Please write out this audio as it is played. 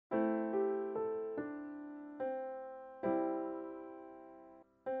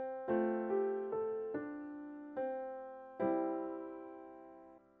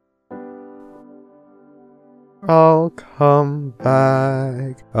I'll come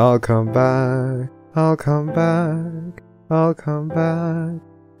back. I'll come back. I'll come back. I'll come back.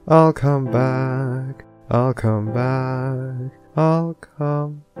 I'll come back. I'll come back. I'll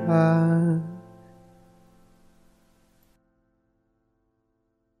come back.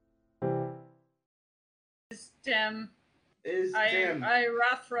 Tim. Is Tim. I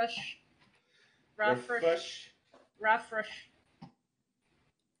refresh.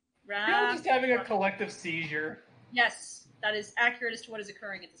 You're just having a collective seizure. Yes, that is accurate as to what is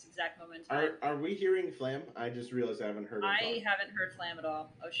occurring at this exact moment. Are we hearing Flam? I just realized I haven't heard him I haven't heard Flam at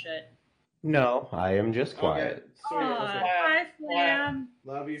all. Oh shit. No, I am just quiet. Okay. Sweet. Hi, Flam.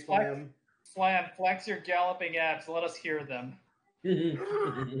 Love you, Flam. Flam, flex your galloping abs. Let us hear them.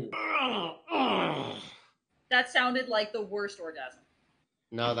 That sounded like the worst orgasm.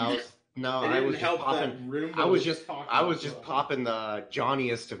 No, that was I was just popping. I was just popping the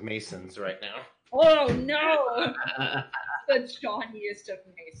Johnniest of Masons right now. Oh no, the Johnniest of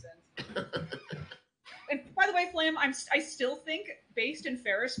Masons. And by the way, Flam, I still think based in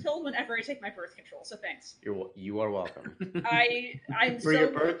Ferris pill whenever I take my birth control. So thanks. You are welcome. I'm for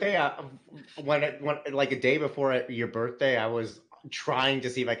your birthday. When like a day before your birthday, I was trying to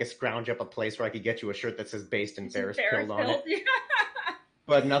see if I could scrounge up a place where I could get you a shirt that says "Based in Ferris Pilled" on it.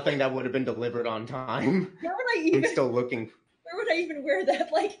 But nothing that would have been delivered on time. Where would I even? I'm still looking. Where would I even wear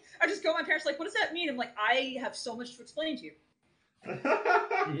that? Like, I just go to my parents, like, what does that mean? I'm like, I have so much to explain to you.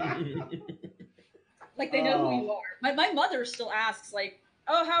 Like, they know who you are. My mother still asks, like,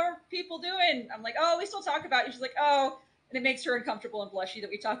 oh, how are people doing? I'm like, oh, we still talk about you. She's like, oh, and it makes her uncomfortable and blushy that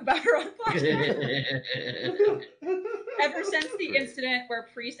we talk about her on podcast. Ever since the incident where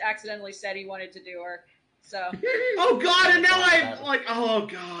Priest accidentally said he wanted to do her. So. Oh God! And now I'm like, oh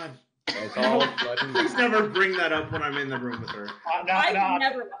God. Please never bring that up when I'm in the room with her.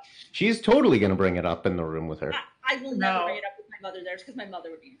 Never. She's totally gonna bring it up in the room with her. I will never bring it up with my mother there because my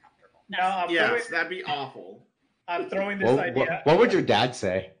mother would be uncomfortable. Yes, that'd be awful. I'm throwing this idea. What would your dad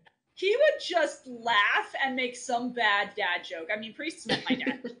say? He would just laugh and make some bad dad joke. I mean, Priest's met my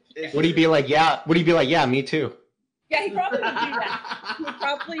dad. Would he be like, yeah? Would he be like, yeah, me too? Yeah, he probably would do that. He would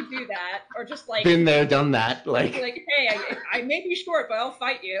probably do that, or just like been there, done that. Like hey, I may be short, but I'll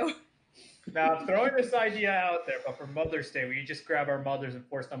fight you. Now, I'm throwing this idea out there, but for Mother's Day, we just grab our mothers and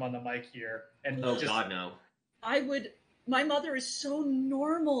force them on the mic here. And God, no. I would. My mother is so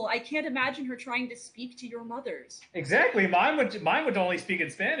normal. I can't imagine her trying to speak to your mothers. Exactly. Mine would only speak in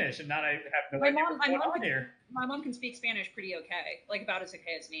Spanish, and not I have no idea what's going on here. My mom can speak Spanish pretty okay, like about as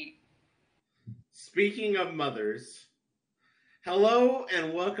okay as me. Speaking of mothers, hello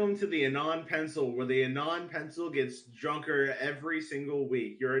and welcome to the ANONPENCIL, where the ANONPENCIL gets drunker every single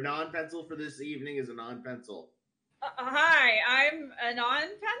week. Your ANONPENCIL for this evening is ANONPENCIL. Hi, I'm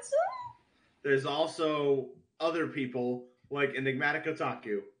ANONPENCIL? There's also other people like Enigmatic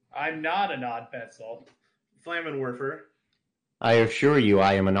Otaku. I'm not ANONPENCIL. Flammenwerfer. I assure you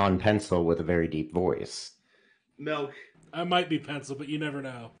I am ANONPENCIL with a very deep voice. Milk. I might be Pencil, but you never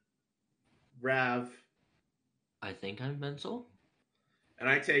know. Rav. I think I'm Pencil. And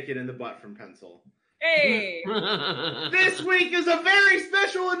I take it in the butt from Pencil. Hey! This week is a very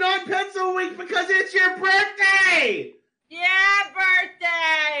special ANONPENCIL week because it's your birthday! Yeah,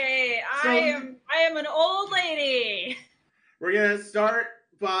 birthday! I am an old lady. We're gonna start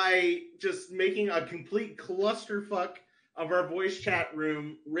by just making a complete clusterfuck of our voice chat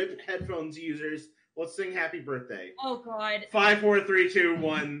room. RIP headphones users. Let's sing happy birthday. Oh God. 5, 4, 3, 2,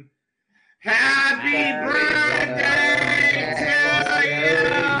 1. Happy birthday to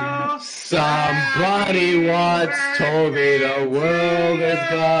you! Somebody once told me the world is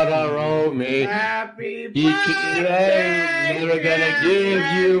gonna roll me. Happy birthday! Never gonna give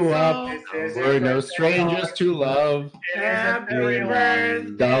you up. We're no strangers to love. Happy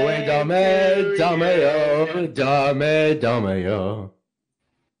birthday! Dame.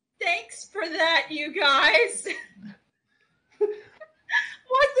 Thanks for that, you guys.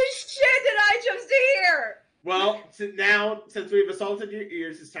 What the shit did I just hear? Well, now, since we've assaulted your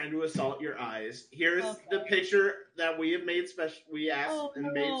ears, it's time to assault your eyes. Here's the picture that we have made special. We asked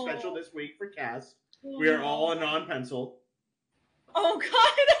made special this week for Cass. We are all ANONPENCIL. Oh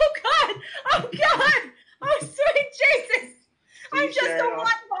God! Oh God! Oh God! Oh sweet Jesus! I'm just a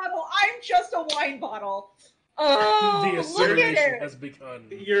wine bottle. I'm just a wine bottle. Oh, the look at it. Has begun.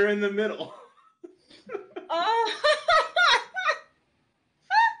 You're in the middle. Oh.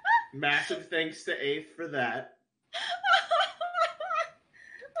 Massive thanks to Eighth for that.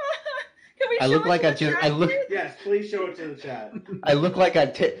 I look like Yes, please show it to the chat. I look like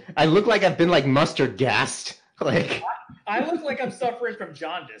I've been like mustard gassed. Like I look like I'm suffering from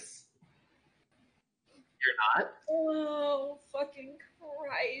jaundice. You're not. Oh, fucking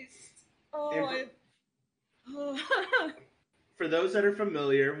Christ. Oh, For those that are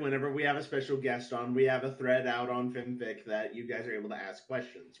familiar, whenever we have a special guest on, we have a thread out on FimFic that you guys are able to ask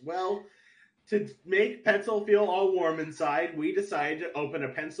questions. Well, to make Pencil feel all warm inside, we decided to open a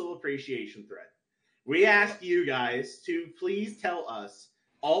pencil appreciation thread. We asked you guys to please tell us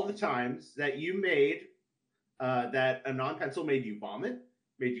all the times that you made, that a non-pencil made you vomit,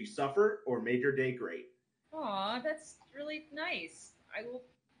 made you suffer, or made your day great. Aw, that's really nice. I will.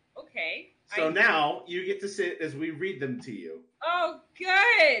 Okay. So now you get to sit as we read them to you. Oh,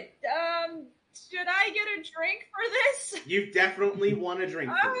 good. Should I get a drink for this? You definitely want a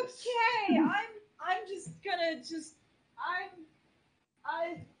drink for this. Okay, I'm just gonna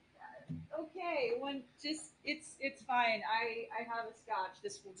okay. It's fine. I have a scotch.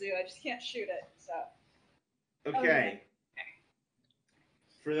 This will do. I just can't shoot it. So. Okay.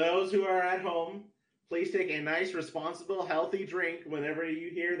 For those who are at home, please take a nice, responsible, healthy drink whenever you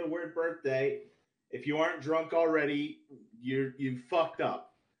hear the word birthday. If you aren't drunk already, you fucked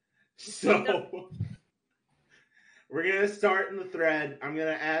up. So we're going to start in the thread. I'm going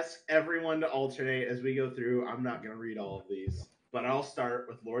to ask everyone to alternate as we go through. I'm not going to read all of these, but I'll start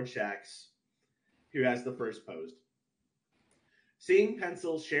with Lord Shax, who has the first post. Seeing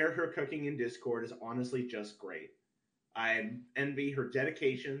Pencil share her cooking in Discord is honestly just great. I envy her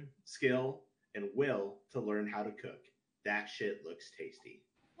dedication, skill, and will to learn how to cook. That shit looks tasty.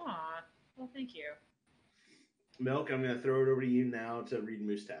 Aw, well, thank you. Milk, I'm going to throw it over to you now to read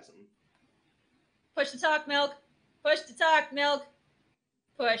Moostasm. Push to talk, Milk. Push to talk, Milk.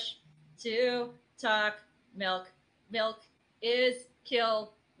 Push to talk, Milk. Milk is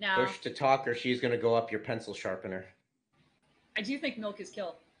kill now. Push to talk, or she's going to go up your pencil sharpener. I do think Milk is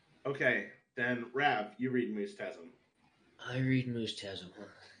kill. Okay, then Rav, you read Moostasm. I read Moostasm.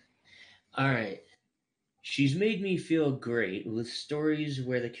 Alright. She's made me feel great with stories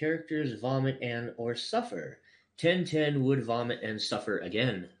where the characters vomit and or suffer. 1010 would vomit and suffer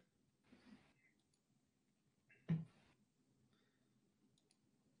again.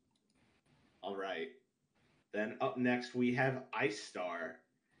 All right. Then up next we have Ice Star,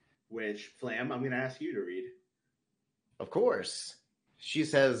 which, Flam, I'm going to ask you to read. Of course. He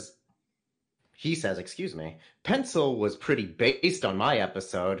says, Pencil was pretty based on my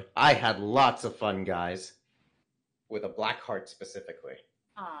episode. I had lots of fun, guys. With a black heart specifically.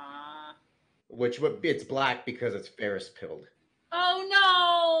 Aww. Which, it's black because it's Ferris pilled. Oh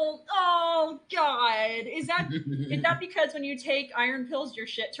no! Oh god! Is that because when you take iron pills, your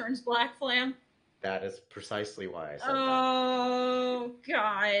shit turns black, Flam? That is precisely why I said that. Oh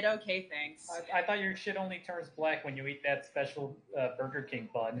god! Okay, thanks. I thought your shit only turns black when you eat that special Burger King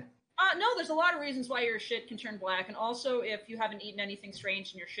bun. No, there's a lot of reasons why your shit can turn black, and also if you haven't eaten anything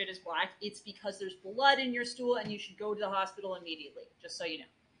strange and your shit is black, it's because there's blood in your stool and you should go to the hospital immediately, just so you know.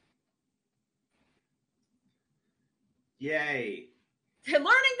 Yay. Learning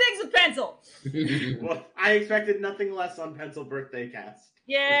things with Pencil! Well, I expected nothing less on Pencil Birthday Cast.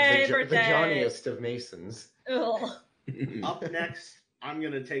 Yay, The birthday! Johnniest of Masons. Ugh. Up next, I'm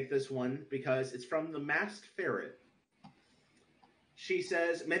going to take this one because it's from the Masked Ferret. She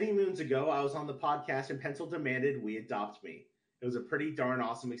says, many moons ago, I was on the podcast and Pencil demanded we adopt me. It was a pretty darn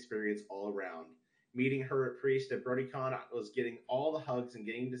awesome experience all around. Meeting her at Priest at BrodyCon, I was getting all the hugs and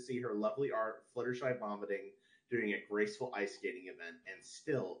getting to see her lovely art, Fluttershy vomiting, doing a graceful ice skating event, and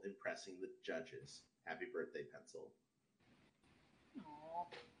still impressing the judges. Happy birthday, Pencil. Aww.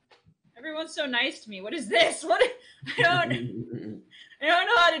 Everyone's so nice to me. What is this? What? I don't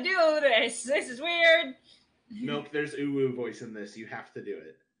know how to do this. This is weird. Milk, there's Uwu voice in this. You have to do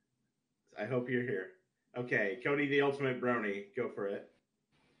it. I hope you're here. Okay, Cody the Ultimate Brony, go for it.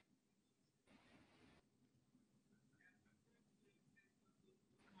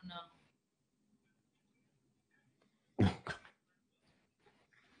 Oh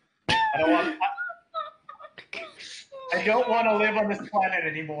no. I don't want to live on this planet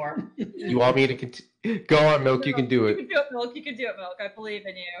anymore. You want me to continue? Go on, Milk, you can do it. You can do it, Milk. You can do it, Milk. I believe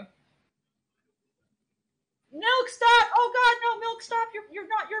in you. Milk, stop! Oh God, no, Milk, stop! You're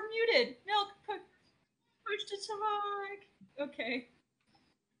muted. Milk, push to talk. Okay.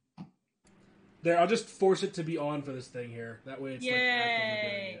 There, I'll just force it to be on for this thing here. That way it's like actively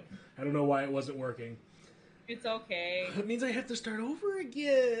doing it. I don't know why it wasn't working. It's okay. It means I have to start over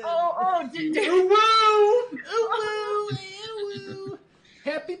again. Ooh,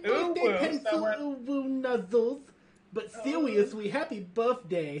 Happy birthday, Pencil, Nuzzles. But seriously, happy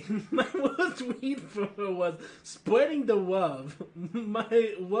birthday. My worst read from her was spreading the love.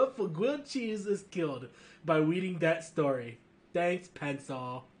 My love for grilled cheese is killed by reading that story. Thanks,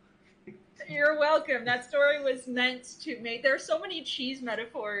 Pencil. You're welcome. That story was meant to make. There are so many cheese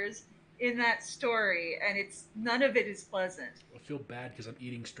metaphors in that story, and none of it is pleasant. I feel bad because I'm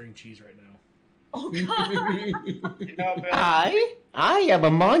eating string cheese right now. Oh God! You know, Bill, I am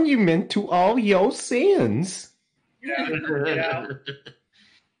a monument to all your sins. yeah.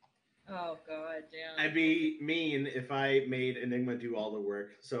 Oh God, damn. I'd be mean if I made Enigma do all the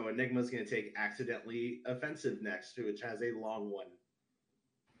work. So Enigma's going to take accidentally offensive next, which has a long one.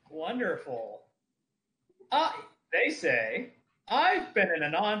 Wonderful. They say, I've been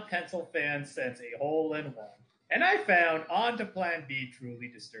an ANONPENCIL fan since a hole-in-one, and I found On to Plan B truly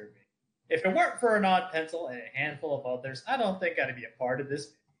disturbing. If it weren't for ANONPENCIL and a handful of others, I don't think I'd be a part of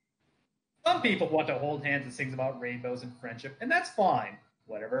this. Some people want to hold hands and sing about rainbows and friendship, and that's fine.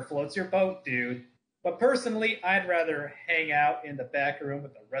 Whatever floats your boat, dude. But personally, I'd rather hang out in the back room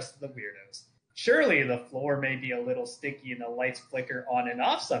with the rest of the weirdos. Surely the floor may be a little sticky and the lights flicker on and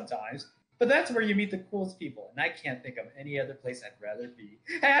off sometimes, but that's where you meet the coolest people, and I can't think of any other place I'd rather be.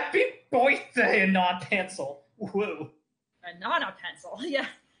 Happy birthday, ANONPENCIL! Woo! ANONPENCIL, yeah.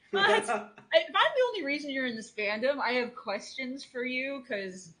 But if I'm the only reason you're in this fandom, I have questions for you,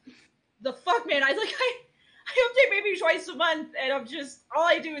 because the fuck, man, I update maybe twice a month, and all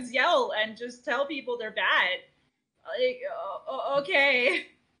I do is yell and just tell people they're bad. Like, okay.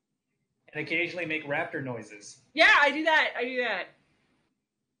 And occasionally make raptor noises. Yeah, I do that.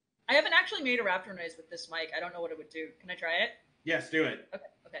 I haven't actually made a raptor noise with this mic. I don't know what it would do. Can I try it? Yes, do it.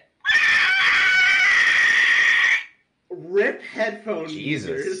 Okay. Rip headphone Jesus.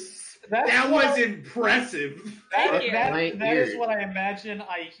 users. That's That what was I- impressive. Thank you. That My is ears. what I imagine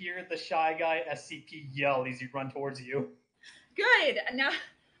I hear the Shy Guy SCP yell as you run towards you. Good. Now,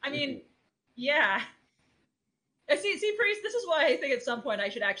 I mean, yeah. See, Priest, this is why I think at some point I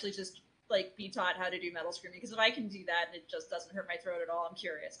should actually just be taught how to do metal screaming, because if I can do that and it just doesn't hurt my throat at all, I'm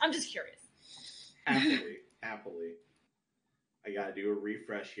curious. I'm just curious. Happily. I gotta do a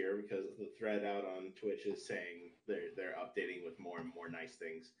refresh here because the thread out on Twitch is saying they're updating with more and more nice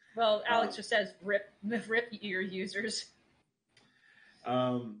things. Well, Alex just says rip your users.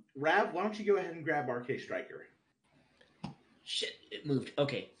 Rav, why don't you go ahead and grab RK Striker? Shit, it moved.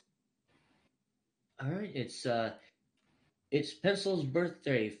 Okay. All right, it's Pencil's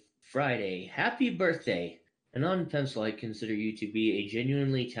birthday Friday. Happy birthday! And on Pencil, I consider you to be a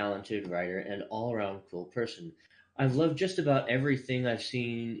genuinely talented writer and all-around cool person. I've loved just about everything I've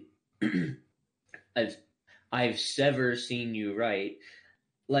seen. I've ever seen you write,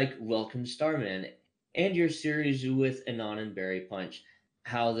 like Welcome Starman, and your series with Anon and Berry Punch.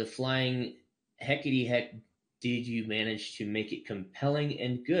 How the flying heckety heck did you manage to make it compelling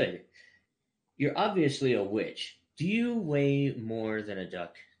and good? You're obviously a witch. Do you weigh more than a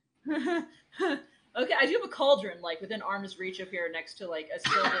duck? Okay, I do have a cauldron within arm's reach of here, next to a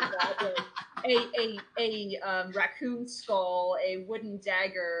silver dagger, a raccoon skull, a wooden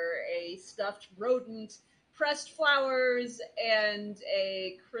dagger, a stuffed rodent, pressed flowers, and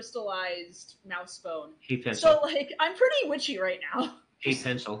a crystallized mouse bone. Hey, Pencil. So I'm pretty witchy right now. Hey,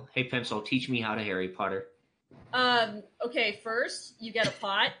 Pencil, teach me how to Harry Potter. Okay, first you get a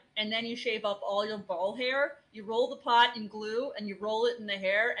pot, and then you shave up all your ball hair, you roll the pot in glue, and you roll it in the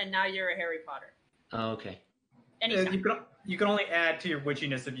hair, and now you're a Harry Potter. Oh, okay. Anytime. You can only add to your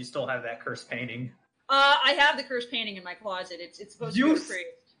witchiness if you still have that cursed painting. I have the cursed painting in my closet. It's supposed to be free.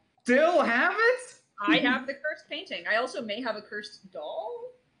 Still have it? I have the cursed painting. I also may have a cursed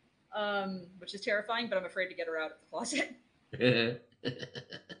doll, which is terrifying, but I'm afraid to get her out of the closet.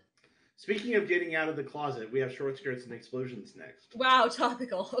 Speaking of getting out of the closet, we have short skirts and explosions next. Wow,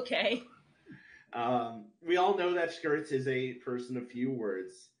 topical. Okay. We all know that Skirts is a person of few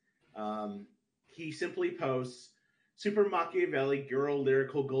words. He simply posts Super Machiavelli, Girl,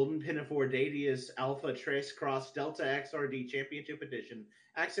 Lyrical, Golden Pinafore, Dadius, Alpha, Trace, Cross, Delta XRD, Championship Edition,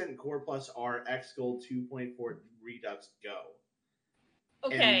 Accent Core Plus R, X Gold 2.4 Redux, go.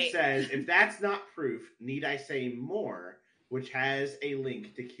 Okay. And says, if that's not proof, need I say more? Which has a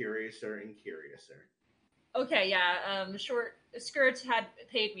link to Curiouser and Curiouser. Okay, yeah. Short Skirts had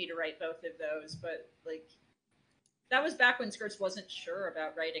paid me to write both of those, but that was back when Skirts wasn't sure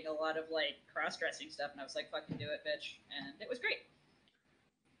about writing a lot of cross-dressing stuff, and I was like, fucking do it, bitch. And it was great.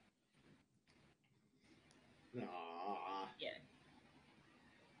 Aww. Yeah.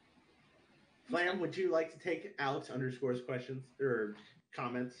 Flam, would you like to take Alex_'s questions or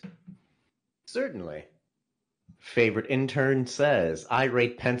comments? Certainly. Favorite intern says, I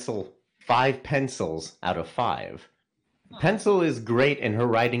rate Pencil 5 pencils out of 5. Pencil is great and her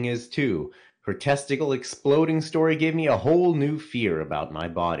writing is too. Her testicle exploding story gave me a whole new fear about my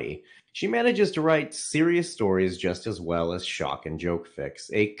body. She manages to write serious stories just as well as shock and joke fics,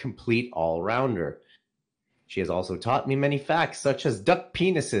 a complete all-rounder. She has also taught me many facts, such as duck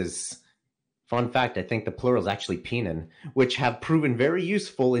penises. Fun fact, I think the plural is actually penin, which have proven very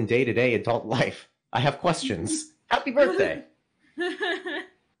useful in day-to-day adult life. I have questions. Happy birthday! Why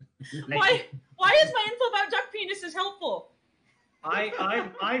is my info about duck penises helpful?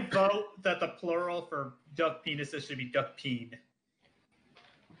 I vote that the plural for duck penises should be duck peen.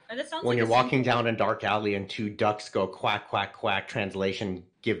 And it sounds When like you're a walking simple- down a dark alley and two ducks go quack, quack, quack, translation,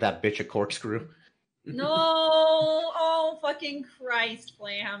 give that bitch a corkscrew. No, oh fucking Christ,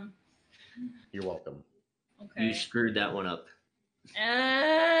 Flam. You're welcome. Okay. You screwed that one up.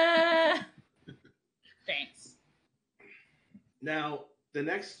 Thanks. Now, the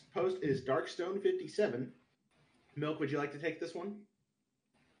next post is Darkstone57. Milk, would you like to take this one?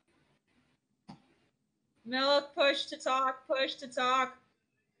 Milk, push to talk, push to talk.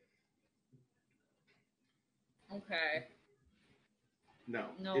 Okay. No,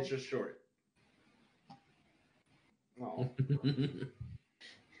 No. it's just short. Oh.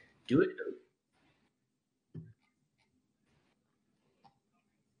 Do it.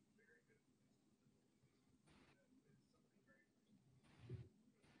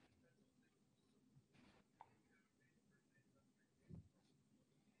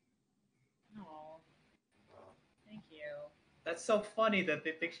 Oh. Thank you. That's so funny that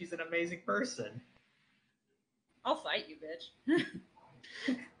they think she's an amazing person. I'll fight you,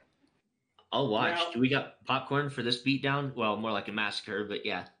 bitch. I'll watch. Now- Do we got popcorn for this beatdown? Well, more like a massacre, but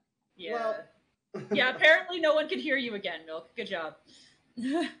yeah. Yeah. Yeah, apparently no one could hear you again, Milk. Good job.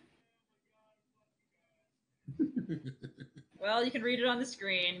 Well, you can read it on the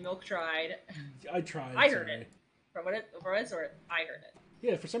screen. Milk tried. I tried. I heard sorry. it. For what it's worth, I heard it.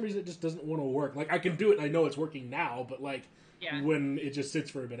 Yeah, for some reason it just doesn't want to work. Like, I can do it and I know it's working now, but like, Yeah. when it just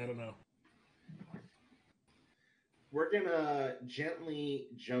sits for a bit, I don't know. We're gonna gently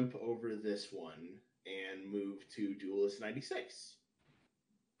jump over this one and move to Duelist96,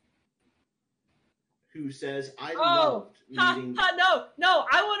 who says, "I loved meeting." No!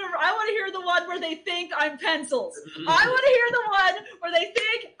 I want to hear the one where they think I'm pencils. I want to hear the one where they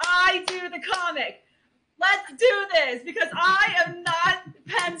think I do the comic. Let's do this because I am not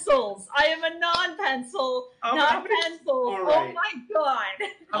pencils. I am a non-pencil, not pencils. All right. Oh my god!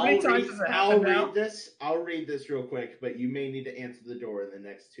 How many times has it happened now? I'll read this real quick, but you may need to answer the door in the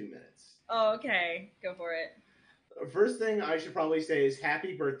next 2 minutes. Oh, okay, go for it. First thing I should probably say is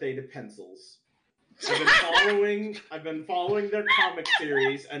happy birthday to Pencils. I've been following their comic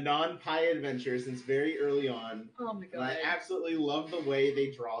series, Anon Pie Adventure, since very early on. Oh my And god! I absolutely love the way they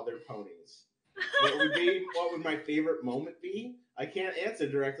draw their ponies. What would my favorite moment be? I can't answer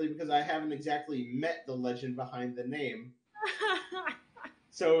directly because I haven't exactly met the legend behind the name.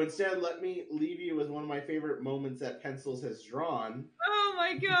 So instead, let me leave you with one of my favorite moments that Pencils has drawn. Oh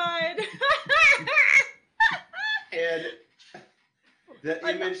my god! And the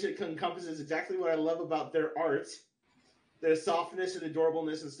image that encompasses exactly what I love about their art. The softness and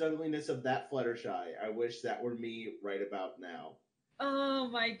adorableness and snuggliness of that Fluttershy. I wish that were me right about now. Oh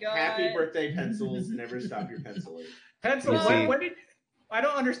my god! Happy birthday, Pencils. Never stop your penciling. Pencil, You see- when did... I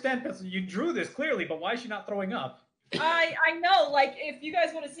don't understand, Pencil. You drew this clearly, but why is she not throwing up? I know, like, if you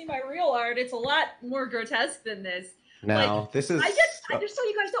guys want to see my real art, it's a lot more grotesque than this. Now, this is... Just so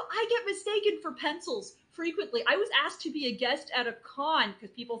you guys know, I get mistaken for pencils frequently. I was asked to be a guest at a con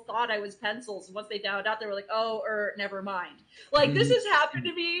because people thought I was pencils. And once they found out, they were like, oh, never mind. Like, this has happened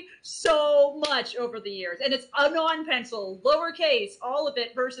to me so much over the years. And it's anon-pencil, lowercase, all of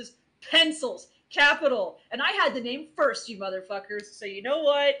it, versus pencils, capital. And I had the name first, you motherfuckers. So you know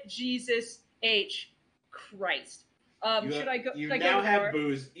what? Jesus H. Christ. Should I go? You should I now go to the have door?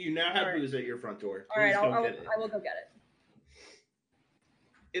 booze. You now have All right. booze at your front door. All right, Please I go get it. will go get it.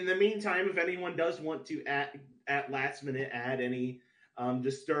 In the meantime, if anyone does want to at last minute add any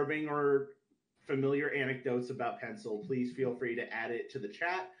disturbing or familiar anecdotes about Pencil, please feel free to add it to the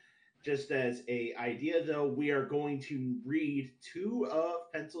chat. Just as a idea, though, we are going to read 2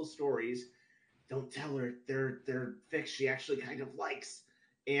 of Pencil's stories. Don't tell her they're fics she actually kind of likes,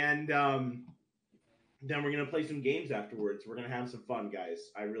 and then we're gonna play some games afterwards. We're gonna have some fun, guys.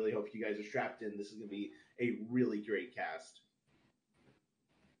 I really hope you guys are strapped in. This is gonna be a really great cast.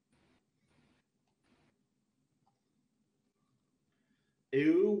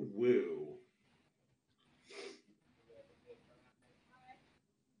 Ooh, woo.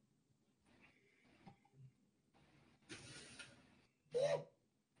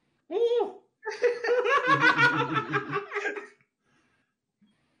 Woo!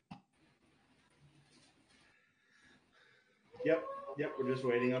 Yep. Yep, we're just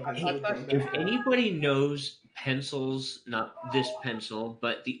waiting on Pencil Hey, to jump if back. anybody knows pencils, not this pencil,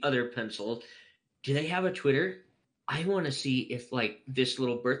 but the other pencil, do they have a Twitter? I want to see if like this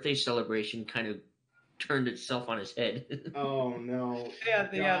little birthday celebration kind of turned itself on its head. Oh no. Yeah, God,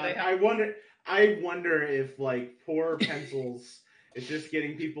 they have. I wonder if like poor Pencils is just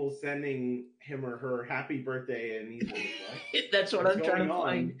getting people sending him or her happy birthday and he's like, what? That's what What's I'm trying going to on?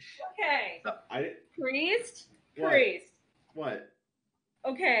 find. Okay. I Priest? What? Priest. what?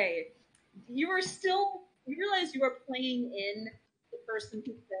 Okay. You realize you are playing in the person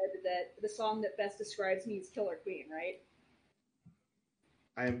who said that the song that best describes me is Killer Queen, right?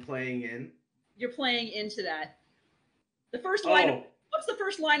 I am playing in. You're playing into that. The first line of, Oh, what's the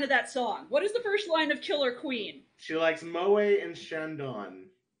first line of that song? What is the first line of Killer Queen? she likes Moe and Shandon.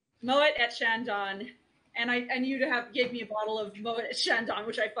 Moet at Shandon. And you gave me a bottle of Moet at Shandon,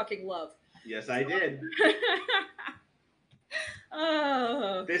 which I fucking love. Yes, I did.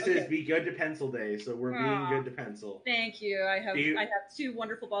 Oh, This okay. is Be Good to Pencil Day, so we're being Aw. good to Pencil. Thank you. I have Do you- I have 2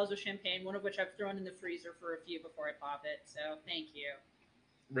 wonderful bottles of champagne, one of which I've thrown in the freezer for a few before I pop it. So thank you.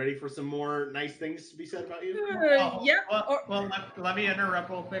 Ready for some more nice things to be said about you? Yep. Well, let me interrupt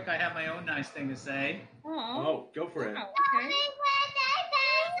real quick. I have my own nice thing to say. Oh, go for it. Wow, okay.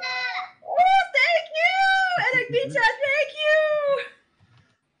 Oh, thank you! And Pizza, thank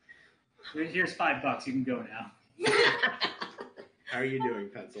you! Here's $5. You can go now. How are you doing,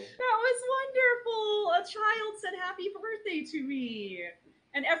 Pencil? That was wonderful! A child said happy birthday to me.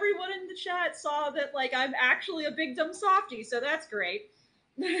 And everyone in the chat saw that, like, I'm actually a big dumb softie, so that's great.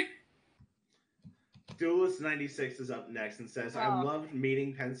 Duelist96 is up next and says, I Oh. loved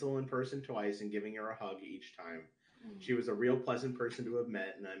meeting Pencil in person twice and giving her a hug each time. She was a real pleasant person to have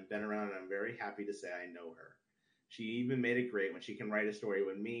met, and I've been around and I'm very happy to say I know her. She even made it great when she can write a story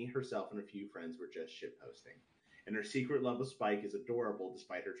when me, herself, and a few friends were just shitposting. And her secret love of Spike is adorable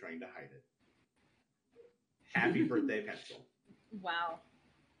despite her trying to hide it. Happy birthday, Pencil. Wow.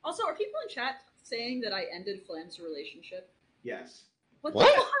 Also, are people in chat saying that I ended Flam's relationship? Yes. What?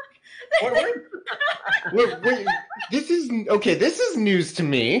 What? The fuck? Wait, this is okay. This is news to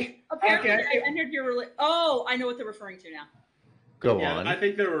me. Apparently, Okay. I ended your relationship. Oh, I know what they're referring to now. Go Yeah, on. I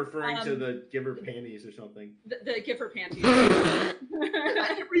think they're referring to Um, the give her panties or something. The give her panties. I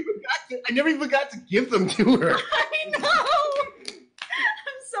never even got to give them to her. I know.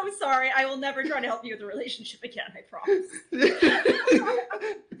 I'm so sorry. I will never try to help you with a relationship again. I promise.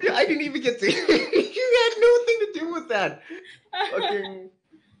 I didn't even get to. You had nothing to do with that. Fucking.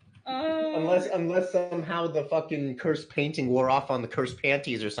 Unless somehow the fucking cursed painting wore off on the cursed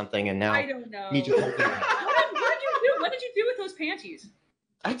panties or something, and now I don't know. me just holding it. What did you do with those panties?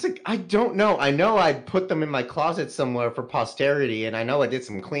 I don't know. I know I put them in my closet somewhere for posterity, and I know I did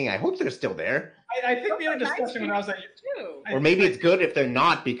some cleaning. I hope they're still there. I think we had a Those are nice discussion when I was at. Too. Or maybe it's good if they're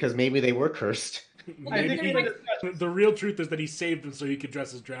not, because maybe they were cursed. I think we had a Maybe discussion. the real truth is that he saved them so he could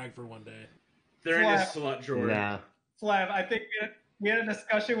dress as drag for one day. They're in his slut drawer. Nah. Flav, I think we had a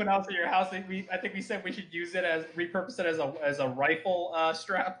discussion when I was at your house. I think we said we should use it repurpose it as a rifle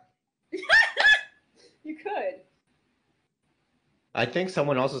strap. You could. I think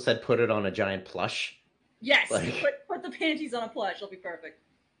someone also said put it on a giant plush. Yes. Like- Put the panties on a plush. It'll be perfect.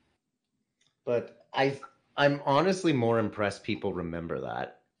 But I'm honestly more impressed people remember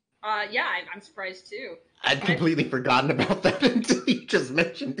that. Yeah, I'm surprised too. I'd completely forgotten about that until you just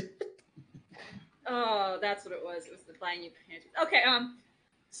mentioned it. Oh, that's what it was. It was the buying you panties. Okay,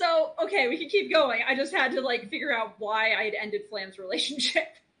 so we can keep going. I just had to like figure out why I had ended Flam's relationship.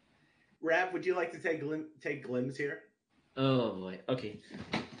 Rap, would you like to take glimpse here? Oh boy. Okay.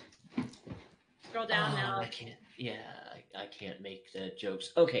 Scroll down now. I can't. Yeah, I can't make the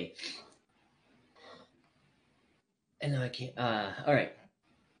jokes. Okay. And then I can't. All right.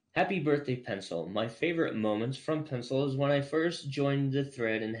 Happy birthday, Pencil. My favorite moments from Pencil is when I first joined the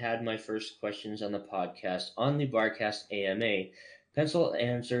thread and had my first questions on the podcast on the Barcast AMA. Pencil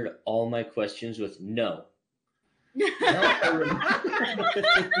answered all my questions with no.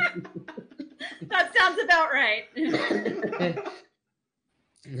 That sounds about right.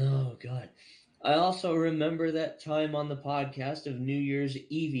 Oh, God. I also remember that time on the podcast of New Year's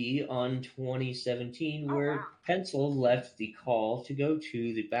Eve on 2017 where wow. Pencil left the call to go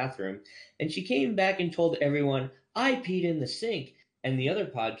to the bathroom, and she came back and told everyone, I peed in the sink. And the other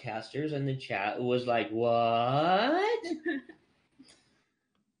podcasters in the chat was like, what?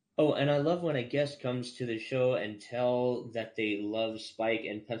 Oh, and I love when a guest comes to the show and tell that they love Spike,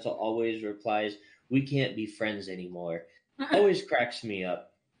 and Pencil always replies, we can't be friends anymore. Always cracks me up.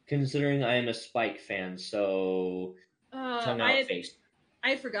 Considering I am a Spike fan, so tongue out face. I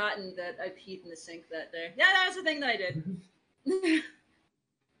had forgotten that I peed in the sink that day. Yeah, that was the thing that I did.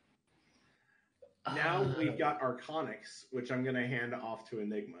 Now we've got Arconics, which I'm going to hand off to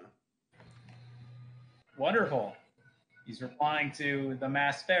Enigma. Wonderful. He's replying to the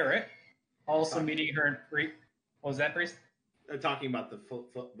masked ferret, also meeting her in what was that, Priest? Talking about the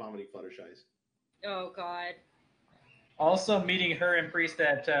vomiting Fluttershies. Oh, God. Also meeting her and Priest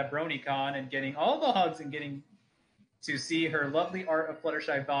at BronyCon and getting all the hugs and getting to see her lovely art of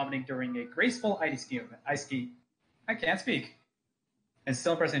Fluttershy vomiting during a graceful ice ski. I can't speak. And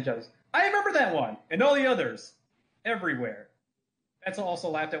still impressing each other. I remember that one and all the others. Everywhere. That's also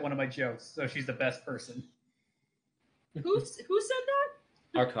laughed at one of my jokes, so she's the best person. Who said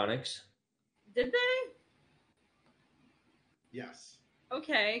that? Arconics. Did they? Yes.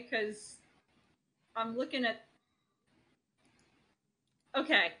 Okay, because I'm looking at...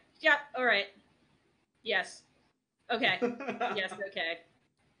 Okay. Yeah, all right. Yes. Okay. Yes, okay.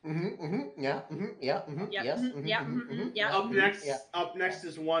 Yeah. Yep. Yes. Yeah. Up next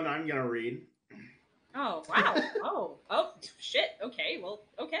is one I'm going to read. Oh, wow. Oh, shit. Okay, well,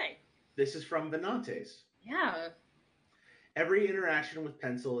 okay. This is from Venantes. Yeah. Every interaction with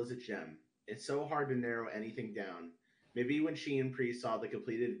Pencil is a gem. It's so hard to narrow anything down. Maybe when she and Priest saw the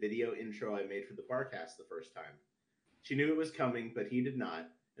completed video intro I made for the Barcast the first time. She knew it was coming, but he did not,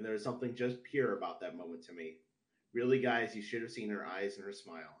 and there was something just pure about that moment to me. Really, guys, you should have seen her eyes and her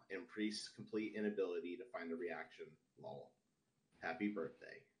smile, and Priest's complete inability to find a reaction. Lol. Happy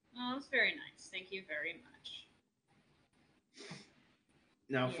birthday. Oh, that's very nice. Thank you very much.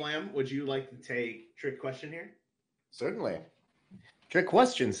 Now, Yeah. Flam, would you like to take trick question here? Certainly. Trick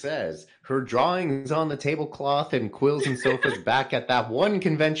question says, her drawings on the tablecloth and quills and sofas back at that one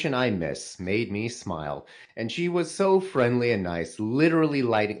convention I miss made me smile. And she was so friendly and nice, literally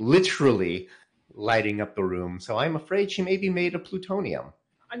lighting up the room. So I'm afraid she may be made of plutonium.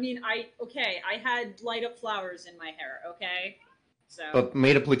 I mean, I had light up flowers in my hair, okay? So. But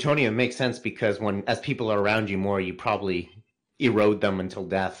made of plutonium makes sense because as people are around you more, you probably erode them until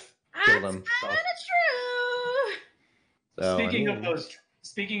death. Kill them. That's kind of true. So,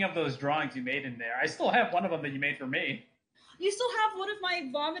 Speaking of those drawings you made in there, I still have one of them that you made for me. You still have one of my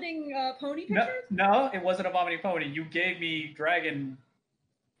vomiting pony pictures? No, it wasn't a vomiting pony. You gave me dragon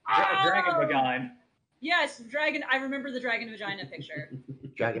vagina. Yes, dragon. I remember the dragon vagina picture.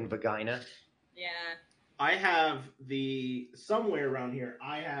 Dragon vagina. Yeah. I have somewhere around here,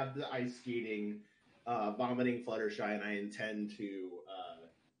 I have the ice skating vomiting Fluttershy, and I intend to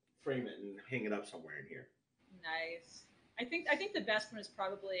frame it and hang it up somewhere in here. Nice. I think the best one is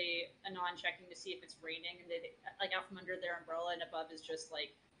probably Anon checking to see if it's raining, and they like out from under their umbrella, and above is just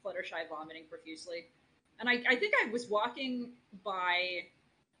like Fluttershy vomiting profusely. And I think I was walking by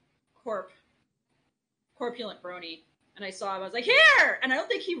Corpulent Brony, and I saw him. I was like, "Here!" And I don't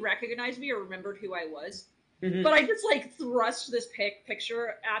think he recognized me or remembered who I was. Mm-hmm. But I just like thrust this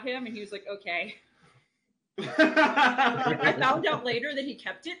picture at him, and he was like, "Okay." I found out later that he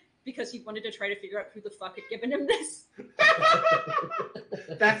kept it because he wanted to try to figure out who the fuck had given him this.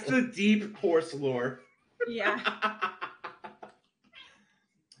 That's the deep horse lore. Yeah.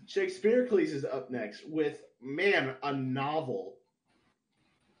 Shakespearecles is up next with, a novel.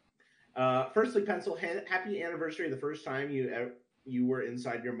 Firstly, Pencil, happy anniversary the first time you were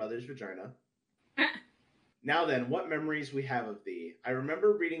inside your mother's vagina. Now then, what memories we have of thee. I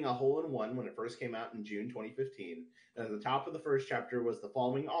remember reading A Hole-in-One when it first came out in June 2015, and at the top of the first chapter was the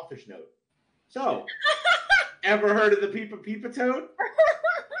following author's note. So, ever heard of the Peepa Peepa Toad?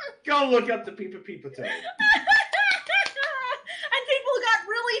 Go look up the Peepa Peepa Toad. And people got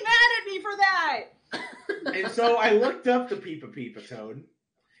really mad at me for that. And so I looked up the Peepa Peepa Toad,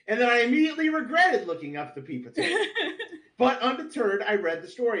 and then I immediately regretted looking up the Peepa Toad. But undeterred, I read the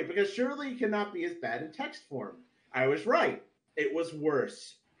story, because surely it cannot be as bad in text form. I was right. It was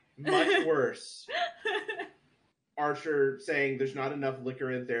worse. Much worse. Archer saying there's not enough liquor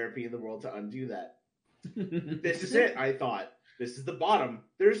and therapy in the world to undo that. This is it, I thought. This is the bottom.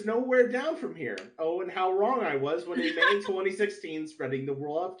 There's nowhere down from here. Oh, and how wrong I was when in May 2016 Spreading the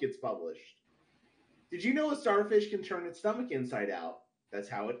Love gets published. Did you know a starfish can turn its stomach inside out? That's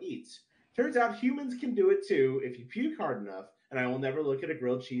how it eats. Turns out humans can do it too if you puke hard enough, and I will never look at a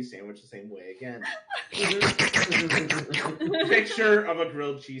grilled cheese sandwich the same way again. Picture of a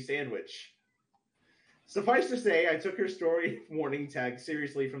grilled cheese sandwich. Suffice to say, I took her story warning tag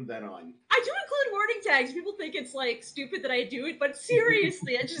seriously from then on. I do include warning tags. People think it's like stupid that I do it, but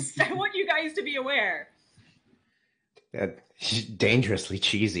seriously, I want you guys to be aware. Dangerously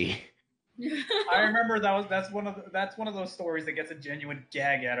cheesy. I remember that's one of those stories that gets a genuine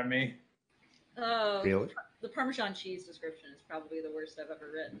gag out of me. Really? The Parmesan cheese description is probably the worst I've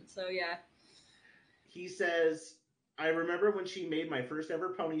ever written. So yeah. He says, I remember when she made my first ever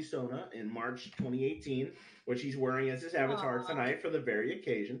pony Sona in March 2018, which he's wearing as his avatar tonight for the very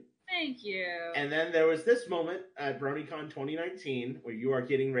occasion. Thank you. And then there was this moment at BronyCon 2019 where you are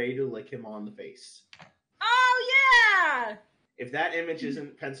getting ready to lick him on the face. Oh, yeah! If that image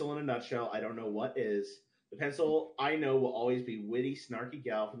isn't Pencil in a nutshell, I don't know what is. The Pencil I know will always be witty, snarky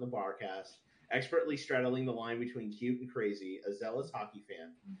gal from the Barcast, expertly straddling the line between cute and crazy, a zealous hockey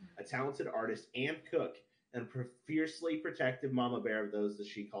fan, a talented artist and cook, and a fiercely protective mama bear of those that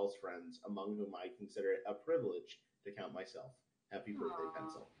she calls friends, among whom I consider it a privilege to count myself. Happy birthday,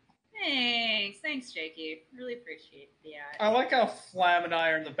 Pencil. Thanks, Jakey. Really appreciate the ad. I like how Flam and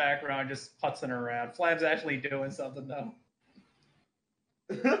I are in the background just putzing around. Flam's actually doing something, though.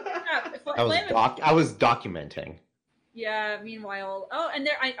 I was documenting. Yeah, meanwhile... Oh, and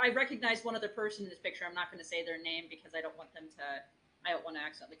there I recognize one other person in this picture. I'm not going to say their name because I don't want to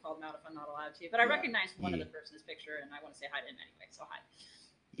accidentally call them out if I'm not allowed to. But I recognize one other person in this picture, and I want to say hi to him anyway, so hi.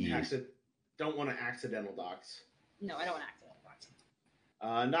 Don't want to accidental dox. No, I don't want to accidental dox.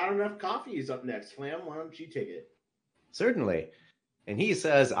 Not Enough Coffee is up next. Flam, why don't you take it? Certainly. And he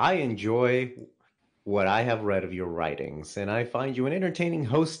says, I enjoy what I have read of your writings, and I find you an entertaining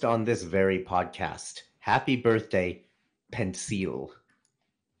host on this very podcast. Happy birthday, Pencil.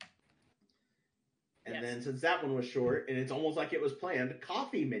 And then since that one was short, and it's almost like it was planned,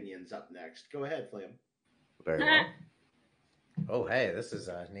 Coffee Minions up next. Go ahead, Flam. Very well. Oh, hey, this is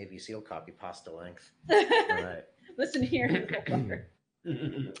a Navy SEAL copy pasta length. All right. Listen here.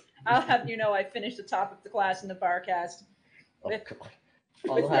 I'll have you know I finished the top of the class in the Barcast.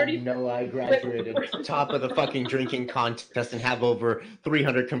 I'll have you know I graduated top of the fucking drinking contest and have over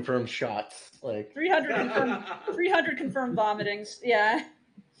 300 confirmed shots. Like 300 confirmed vomitings. Yeah.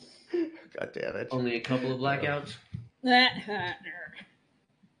 God damn it. Only a couple of blackouts.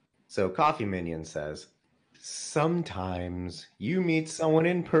 So Coffee Minion says, sometimes you meet someone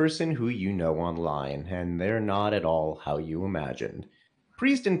in person who you know online, and they're not at all how you imagined.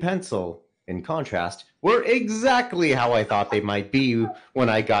 Priest and Pencil, in contrast, were exactly how I thought they might be when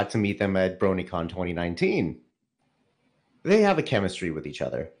I got to meet them at BronyCon 2019. They have a chemistry with each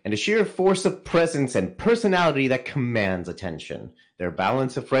other, and a sheer force of presence and personality that commands attention. Their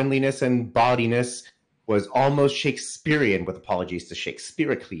balance of friendliness and bodiness was almost Shakespearean, with apologies to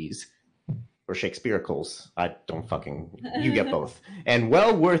Shakespearicles. Or Shakespearicles. I don't fucking... You get both. And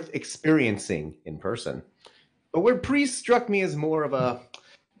well worth experiencing in person. But where Priest struck me as more of a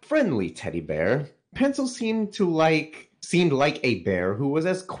friendly teddy bear, Pencil seemed like a bear who was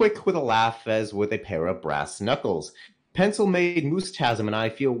as quick with a laugh as with a pair of brass knuckles. Pencil made Moostasm and I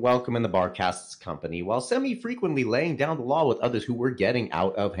feel welcome in the Barcast's company, while semi-frequently laying down the law with others who were getting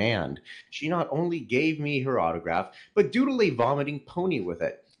out of hand. She not only gave me her autograph, but doodled a vomiting pony with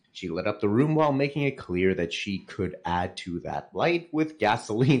it. She lit up the room while making it clear that she could add to that light with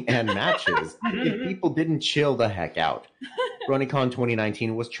gasoline and matches if people didn't chill the heck out. BronyCon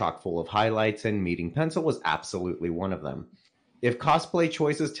 2019 was chock full of highlights, and meeting Pencil was absolutely one of them. If cosplay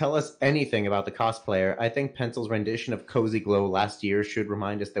choices tell us anything about the cosplayer, I think Pencil's rendition of Cozy Glow last year should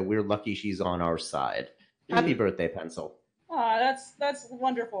remind us that we're lucky she's on our side. Happy birthday, Pencil. That's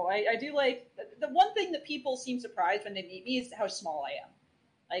wonderful. I do like the one thing that people seem surprised when they meet me is how small I am.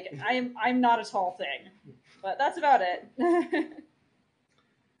 Like I'm not a tall thing, but that's about it.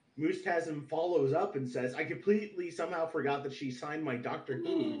 Moostasm follows up and says, I completely somehow forgot that she signed my Dr.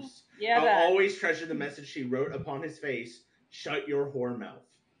 Who's. Yeah, I'll always treasure the message she wrote upon his face. Shut your whore mouth.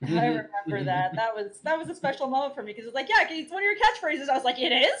 I remember that. That was a special moment for me because it's like, yeah, it's one of your catchphrases. I was like,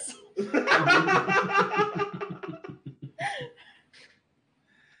 it is?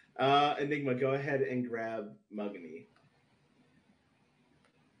 Enigma, go ahead and grab Mugany.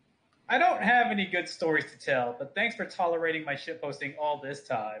 I don't have any good stories to tell, but thanks for tolerating my shitposting all this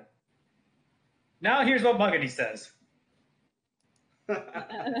time. Now here's what Mugany says.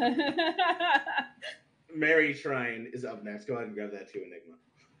 Mary Shrine is up next. Go ahead and grab that too, Enigma.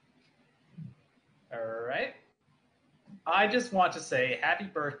 All right. I just want to say happy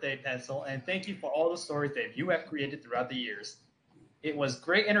birthday, Pencil, and thank you for all the stories that you have created throughout the years. It was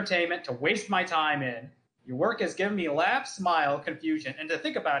great entertainment to waste my time in. Your work has given me a laugh, smile, confusion, and to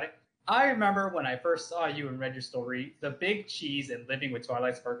think about it, I remember when I first saw you and read your story, The Big Cheese and Living with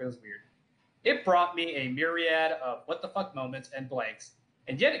Twilight Sparkle is Weird. It brought me a myriad of what the fuck moments and blanks,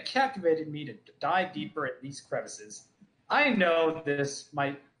 and yet it captivated me to dive deeper at these crevices. I know this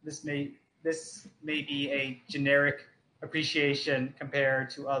may be a generic appreciation compared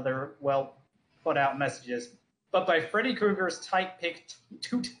to other well put out messages, but by Freddy Krueger's tight-picked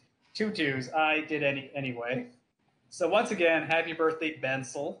tutus, I did anyway. So once again, happy birthday,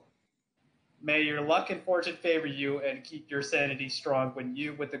 Pencil. May your luck and fortune favor you and keep your sanity strong when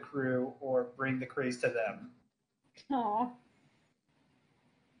you with the crew or bring the craze to them. Aw.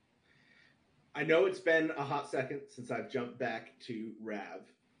 I know it's been a hot second since I've jumped back to Rav.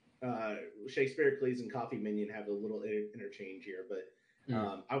 Shakespeare, Cleese, and Coffee Minion have a little interchange here, but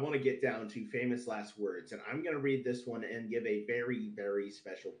I want to get down to famous last words, and I'm going to read this one and give a very, very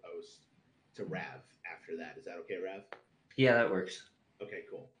special post to Rav after that. Is that okay, Rav? Yeah, that works. Okay,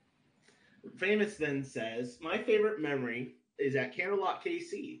 cool. Famous then says, my favorite memory is at Candlelight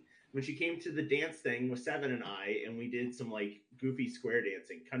KC when she came to the dance thing with Seven and I, and we did some like goofy square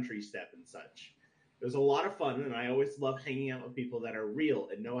dancing, country step and such. It was a lot of fun, and I always love hanging out with people that are real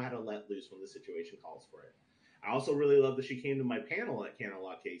and know how to let loose when the situation calls for it. I also really love that she came to my panel at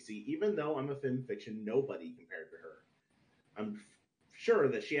Candlelight KC, even though I'm a film fiction nobody compared to her. I'm sure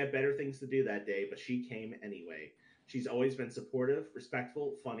that she had better things to do that day, but she came anyway. She's always been supportive,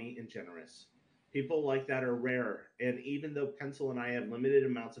 respectful, funny, and generous. People like that are rare, and even though Pencil and I have limited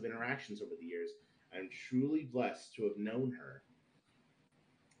amounts of interactions over the years, I'm truly blessed to have known her.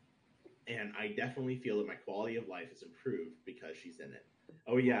 And I definitely feel that my quality of life has improved because she's in it.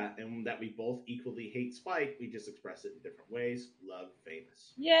 Oh yeah, and that we both equally hate Spike, we just express it in different ways. Love,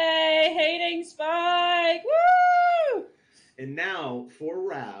 Famous. Yay, hating Spike! Woo! And now, for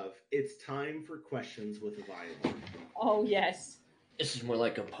Rav, it's time for questions with a violin. Oh, yes. This is more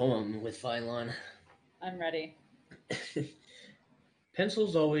like a poem with Phylon. I'm ready.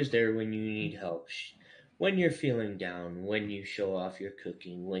 Pencil's always there when you need help. When you're feeling down, when you show off your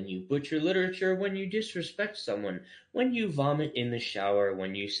cooking, when you butcher literature, when you disrespect someone, when you vomit in the shower,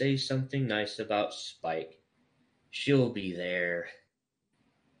 when you say something nice about Spike. She'll be there.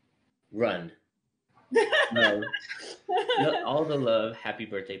 Run. No. All the love. Happy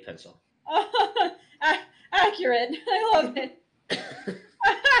birthday, Pencil. Accurate. I love it.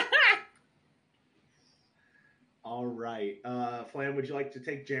 All right. Flan, would you like to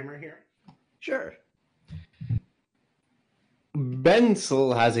take Jammer here? Sure.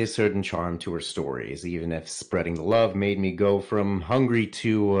 Pencil has a certain charm to her stories, even if spreading the love made me go from hungry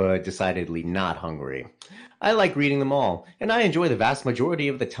to decidedly not hungry. I like reading them all, and I enjoy the vast majority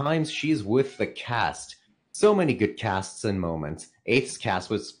of the times she's with the cast. So many good casts and moments. Eighth's cast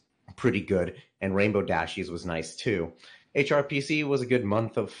was pretty good, and Rainbow Dashies was nice too. HRPC was a good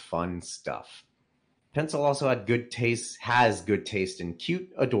month of fun stuff. Pencil also has good taste in cute,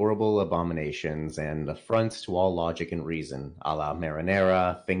 adorable abominations and affronts to all logic and reason, a la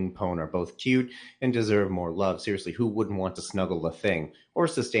Marinara. Thing Pone are both cute and deserve more love. Seriously, who wouldn't want to snuggle the Thing or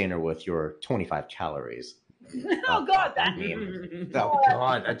sustain her with your 25 calories? Oh, God, that meme. Oh,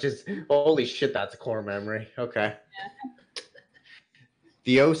 God, holy shit, that's a core memory. Okay.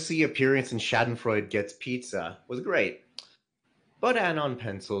 The OC appearance in Schadenfreude Gets Pizza was great. But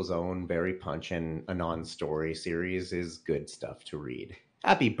ANONPENCIL's own Berry Punch and Anon story series is good stuff to read.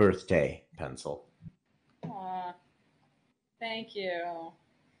 Happy birthday, Pencil. Aw, thank you.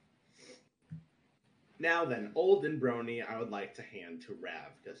 Now then, Old and Brony, I would like to hand to Rav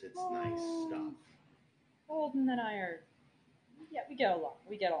because it's nice stuff. Holden and I are, yeah, we get along.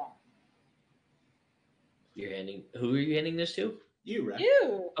 Who are you handing this to? You, Rav.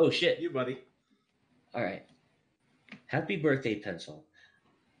 You. Oh, shit. You, buddy. All right. Happy birthday, Pencil.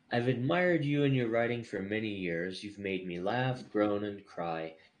 I've admired you and your writing for many years. You've made me laugh, groan, and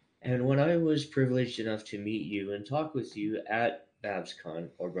cry. And when I was privileged enough to meet you and talk with you at BabsCon,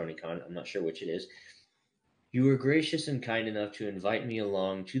 or BronyCon, I'm not sure which it is, you were gracious and kind enough to invite me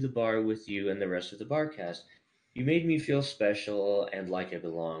along to the bar with you and the rest of the Barcast. You made me feel special and like I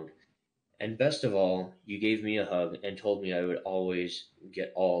belonged. And best of all, you gave me a hug and told me I would always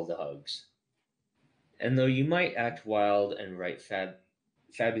get all the hugs. And though you might act wild and write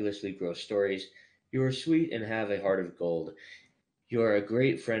fabulously gross stories, you are sweet and have a heart of gold. You are a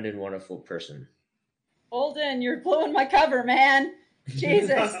great friend and wonderful person. Holden, you're blowing my cover, man.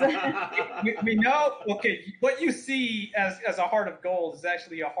 Jesus. we know, okay, what you see as a heart of gold is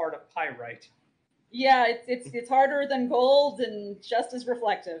actually a heart of pyrite. Yeah, it's harder than gold and just as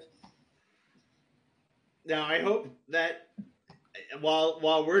reflective. Now, I hope that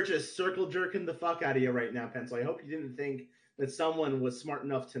while we're just circle jerking the fuck out of you right now, Pencil, I hope you didn't think that someone was smart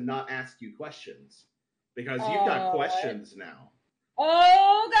enough to not ask you questions. Because you've got questions now.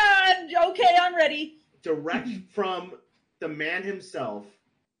 Oh, God. Okay, I'm ready. Direct from the man himself,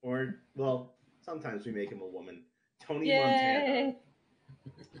 or, well, sometimes we make him a woman, Tony Montana.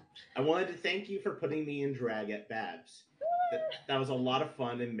 I wanted to thank you for putting me in drag at Babs. That was a lot of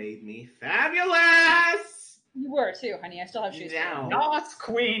fun and made me fabulous! You were too, honey. I still have shoes. Now, Yas,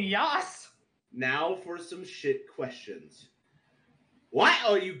 queen, yas! Now for some shit questions. Why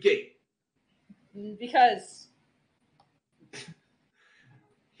are you gay? Because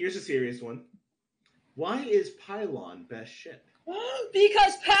Here's a serious one. Why is Pylon best ship?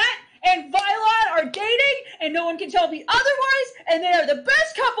 because Pat and Vylon are dating, and no one can tell me otherwise, and they are the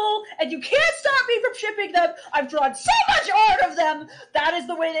best couple, and you can't stop me from shipping them. I've drawn so much art of them. That is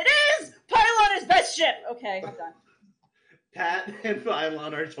the way it is. Pylon is best ship. Okay, I'm done. Pat and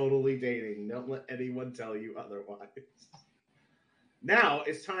Pylon are totally dating. Don't let anyone tell you otherwise. Now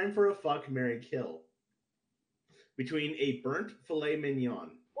it's time for a fuck, marry, kill. Between a burnt filet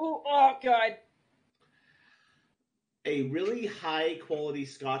mignon, Ooh, oh, God. a really high quality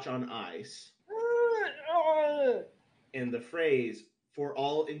scotch on ice, and the phrase, for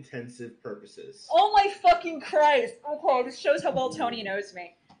all intensive purposes. Oh my fucking Christ. Okay, this shows how well Tony knows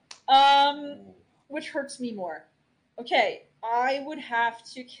me. Which hurts me more? Okay, I would have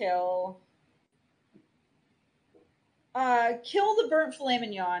to kill the burnt filet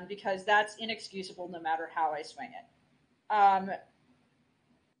mignon because that's inexcusable no matter how I swing it.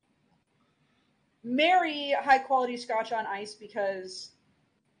 Marry high quality scotch on ice because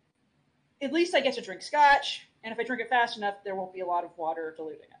at least I get to drink scotch, and if I drink it fast enough, there won't be a lot of water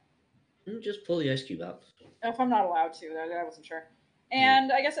diluting it. Just pull the ice cube out. If I'm not allowed to, I wasn't sure.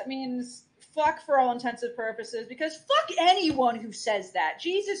 And I guess that means fuck for all intensive purposes, because fuck anyone who says that.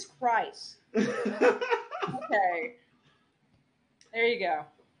 Jesus Christ. Okay. There you go.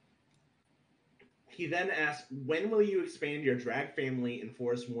 He then asks, when will you expand your drag family and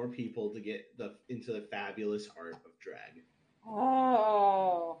force more people to get into the fabulous art of drag?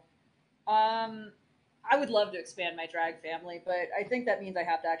 Oh. I would love to expand my drag family, but I think that means I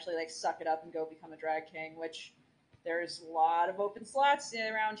have to actually suck it up and go become a drag king, which there's a lot of open slots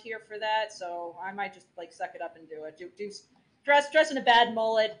around here for that, so I might just suck it up and do it. Dress in a bad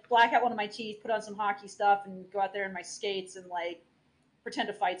mullet, black out one of my teeth, put on some hockey stuff, and go out there in my skates and pretend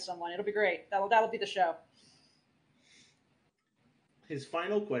to fight someone. It'll be great. That'll be the show. His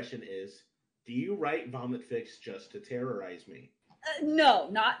final question is, do you write vomit fics just to terrorize me? No,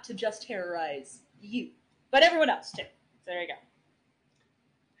 not to just terrorize you, but everyone else too. So there you go.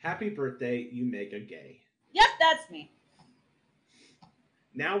 Happy birthday, you mega gay. Yep, that's me.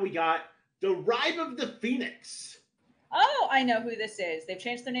 Now we got the Ribe of the Phoenix. Oh, I know who this is. They've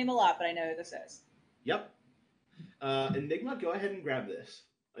changed their name a lot, but I know who this is. Yep. Enigma, go ahead and grab this.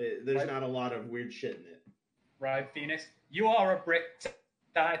 There's not a lot of weird shit in it. Right, Phoenix. You are a brick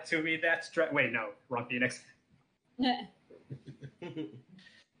tied to me. That's wait, no, wrong Phoenix.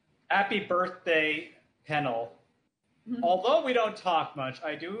 Happy birthday, Pennell. Although we don't talk much,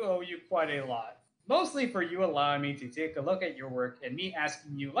 I do owe you quite a lot. Mostly for you allowing me to take a look at your work and me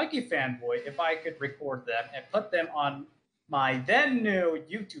asking you, like a fanboy, if I could record them and put them on my then new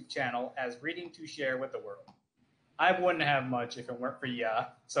YouTube channel as reading to share with the world. I wouldn't have much if it weren't for ya.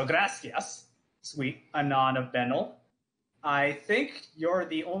 So gracias, sweet Anon of Benel. I think you're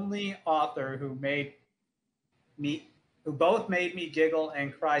the only author who both made me giggle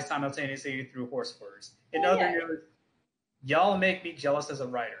and cry simultaneously through horse words. In other words, y'all make me jealous as a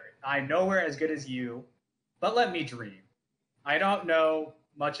writer. I'm nowhere as good as you, but let me dream. I don't know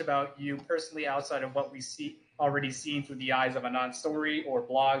much about you personally outside of what we already seen through the eyes of Anon's story or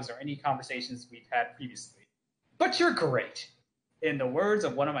blogs or any conversations we've had previously. But you're great. In the words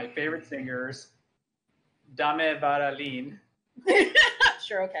of one of my favorite singers, Dame Baralin.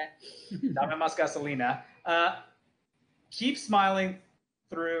 Sure, okay. Dame Mas Gasolina. Keep smiling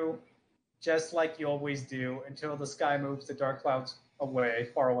through just like you always do until the sky moves the dark clouds away,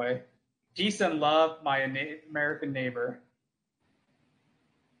 far away. Peace and love, my American neighbor.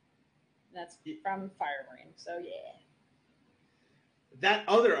 That's from Fire Marine, so yeah. That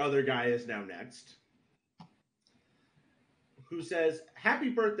other guy is now next, who says, happy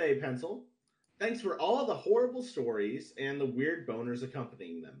birthday, Pencil. Thanks for all the horrible stories and the weird boners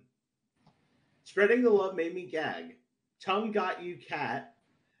accompanying them. Spreading the love made me gag. Tongue Got You Cat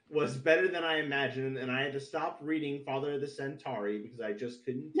was better than I imagined, and I had to stop reading Father of the Centauri because I just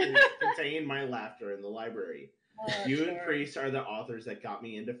couldn't contain my laughter in the library. You and Priest are the authors that got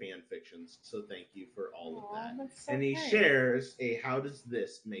me into fan fictions, so thank you for all of that. So and he shares a how does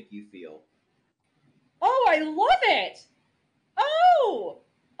this make you feel? Oh, I love it! Oh,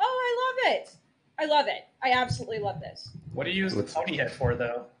 I love it! I love it. I absolutely love this. What do you use the pony head for,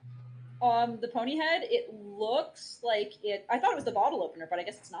 though? The pony head, it looks like it... I thought it was the bottle opener, but I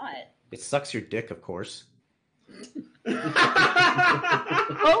guess it's not. It sucks your dick, of course. Okay.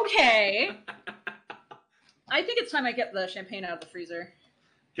 I think it's time I get the champagne out of the freezer.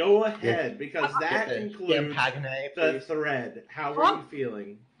 Go ahead, because that includes the thread. How are you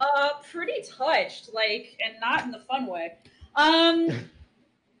feeling? Pretty touched, and not in the fun way. I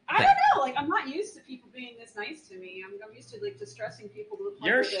don't know, I'm not used to people being this nice to me. I'm used to like distressing people to the point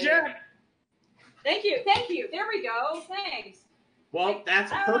Your where they- shit. Thank you. There we go. Thanks. Well,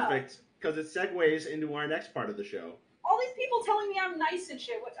 that's I don't know. perfect because it segues into our next part of the show. All these people telling me I'm nice and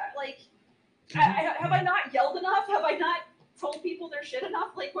shit. Have I not yelled enough? Have I not told people their shit enough?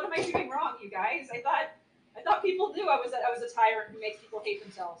 Like, what am I doing wrong, you guys? I thought people knew I was a tyrant who makes people hate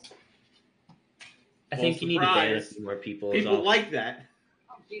themselves. I think you need to ban a surprise. few more people. People like that.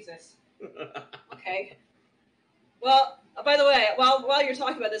 Oh Jesus. Okay. Well, by the way, while you're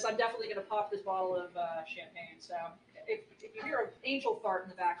talking about this, I'm definitely going to pop this bottle of champagne. So if you hear an angel fart in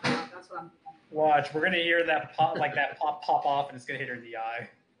the background, that's what I'm doing. Watch, we're gonna hear that pop off, and it's gonna hit her in the eye.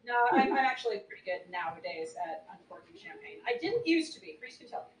 No, I'm actually pretty good nowadays at uncorking champagne. I didn't used to be. Priest can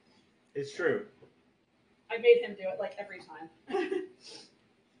tell you. It's true. I made him do it like every time.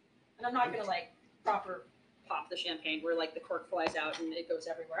 And I'm not going to like proper pop the champagne where like the cork flies out and it goes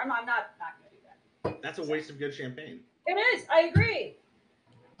everywhere. I'm not going to do that. That's a waste of good champagne. It is. I agree.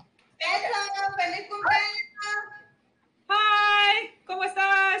 Beso, feliz cumpleaños. Hi. ¿Cómo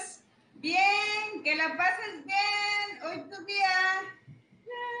estás? Bien, que la pases bien. Hoy tu día.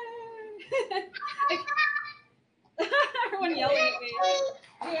 Everyone yelling at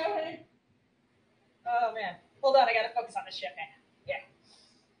me. Oh man. Hold on, I gotta focus on the champagne. Yeah.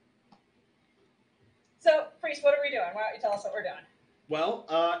 So, Priest, what are we doing? Why don't you tell us what we're doing? Well,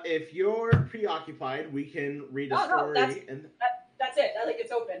 if you're preoccupied, we can read a story. That's it. I think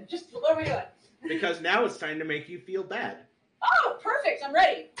it's open. Just what are we doing? Because now it's time to make you feel bad. Oh, perfect. I'm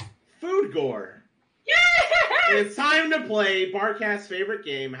ready. Food gore. Yeah! It's time to play Barcast's favorite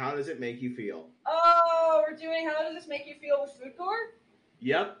game, How Does It Make You Feel? Oh, we're doing How Does This Make You Feel with Food Gore?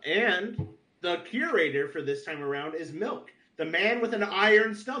 Yep, and the curator for this time around is Milk, the man with an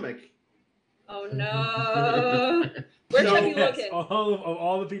iron stomach. Oh no. Where should we look at? Of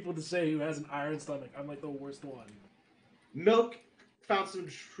all the people to say who has an iron stomach, I'm like the worst one. Milk found some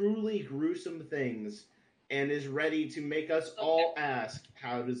truly gruesome things and is ready to make us all ask,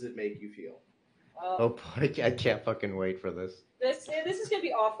 how does it make you feel? Oh boy, I can't fucking wait for this. This is gonna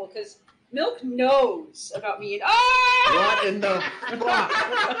be awful because Milk knows about me and What in the fuck?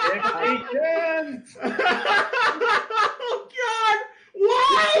 Oh God!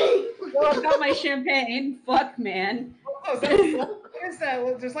 Why? Well, about my champagne. Fuck, man. Oh, what is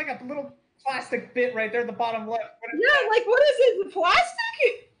that? There's like a little plastic bit right there at the bottom left. Yeah, like what is it? The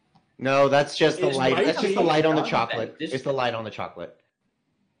plastic? No, that's just the It light. might That's just be. the light on the Doggy chocolate. bag. It's the light on the chocolate.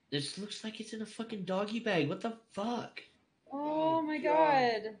 This looks like it's in a fucking doggy bag. What the fuck? Oh my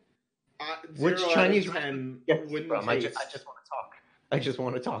god. Which 0 out of Chinese 10 Yes, wouldn't bro, I taste. just want to talk. I just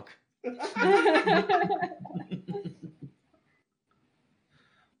want to talk.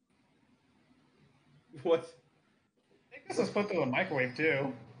 What? I think this was put through the microwave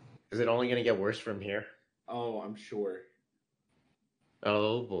too. Is it only going to get worse from here? Oh, I'm sure.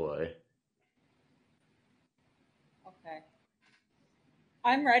 Oh boy. Okay.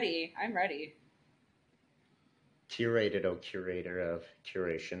 I'm ready. Curated, oh curator of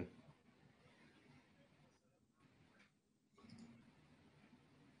curation.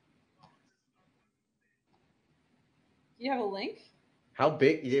 Do you have a link? How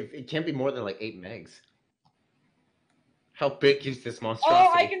big? It can't be more than like 8 megs. How big is this monstrosity?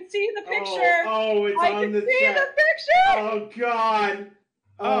 Oh, I can see the picture. Oh, it's I on can the see chat. the picture. Oh God!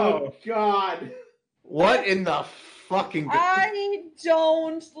 Oh God! What in the fucking? I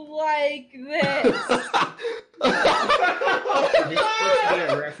don't like this. Is this supposed to be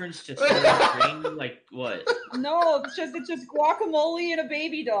a reference to Soylent Green? Like what? No, it's just guacamole and a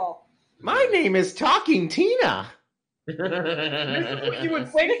baby doll. My name is Talking Tina. Wait a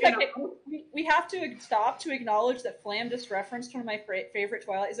second. We have to stop to acknowledge that Flam just referenced one of my favorite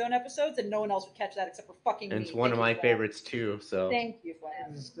Twilight Zone episodes, and no one else would catch that except for fucking And it's me. one of Thank my you, Flam. favorites too. So Thank you,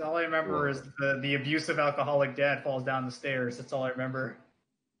 Flam. All I remember is the abusive alcoholic dad falls down the stairs. That's all I remember.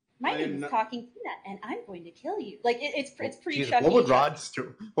 My I name am is not- Talking Tina, and I'm going to kill you. Like it's pretty Jesus, Chucky. what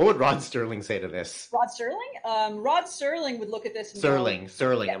would Rod Sterling say to this? Rod Sterling? Rod Sterling would look at this and Sterling,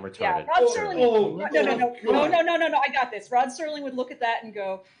 go, I'm retarded. Yeah, Rod Sterling. Oh, No. I got this. Rod Sterling would look at that and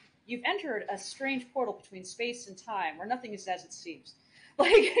go, "You've entered a strange portal between space and time, where nothing is as it seems."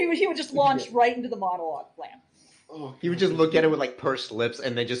 Like he would just launch right into the monologue plan. Oh, He would just look at it with like pursed lips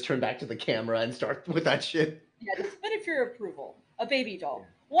and then just turn back to the camera and start with that shit. Yeah, just submitted for your approval. A baby doll,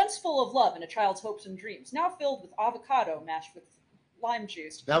 once full of love and a child's hopes and dreams, now filled with avocado mashed with lime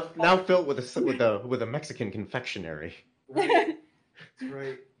juice. Now filled with a Mexican confectionery. That's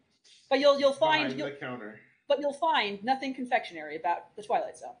right. But you'll find Behind the counter. you'll find nothing confectionery about the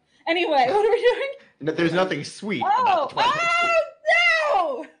Twilight Zone. Anyway, what are we doing? There's nothing sweet Oh, about the Twilight Zone.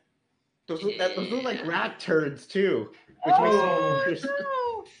 oh no! Those look like rat turds too. Which Oh, makes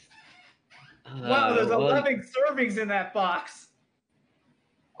no. Wow, there's well, 11 servings in that box.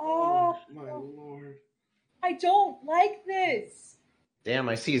 Oh, my lord. I don't like this. Damn,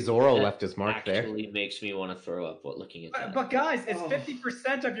 I see Zoro that left his mark there. actually makes me want to throw up looking at that. But guys, it's Oh.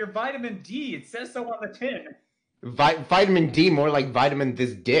 50% of your vitamin D. It says so on the tin. Vitamin D, more like vitamin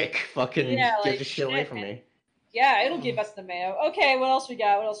this dick. Fucking Yeah, get like, this shit away shit, from man. me. Yeah, it'll give us the mayo. Okay, what else we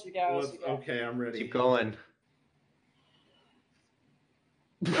got? What else we got? What else we got? Okay, I'm ready. Keep going.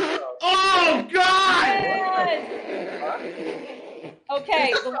 Oh God! Yes!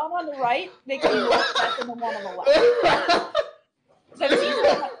 Okay, the one on the right makes me more upset than the one on the left.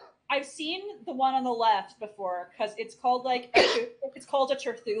 So I've seen the one on the left before because it's called it's called a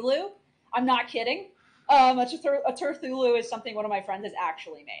Terthulu. I'm not kidding. A Terthulu is something one of my friends has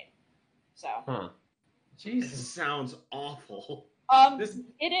actually made. So. Huh. This Jesus. sounds awful.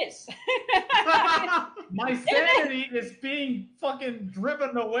 It is. My sanity is being fucking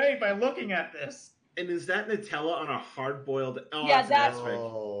driven away by looking at this. And is that Nutella on a hard-boiled? Oh, Yeah, that's that's- an aspic.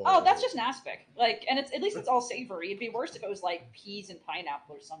 Oh, that's just an aspic. Like, and it's at least it's all savory. It'd be worse if it was like peas and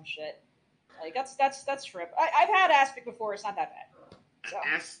pineapple or some shit. Like that's shrimp. I've had aspic before. It's not that bad. So.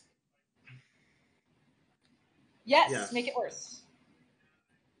 Yes, make it worse.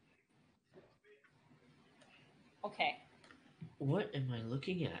 Okay. What am I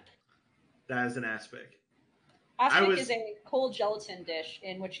looking at? That is an aspic. Aspic is a cold gelatin dish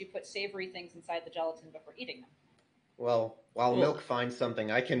in which you put savory things inside the gelatin before eating them. Well, while Cool. Milk finds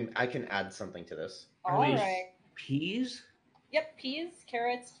something, I can add something to this. All these- right. Peas? Yep, peas,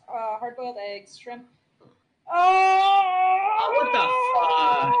 carrots, hard-boiled eggs, shrimp. Oh! What the fuck?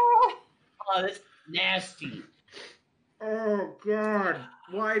 Oh, that's nasty. Oh God!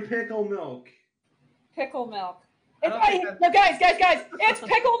 Why pickle milk? Pickle milk. I don't think No, guys! It's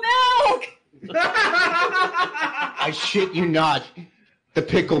pickle milk! I shit you not. The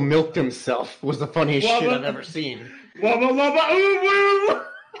pickle milked himself was the funniest Well, shit but- I've ever seen. Wubba wubba ooh woo!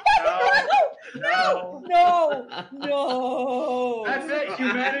 No! That's it.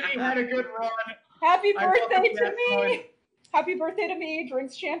 Humanity had a good run. Happy I birthday welcome to that me! point. Happy birthday to me!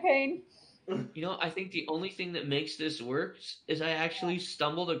 Drinks champagne. You know, I think the only thing that makes this work is I actually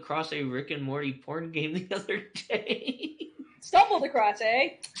stumbled across a Rick and Morty porn game the other day. Stumbled across, eh?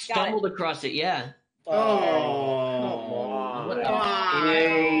 Stumbled across it, yeah. Oh, come on. What the-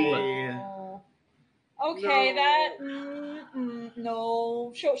 Why? Oh. Okay, No. that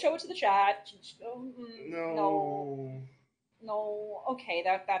no. Show it to the chat. No. No. Okay,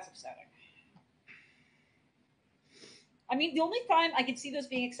 that's upsetting. I mean, the only time I can see those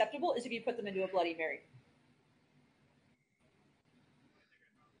being acceptable is if you put them into a Bloody Mary.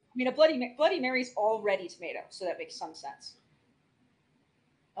 I mean, a Bloody Mary's already tomato, so that makes some sense.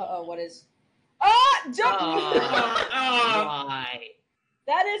 What is? Why?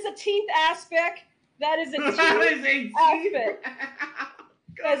 That is a teeth aspic. That is a teeth That is a aspic.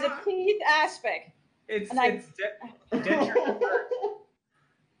 That is a teeth aspic. It's And I- denture.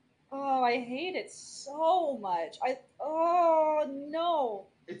 Oh, I hate it so much. Oh no.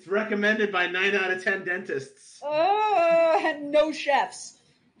 It's recommended by 9 out of 10 dentists. And no chefs.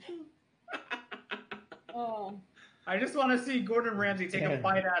 Oh. I just want to see Gordon Ramsay take a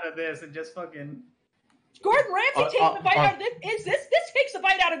bite out of this and just fucking. Gordon Ramsay takes the bite out of this. This takes the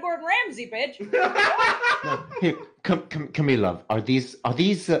bite out of Gordon Ramsay, bitch. Here, come here, love. Are these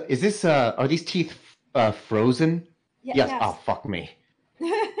teeth frozen? Yeah, Yes. yes. Oh, fuck me.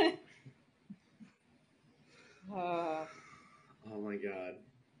 Oh, Oh my god.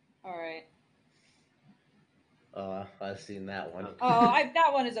 all right. I've seen that one. That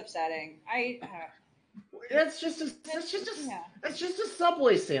one is upsetting. That's just a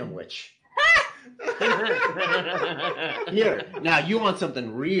Subway sandwich. Here, now you want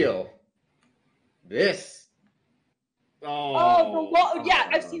something real. This. Yeah,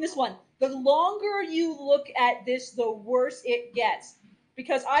 I've seen this one. The longer you look at this, the worse it gets.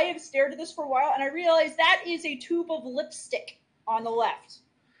 Because I have stared at this for a while, and I realized that is a tube of lipstick on the left.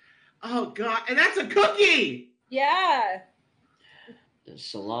 Oh god, and that's a cookie! Yeah.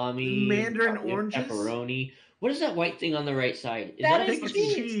 Salami, Mandarin oranges? pepperoni. What is that white thing on the right side? Is That I is think it's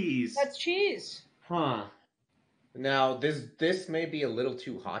cheese. cheese. That's cheese. Huh. Now, this may be a little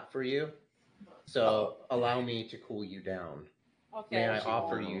too hot for you, so allow me to cool you down. Okay. May I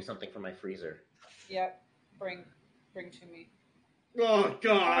offer you something from my freezer? Yep. Bring to me. Oh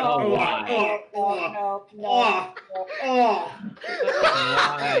god. Oh, Oh, why? No. Why?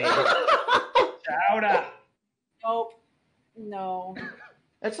 Chowder. Nope. No.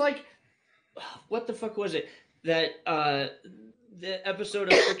 That's like, what the fuck was it? That the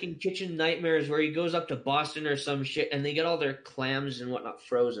episode of freaking Kitchen Nightmares where he goes up to Boston or some shit and they get all their clams and whatnot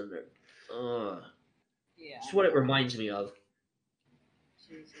frozen there. Yeah. That's what it reminds me of.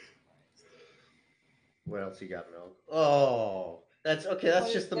 Jesus Christ. What else you got, Milk? Oh, that's okay. That's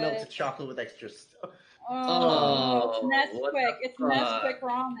What just is the melted this? chocolate with extra stuff. Oh, Oh, it's what Nesquik. the It's fuck? Nesquik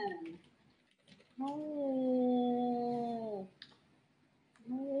ramen. No.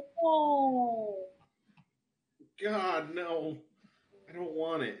 No. God, no. I don't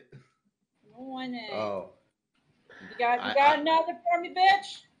want it. No one is. Oh, You got I- another for me,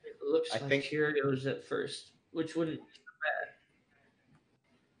 bitch? It looks I like think- Cheerios at first, which wouldn't.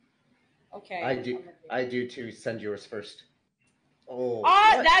 Okay. I do too. Send yours first. Oh,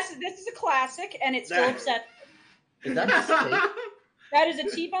 This is a classic, and it's still That- upset. is that a steak? That is a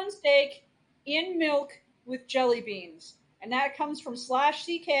T-bone steak in milk with jelly beans, and that comes from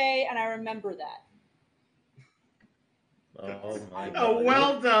 /CK, and I remember that. Oh my A god!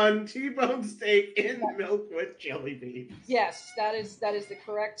 well done T-bone steak in milk with jelly beans. Yes, that is the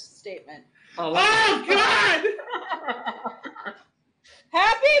correct statement. Oh, Oh God!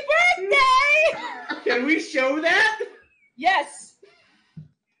 Happy birthday! Can we show that? Yes.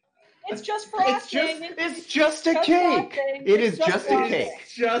 It's just frosting. It's just a Just cake. frosting. It It's is just just a frosting. cake.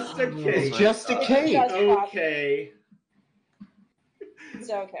 It's just a Oh cake. It's just a God. cake. Just Okay. It's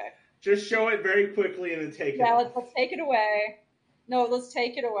okay. Just show it very quickly and then take it. Yeah, off. let's take it away. No, let's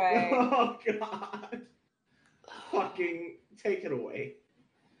take it away. Oh God! Fucking take it away.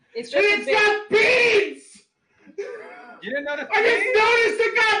 It's And just a it's big. got beans. You didn't notice? I just noticed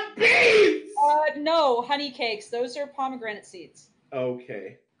it got beans. No, honey cakes. Those are pomegranate seeds.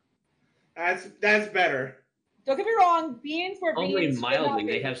 Okay, that's better. Don't get me wrong. Beans were beans. only should not mildly.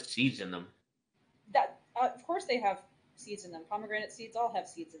 be. They have seeds in them. That. Of course, they have seeds in them. Pomegranate seeds all have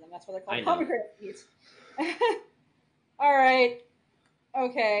seeds in them. That's why they're I called know. pomegranate seeds. All right.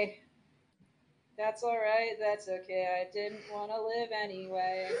 Okay. That's all right. That's okay. I didn't want to live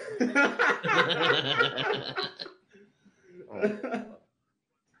anyway.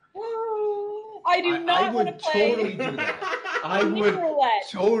 I do not want to play totally do that. I bean would roulette.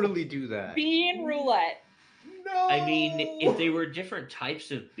 totally do that. Bean roulette. No. I mean, if they were different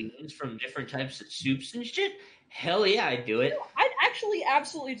types of beans from different types of soups and shit, hell yeah, I'd do it. I'd actually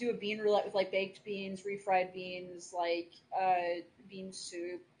absolutely do a bean roulette with like baked beans, refried beans, like bean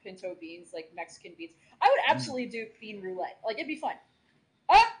soup, pinto beans, like Mexican beans. I would absolutely do bean roulette. Like it'd be fun.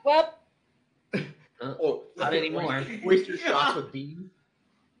 Ah, well, Oh, Not anymore. Oyster shots with beans.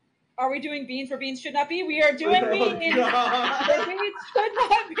 are we doing beans where beans should not be? We are doing Oh, beans God. where beans should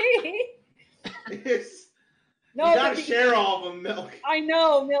not be. It's, No, you gotta but share all of them, Milk. I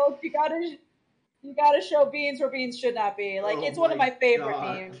know, Milk. You gotta show beans where beans should not be. Like Oh it's one of my my favorite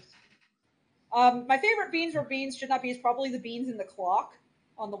God. memes. My favorite beans where beans should not be is probably the beans in the clock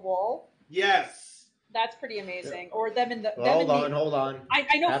on the wall. Yes. That's pretty amazing. Or them in the. them Hold in the- on, hold on.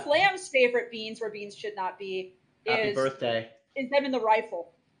 I know Happy- Flam's favorite beans where beans should not be Happy is birthday. them in the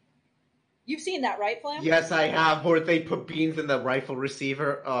rifle. You've seen that, right, Flam? Yes, I have. Where they put beans in the rifle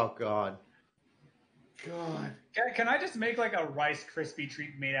receiver. Oh god. God. Can I just make like a Rice Krispie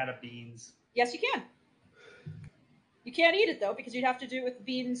treat made out of beans? Yes, you can. You can't eat it though because you'd have to do it with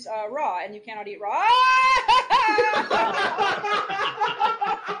beans raw, and you cannot eat raw.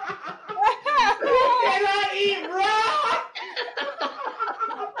 You cannot eat raw.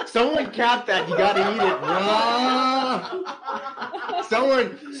 Someone cap that. You gotta eat it raw.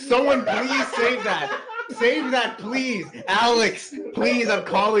 Someone, please save that. Save that, please. Alex, please, I'm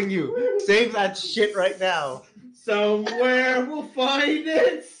calling you. Save that shit right now. Somewhere we'll find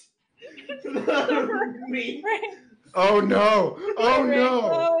it. Me. Oh no. Oh no.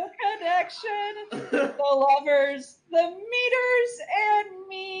 Rainbow connection. The lovers, the meters, and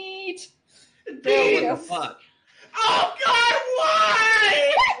meat. What Beans. the fuck? Oh God,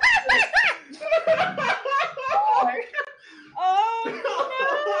 why?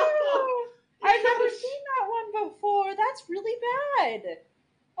 Oh no! I've never seen that one before. That's really bad.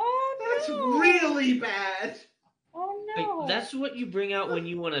 Oh no! That's really bad. Oh Like, no! that's what you bring out when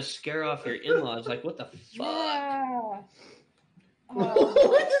you want to scare off your in-laws. Like, what the fuck? Yeah.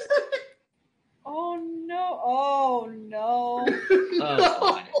 Oh no! Oh no! Oh,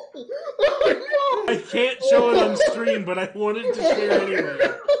 God. I can't show it on stream, but I wanted to share anyway.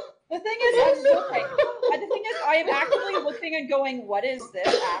 The thing is, I'm looking. The thing is, I am actively looking and going, "What is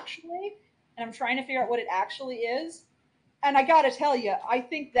this actually?" And I'm trying to figure out what it actually is. And I gotta tell you, I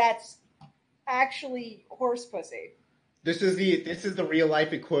think that's actually horse pussy. This is the real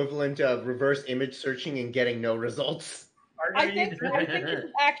life equivalent of reverse image searching and getting no results. I think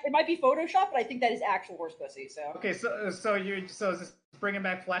it might be Photoshop, but I think that is actual horse pussy. So Okay, so is this bringing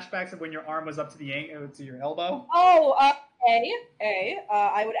back flashbacks of when your arm was up to to your elbow? Oh,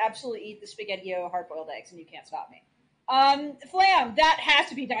 I would absolutely eat the SpaghettiO hard-boiled eggs, and you can't stop me. Flam, that has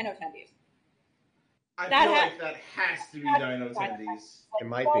to be Dino Tendies. I feel like that has to be Dino Tendies. It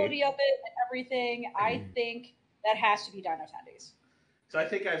might quality be. of it and everything. I think that has to be Dino Tendies. So I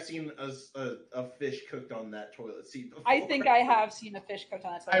think I've seen a fish cooked on that toilet seat before. I think I have seen a fish cooked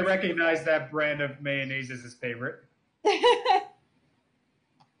on that toilet I seat. recognize that brand of mayonnaise as his favorite.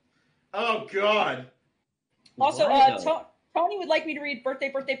 Oh God. Also, Why, though? Tony would like me to read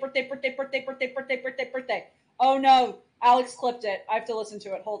birthday. Oh no, Alex clipped it. I have to listen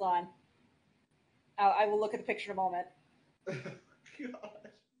to it. Hold on. I will look at the picture in a moment. God.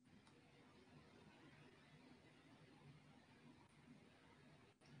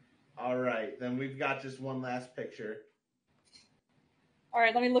 All right, then we've got just one last picture. All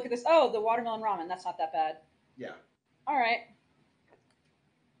right, let me look at this. Oh, the watermelon ramen. That's not that bad. Yeah. All right.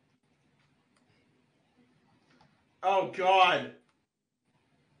 Oh God.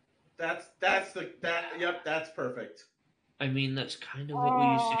 That's perfect. I mean, that's kind of what we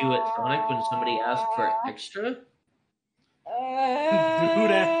used to do at Sonic when somebody asked for extra.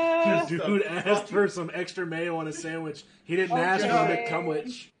 Dude asked for some extra mayo on a sandwich. He didn't ask for a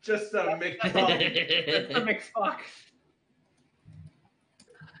McCumwich. Just a McCum. It's a McFuck.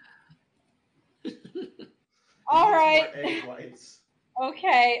 All right. Egg whites.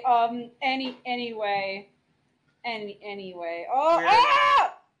 Okay. Anyway. Oh,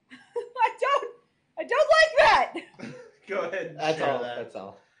 ah! I don't like that. Go ahead and That's share all. that. That's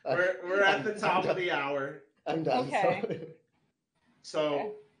all. We're at the top of the hour. I'm done. Okay.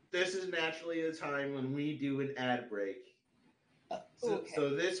 So this is naturally the time when we do an ad break.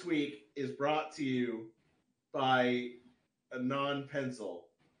 So this week is brought to you by ANONPENCIL.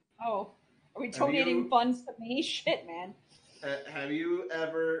 Oh, are we donating funds to me? Shit, man. Have you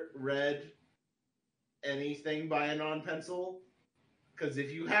ever read anything by ANONPENCIL? Because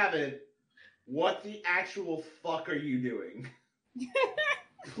if you haven't, what the actual fuck are you doing?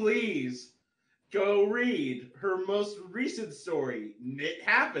 Please go read her most recent story. It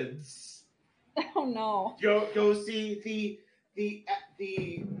happens. Oh no. Go see the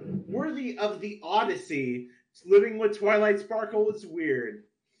worthy of the Odyssey. Living with Twilight Sparkle is weird.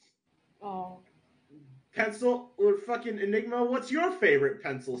 Oh. Pencil or fucking Enigma, what's your favorite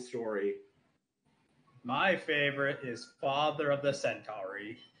pencil story? My favorite is Father of the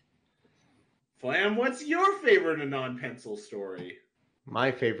Centauri. Flam, what's your favorite ANONPENCIL story?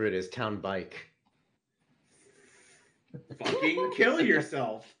 My favorite is Town Bike. Fucking kill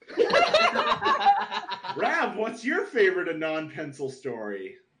yourself. Rav, what's your favorite ANONPENCIL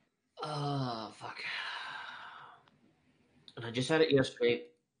story? Fuck. And I just had it yesterday.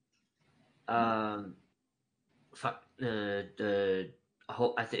 Fuck. Is it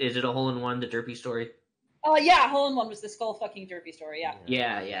a hole-in-one, the Derpy story? Yeah, Hole in One was the skull fucking derpy story. Yeah.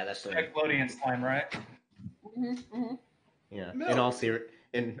 Yeah, that's the one. Nickelodeon's time, right? Yeah. Milk. In all seriousness,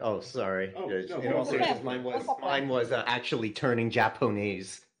 in all seriousness, mine was actually turning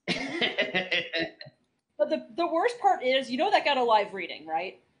Japanese. But the worst part is, that got a live reading,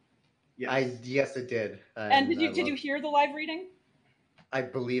 right? Yes, it did. And did you hear the live reading? I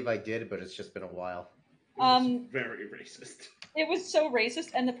believe I did, but it's just been a while. Very racist. It was so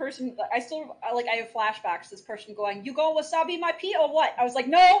racist, and the person I have flashbacks. This person going, "You go wasabi my pee or what?" I was like,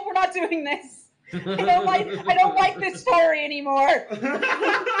 "No, we're not doing this. I don't like this story anymore."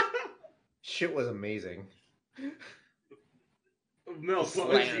 Shit was amazing. Milk,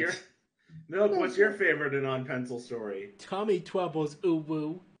 what's your favorite ANONPENCIL story? Tummy troubles, ooh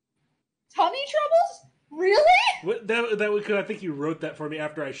woo. Tummy troubles? Really? What, I think you wrote that for me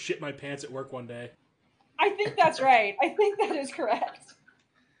after I shit my pants at work one day. I think that's right. I think that is correct.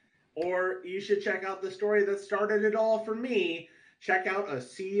 Or you should check out the story that started it all for me. Check out A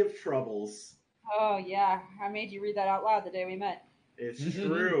Sea of Troubles. Oh, yeah. I made you read that out loud the day we met. It's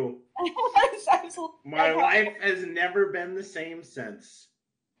true. That's absolutely My life has never been the same since.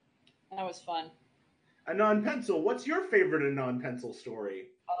 That was fun. ANONPENCIL, what's your favorite ANONPENCIL story?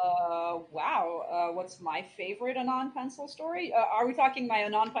 Wow. What's my favorite ANONPENCIL story? Are we talking my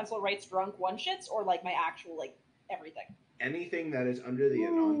ANONPENCIL writes drunk one shits, or like my actual everything? Anything that is under the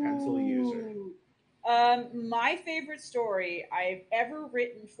ANONPENCIL user. My favorite story I've ever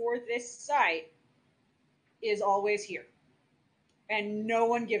written for this site is Always Here. And no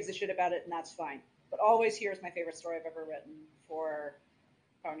one gives a shit about it, and that's fine. But Always Here is my favorite story I've ever written for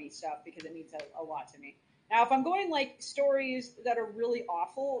pony stuff because it means a lot to me. Now, if I'm going stories that are really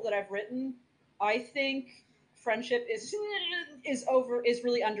awful that I've written, I think friendship is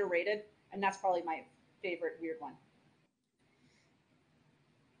really underrated, and that's probably my favorite weird one.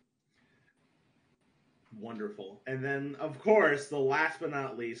 Wonderful. And then, of course, the last but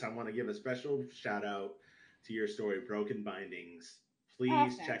not least, I want to give a special shout out to your story, Broken Bindings.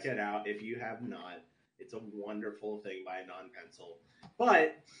 Please check it out if you have not. It's a wonderful thing by ANONPENCIL.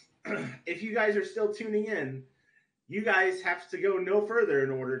 But if you guys are still tuning in, you guys have to go no further in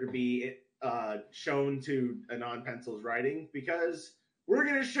order to be shown to ANONPENCIL's writing, because we're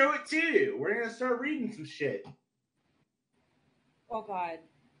going to show it to you. We're going to start reading some shit. Oh, God.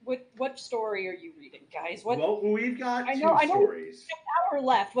 What story are you reading, guys? Well, we've got two stories. An hour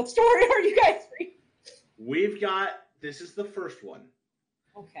left. What story are you guys reading? This is the first one.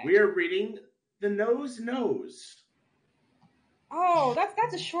 Okay. We are reading The Nose Knows. Oh,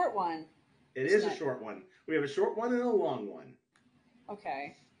 that's a short one. It is a short one. We have a short one and a long one.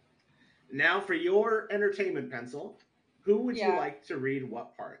 Okay. Now, for your entertainment pencil, who would you like to read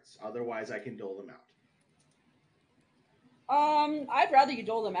what parts? Otherwise, I can dole them out. I'd rather you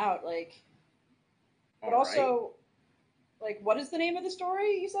dole them out, but also, what is the name of the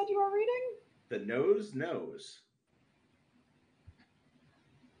story you said you were reading? The Nose Knows.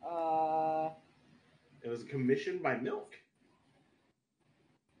 It was commissioned by Milk.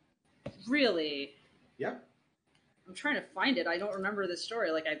 Really? Yep. I'm trying to find it. I don't remember the story.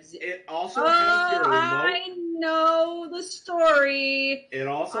 It also has your I know the story. It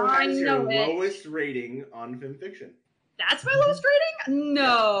also has your lowest rating on FimFiction. That's my lowest rating?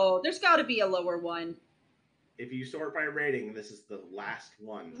 No, there's got to be a lower one. If you sort by rating, this is the last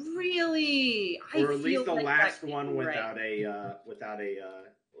one. Really? Or at least the last one without a,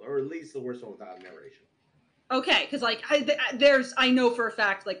 or at least the worst one without a narration. Okay, because I know for a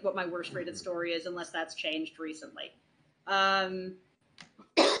fact what my worst rated story is, unless that's changed recently.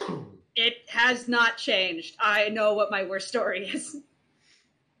 It has not changed. I know what my worst story is.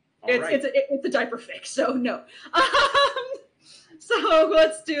 It's a diaper fix, so no. So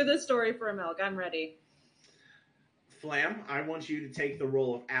let's do the story for Milk. I'm ready. Flam, I want you to take the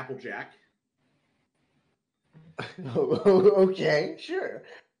role of Applejack. Okay, sure.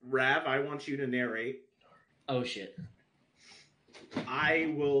 Rav, I want you to narrate. Oh, shit.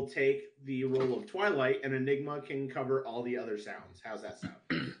 I will take the role of Twilight, and Enigma can cover all the other sounds. How's that sound?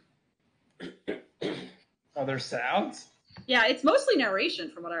 Other sounds? Yeah, it's mostly narration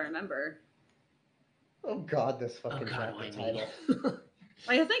from what I remember. Oh god, this fucking chapter title.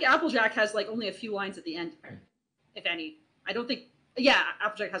 I think Applejack has only a few lines at the end, if any. I don't think... Yeah,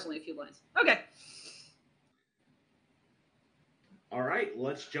 Applejack has only a few lines. Okay. All right,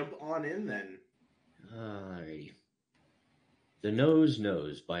 let's jump on in then. Alrighty. The Nose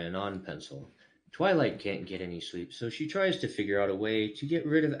Knows by ANONPENCIL. Twilight can't get any sleep, so she tries to figure out a way to get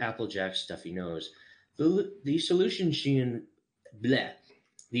rid of Applejack's stuffy nose. The solution she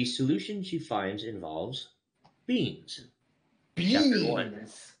finds involves beans. Chapter 1.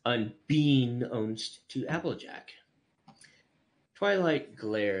 Unbeknownst to Applejack. Twilight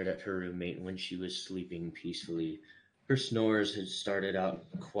glared at her roommate when she was sleeping peacefully. Her snores had started out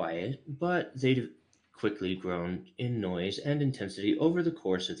quiet, but they'd quickly grown in noise and intensity over the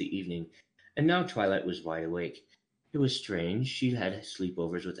course of the evening, and now Twilight was wide awake. It was strange. She'd had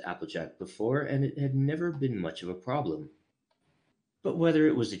sleepovers with Applejack before, and it had never been much of a problem. But whether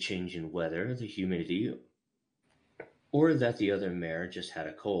it was a change in weather, the humidity, or that the other mare just had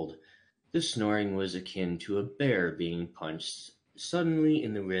a cold, the snoring was akin to a bear being punched suddenly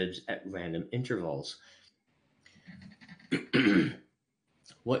in the ribs at random intervals.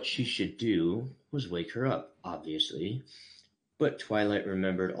 What she should do was wake her up, obviously, but Twilight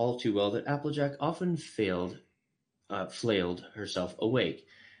remembered all too well that Applejack often flailed herself awake,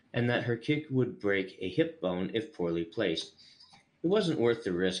 and that her kick would break a hip bone if poorly placed. It wasn't worth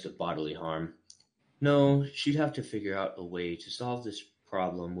the risk of bodily harm. No, she'd have to figure out a way to solve this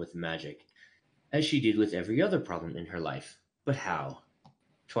problem with magic, as she did with every other problem in her life. But how?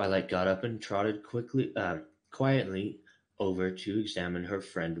 Twilight got up and trotted quietly over to examine her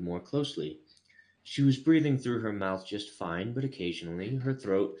friend more closely. She was breathing through her mouth just fine, but occasionally her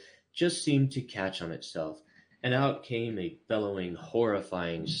throat just seemed to catch on itself, and out came a bellowing,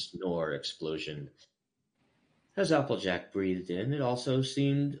 horrifying snore explosion. As Applejack breathed in, it also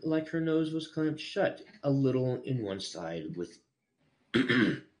seemed like her nose was clamped shut a little in one side with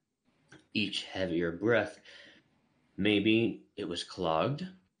each heavier breath. Maybe it was clogged?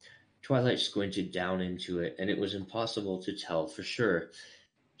 Twilight squinted down into it, and it was impossible to tell for sure.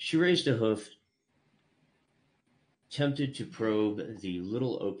 She raised a hoof, tempted to probe the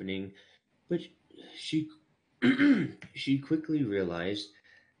little opening, but she quickly realized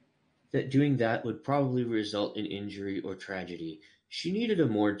that doing that would probably result in injury or tragedy. She needed a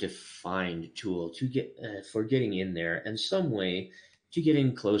more defined tool to get for getting in there and some way to get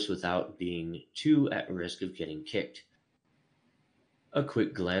in close without being too at risk of getting kicked. A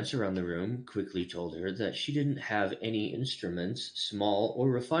quick glance around the room quickly told her that she didn't have any instruments small or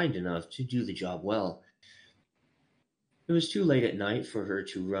refined enough to do the job well. It was too late at night for her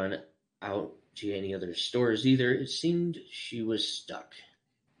to run out to any other stores either. It seemed she was stuck.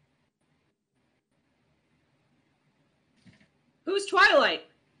 Who's Twilight?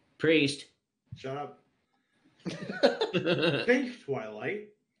 Priest, Shut up. Think, Twilight.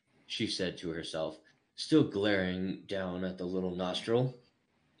 she said to herself, still glaring down at the little nostril.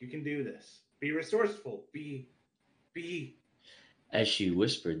 You can do this. Be resourceful. Be. As she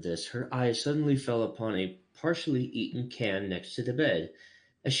whispered this, her eyes suddenly fell upon a partially eaten can next to the bed.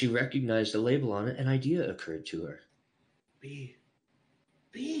 As she recognized the label on it, an idea occurred to her. Beans.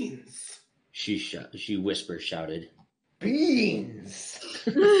 She whisper shouted. Beans!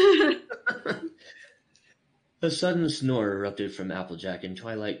 A sudden snore erupted from Applejack, and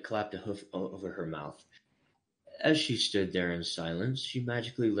Twilight clapped a hoof over her mouth. As she stood there in silence, she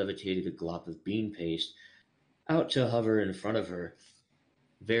magically levitated a glop of bean paste out to hover in front of her.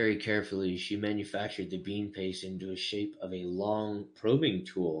 Very carefully, she manufactured the bean paste into a shape of a long probing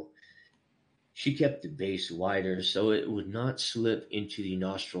tool. She kept the base wider so it would not slip into the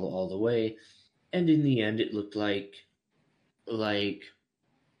nostril all the way, and in the end it looked like it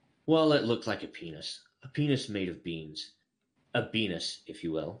looked like a penis. A penis made of beans. A beanus, if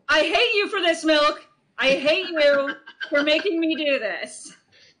you will. I hate you for this, Milk. I hate you for making me do this.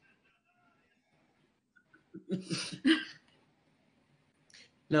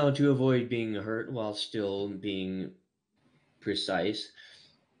 Now, to avoid being hurt while still being precise,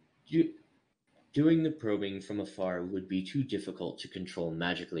 doing the probing from afar would be too difficult to control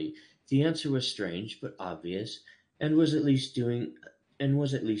magically. The answer was strange but obvious, and was at least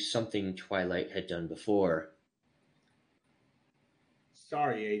something Twilight had done before.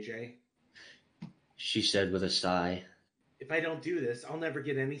 Sorry, AJ. She said with a sigh. If I don't do this, I'll never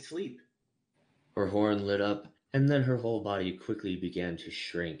get any sleep. Her horn lit up, and then her whole body quickly began to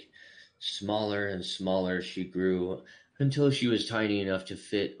shrink. Smaller and smaller she grew, until she was tiny enough to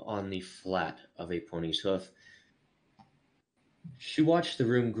fit on the flat of a pony's hoof. She watched the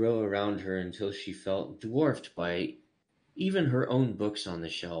room grow around her until she felt dwarfed by even her own books on the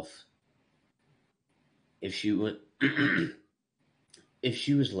shelf. If she was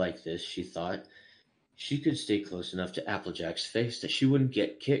like this, she thought, she could stay close enough to Applejack's face that she wouldn't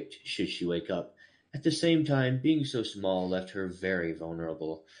get kicked should she wake up. At the same time, being so small left her very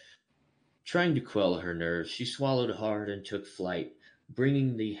vulnerable. Trying to quell her nerves, she swallowed hard and took flight,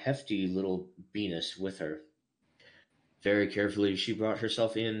 bringing the hefty little Venus with her. Very carefully, she brought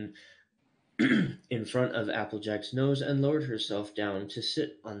herself in front of Applejack's nose and lowered herself down to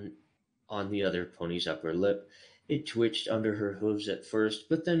sit on the other pony's upper lip. It twitched under her hooves at first,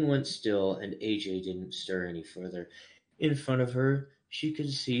 but then went still, and AJ didn't stir any further. In front of her, she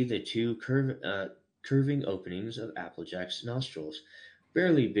could see the two curving openings of Applejack's nostrils,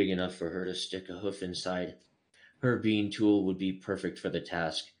 barely big enough for her to stick a hoof inside. Her bean tool would be perfect for the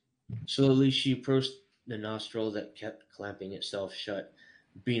task. Slowly, she approached the nostril that kept clamping itself shut,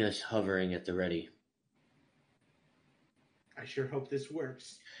 Venus hovering at the ready. I sure hope this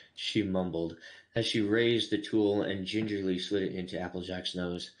works, she mumbled as she raised the tool and gingerly slid it into Applejack's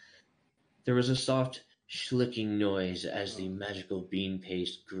nose. There was a soft schlicking noise as the magical bean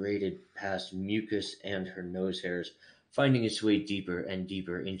paste grated past mucus and her nose hairs, finding its way deeper and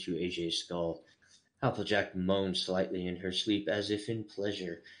deeper into AJ's skull. Applejack moaned slightly in her sleep as if in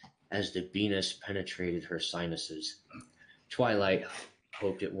pleasure as the Venus penetrated her sinuses. Twilight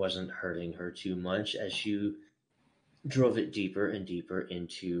hoped it wasn't hurting her too much as she drove it deeper and deeper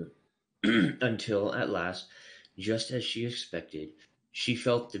into until at last, just as she expected, she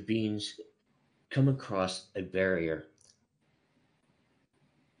felt the beans come across a barrier.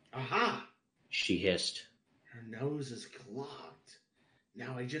 Aha! She hissed. Her nose is clogged.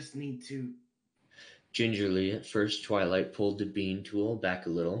 Now I just need to... Gingerly, at first, Twilight pulled the bean tool back a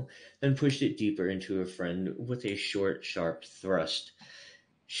little, then pushed it deeper into her friend with a short, sharp thrust.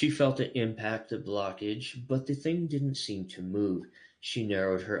 She felt it impact the blockage, but the thing didn't seem to move. She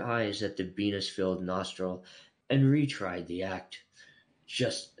narrowed her eyes at the Venus-filled nostril and retried the act.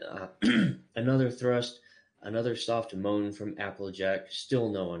 Just another thrust, another soft moan from Applejack, still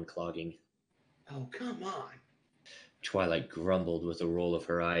no unclogging. Oh, come on. Twilight grumbled with a roll of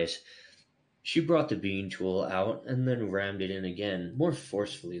her eyes. She brought the bean tool out and then rammed it in again, more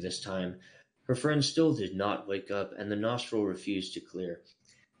forcefully this time. Her friend still did not wake up, and the nostril refused to clear.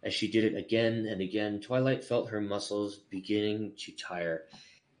 As she did it again and again, Twilight felt her muscles beginning to tire.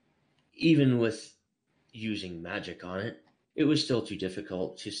 Even with using magic on it, it was still too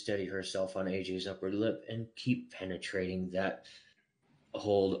difficult to steady herself on AJ's upper lip and keep penetrating that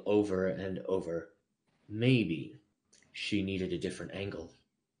hold over and over. Maybe she needed a different angle.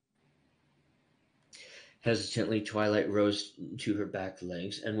 Hesitantly, Twilight rose to her back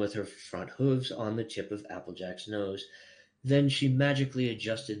legs and with her front hooves on the tip of Applejack's nose. Then she magically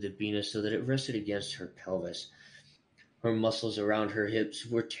adjusted the penis so that it rested against her pelvis. Her muscles around her hips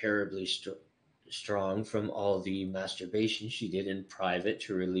were terribly strong from all the masturbation she did in private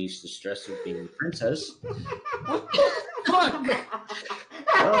to release the stress of being a princess.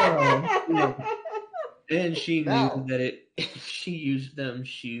 And she knew that if she used them,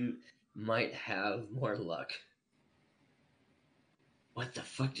 she might have more luck. What the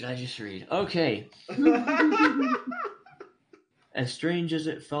fuck did I just read? Okay. As strange as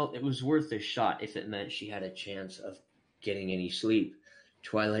it felt, it was worth a shot if it meant she had a chance of getting any sleep.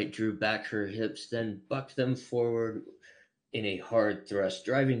 Twilight drew back her hips, then bucked them forward in a hard thrust,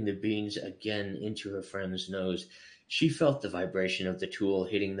 driving the beans again into her friend's nose. She felt the vibration of the tool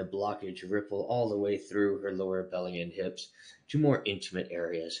hitting the blockage ripple all the way through her lower belly and hips to more intimate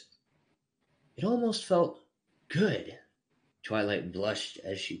areas. It almost felt good. Twilight blushed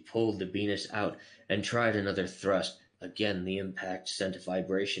as she pulled the penis out and tried another thrust. Again, the impact sent a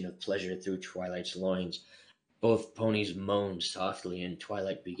vibration of pleasure through Twilight's loins. Both ponies moaned softly, and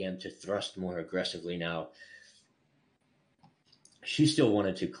Twilight began to thrust more aggressively now. She still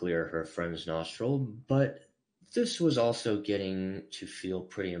wanted to clear her friend's nostril, but this was also getting to feel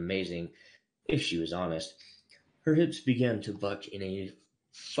pretty amazing, if she was honest. Her hips began to buck in a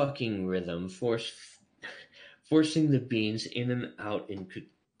fucking rhythm, forcing the beans in and out in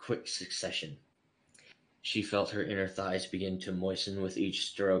quick succession. She felt her inner thighs begin to moisten with each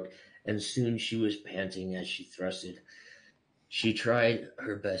stroke, and soon she was panting as she thrusted. She tried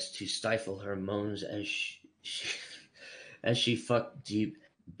her best to stifle her moans as she fucked deep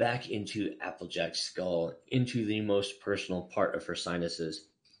back into Applejack's skull, into the most personal part of her sinuses.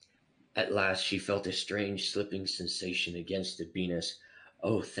 At last she felt a strange slipping sensation against the penis.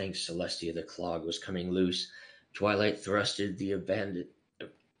 Oh, thanks, Celestia, the clog was coming loose. Twilight thrusted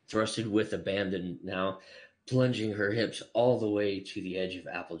with abandon now, plunging her hips all the way to the edge of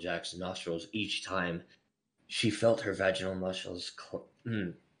Applejack's nostrils each time. She felt her vaginal muscles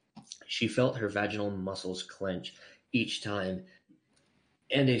clench each time,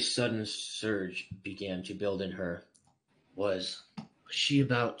 and a sudden surge began to build in her. Was she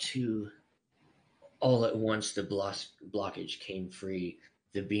about to? All at once the blockage came free.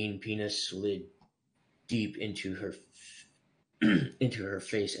 The bean penis slid deep into her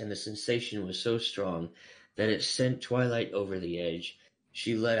face, and the sensation was so strong that it sent Twilight over the edge.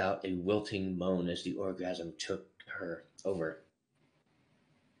 She let out a wilting moan as the orgasm took her over.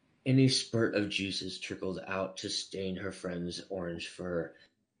 And a spurt of juices trickled out to stain her friend's orange fur.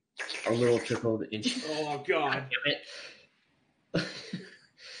 A little trickled into... Oh, God. Damn it.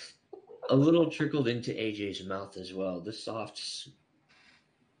 A little trickled into AJ's mouth as well. The soft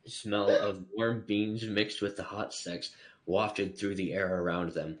smell of warm beans mixed with the hot sex wafted through the air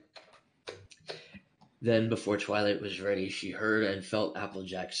around them. Then, before Twilight was ready, she heard and felt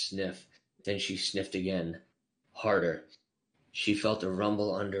Applejack sniff. Then she sniffed again, harder. She felt a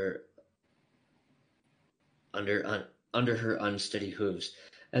rumble under her unsteady hooves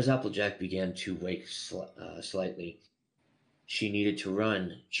as Applejack began to wake slightly. She needed to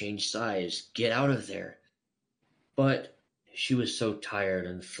run, change size, get out of there. But she was so tired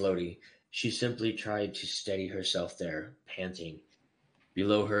and floaty, she simply tried to steady herself there, panting.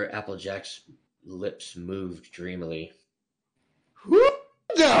 Below her, Applejack's lips moved dreamily. Whoo,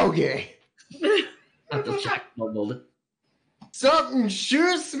 doggy! Applejack mumbled. Something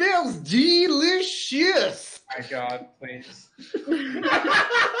sure smells delicious. My God, please.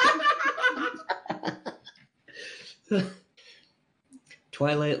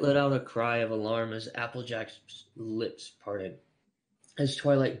 Twilight let out a cry of alarm as Applejack's lips parted. As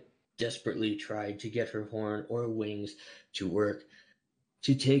Twilight desperately tried to get her horn or wings to work,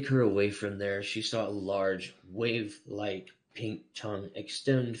 to take her away from there, she saw a large, wave-like pink tongue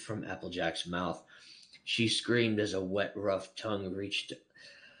extend from Applejack's mouth. She screamed as a wet, rough tongue reached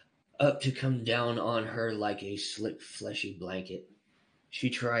up to come down on her like a slick, fleshy blanket.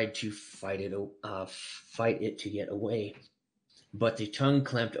 She tried to fight it to get away, but the tongue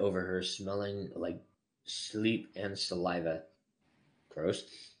clamped over her, smelling like sleep and saliva. Gross.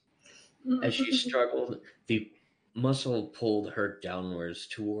 As she struggled, the muscle pulled her downwards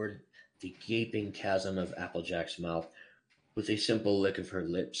toward the gaping chasm of Applejack's mouth. With a simple lick of her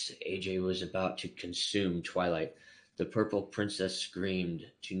lips, AJ was about to consume Twilight. The purple princess screamed,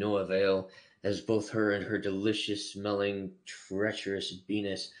 to no avail, as both her and her delicious-smelling, treacherous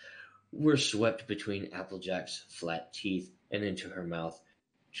Venus were swept between Applejack's flat teeth and into her mouth.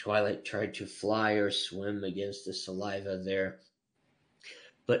 Twilight tried to fly or swim against the saliva there,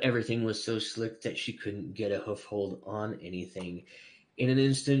 but everything was so slick that she couldn't get a hoof hold on anything. In an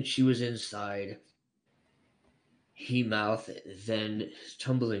instant, she was inside he-mouth, then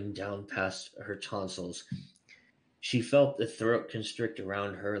tumbling down past her tonsils. She felt the throat constrict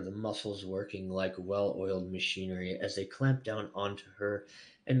around her, the muscles working like well-oiled machinery as they clamped down onto her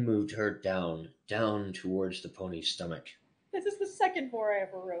and moved her down towards the pony's stomach. This is the second bore I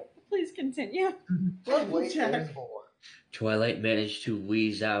ever wrote. Please continue. Twilight managed to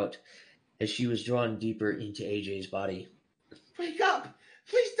wheeze out as she was drawn deeper into AJ's body. Wake up!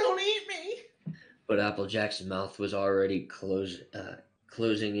 Please don't eat me! But Applejack's mouth was already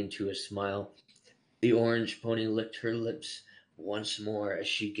closing into a smile. The orange pony licked her lips once more as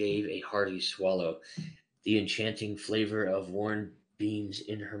she gave a hearty swallow. The enchanting flavor of warm beans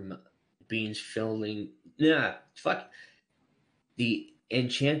in her The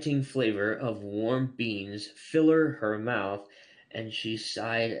enchanting flavor of warm beans filled her mouth, and she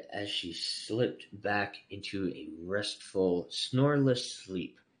sighed as she slipped back into a restful, snoreless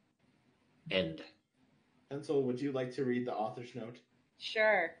sleep. End. Pencil, would you like to read the author's note?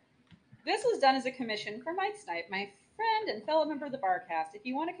 Sure. This was done as a commission for Mike Snipe, my friend and fellow member of the Barcast. If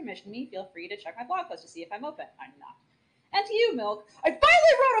you want to commission me, feel free to check my blog post to see if I'm open. I'm not. And to you, Milk, I finally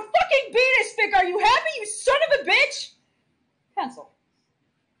wrote a fucking penis fic! Are you happy, you son of a bitch? Pencil.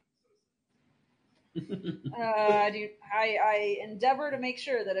 I endeavor to make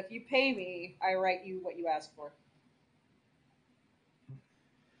sure that if you pay me, I write you what you ask for.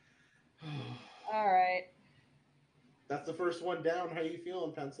 All right. That's the first one down. How you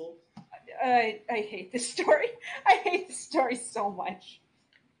feeling, Pencil? I hate this story. I hate this story so much.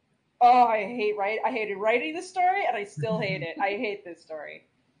 Oh, I hated writing this story, and I still hate it. I hate this story.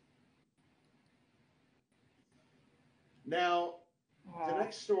 Now, the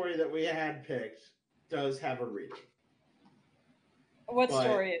next story that we had picked does have a reading. What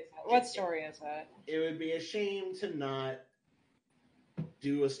story is that? What story is that? It would be a shame to not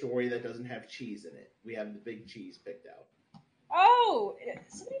do a story that doesn't have cheese in it. We have the big cheese picked out. Oh,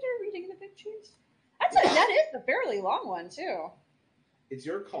 somebody did a reading of the big cheese? That is a fairly long one, too. It's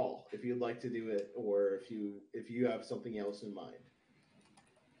your call if you'd like to do it, or if you have something else in mind.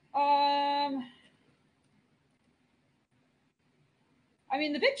 I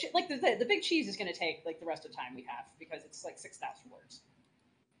mean, the big cheese is going to take like the rest of the time we have because it's like 6,000 words.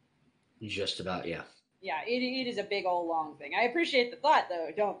 Just about, yeah. Yeah, it is a big old long thing. I appreciate the thought, though.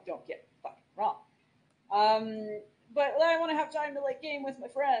 Don't get fucking wrong. But I want to have time to like game with my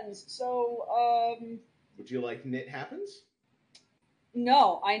friends. So, would you like Knit Happens?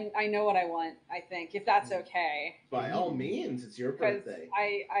 No, I know what I want. I think if that's okay. By all means, it's your birthday.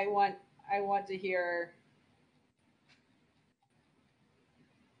 I want to hear.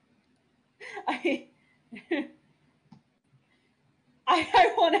 I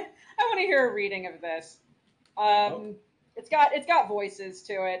want to hear a reading of this. It's got voices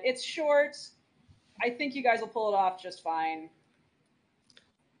to it. It's short. I think you guys will pull it off just fine.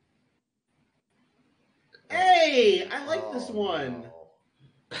 Hey, I like this one.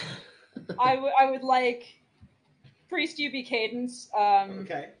 No. I would like Priest UB Cadence.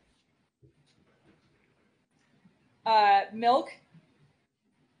 Okay. Milk.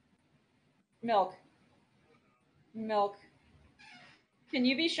 Can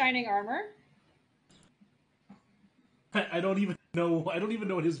you be Shining Armor? I don't even know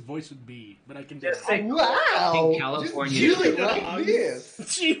what his voice would be, but I can Just do say, Wow! California. Just like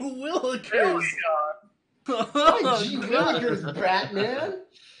this. Gee Willikers! Oh, gee Willikers, Batman!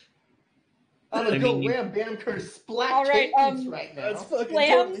 I'm gonna go wham bam curse splat All right, cadence right now. That's fucking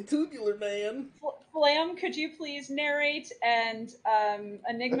Flam? totally tubular, man. Flam, could you please narrate, and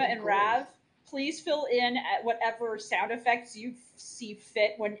Enigma and Rav, please fill in at whatever sound effects you see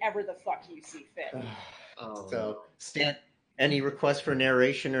fit whenever the fuck you see fit. So, any requests for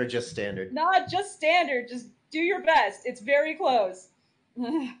narration or just standard? Not just standard, just do your best. It's very close.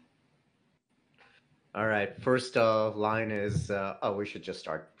 All right, first line is, we should just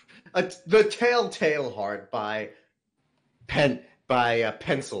start. The Telltale Heart by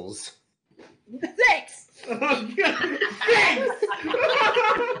Pencils. Thanks!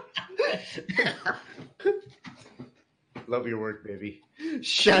 Love your work, baby.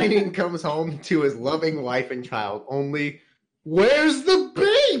 Shining comes home to his loving wife and child, only, where's the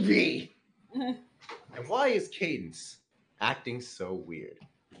baby? And why is Cadence acting so weird.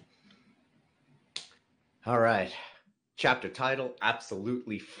 All right. Chapter title,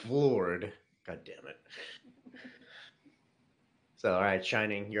 Absolutely Floored. God damn it. So, all right,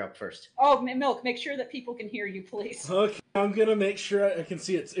 Shining, you're up first. Oh, Milk, make sure that people can hear you, please. Okay, I'm gonna make sure I can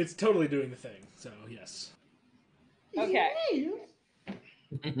see it. It's totally doing the thing. So yes. Okay.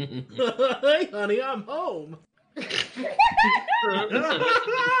 Hey, honey, I'm home.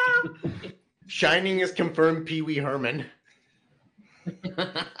 Shining is confirmed Pee Wee Herman.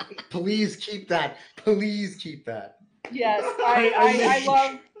 Please keep that. Please keep that. Yes, I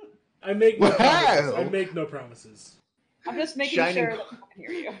love. I make no Wow. promises. I make no promises. I'm just making Shining- sure that people can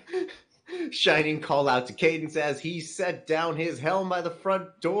hear you. Shining call out to Cadence as he set down his helm by the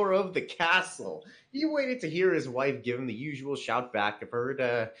front door of the castle. He waited to hear his wife give him the usual shout back of her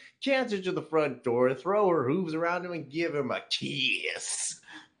to canter to the front door, throw her hooves around him, and give him a kiss.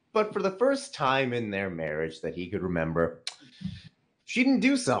 But for the first time in their marriage that he could remember, she didn't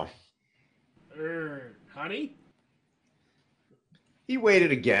do so. Honey? He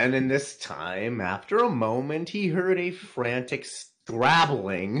waited again, and this time, after a moment, he heard a frantic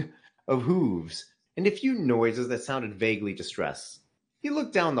scrabbling of hooves and a few noises that sounded vaguely distressed. He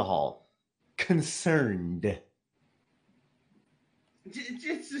looked down the hall, concerned.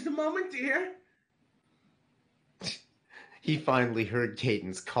 Just a moment, dear. He finally heard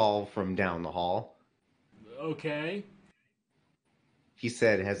Cadence call from down the hall. Okay. He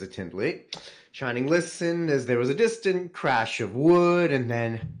said hesitantly. Shining listened as there was a distant crash of wood and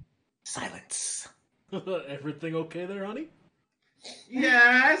then silence. Everything okay there, honey?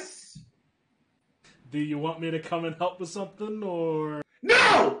 Yes. Do you want me to come and help with something, or...?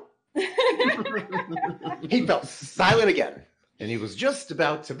 No! He felt silent again, and he was just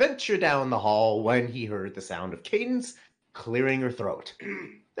about to venture down the hall when he heard the sound of Cadence clearing her throat.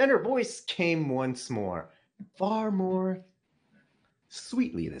 Then her voice came once more, far more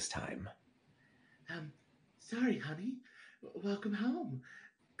sweetly this time. Sorry, honey. Welcome home.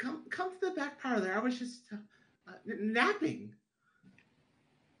 Come to the back parlor. I was just napping.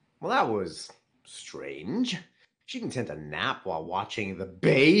 Well, that was strange. She didn't tend to nap while watching the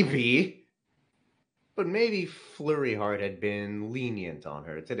baby. But maybe Flurry Heart had been lenient on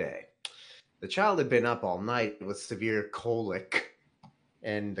her today. The child had been up all night with severe colic,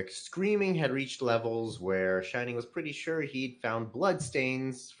 and the screaming had reached levels where Shining was pretty sure he'd found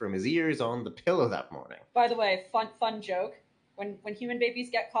bloodstains from his ears on the pillow that morning. By the way, fun joke. When human babies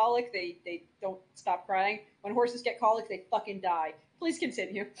get colic, they don't stop crying. When horses get colic, they fucking die. Please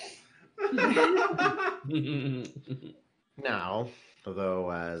continue. Now,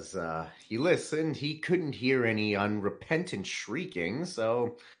 though, as he listened, he couldn't hear any unrepentant shrieking,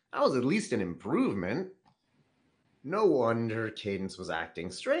 so that was at least an improvement. No wonder Cadence was acting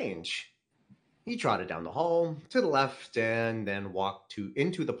strange. He trotted down the hall, to the left, and then walked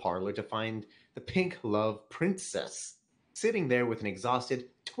into the parlor to find the pink love princess sitting there with an exhausted,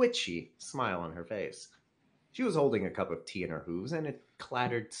 twitchy smile on her face. She was holding a cup of tea in her hooves, and it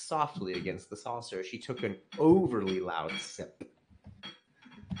clattered softly against the saucer. She took an overly loud sip.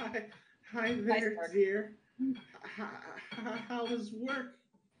 Hi Nice there, work. dear. How was work?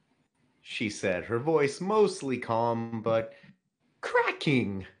 She said, her voice mostly calm, but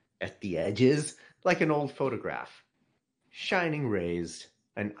cracking at the edges like an old photograph. Shining raised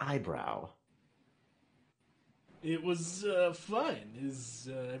an eyebrow. It was, fine. Is,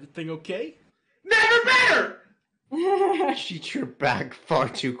 everything okay? Never better! She chirped back far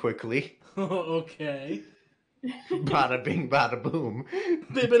too quickly. Okay. Bada bing, bada boom.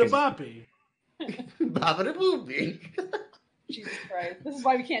 Bibbidi boppy. Bada boopy. Jesus Christ. This is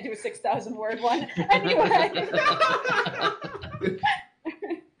why we can't do a 6,000 word one. Anyway.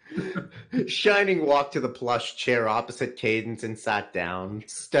 Shining walked to the plush chair opposite Cadence and sat down,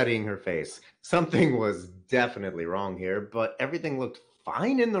 studying her face. Something was definitely wrong here, but everything looked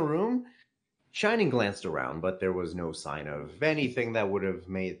fine in the room. Shining glanced around, but there was no sign of anything that would have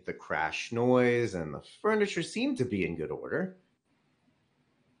made the crash noise, and the furniture seemed to be in good order.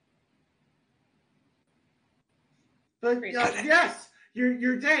 But yes,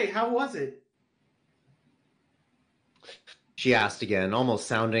 your day. How was it? She asked again, almost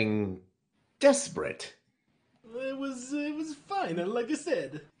sounding desperate. It was fine, like I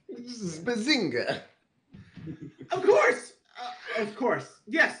said. Bazinga! Of course.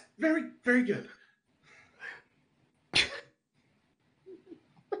 Yes, very, very good.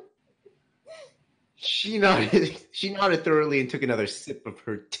 She nodded thoroughly and took another sip of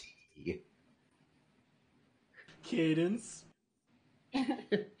her tea. Cadence.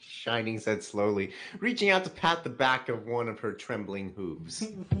 Shining said slowly, reaching out to pat the back of one of her trembling hooves.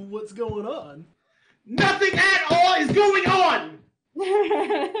 What's going on? Nothing at all is going on!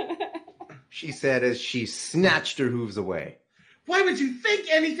 She said as she snatched her hooves away. Why would you think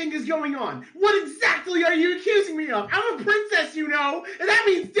anything is going on? What exactly are you accusing me of? I'm a princess, you know, and that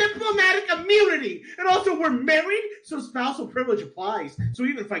means diplomatic immunity. And also, we're married, so spousal privilege applies. So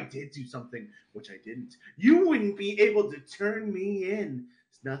even if I did do something, which I didn't, you wouldn't be able to turn me in.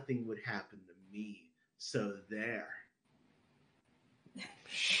 Nothing would happen to me. So there.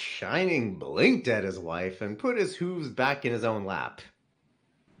 Shining blinked at his wife and put his hooves back in his own lap.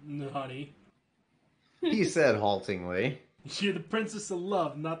 Honey, He said haltingly. you're the princess of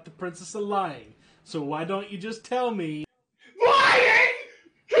love, not the princess of lying. So why don't you just tell me? Lying?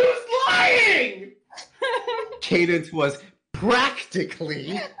 Who's lying? Cadence was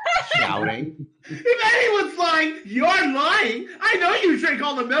practically shouting. If anyone's lying, you're lying. I know you drank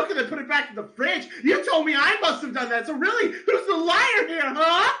all the milk and then put it back in the fridge. You told me I must have done that. So really, who's the liar here,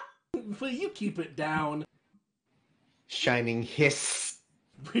 huh? Will you keep it down? Shining hissed.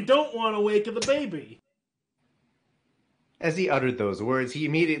 We don't want to wake the baby. As he uttered those words, he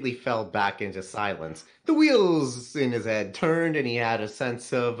immediately fell back into silence. The wheels in his head turned and he had a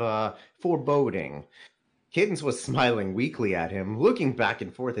sense of foreboding. Cadence was smiling weakly at him, looking back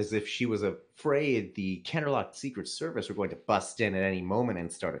and forth as if she was afraid the Canterlot Secret Service were going to bust in at any moment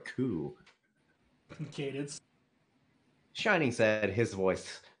and start a coup. Cadence, Shining said, his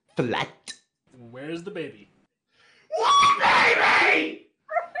voice flat. where's the baby? What baby?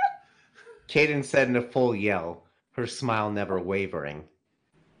 Cadence said in a full yell, her smile never wavering.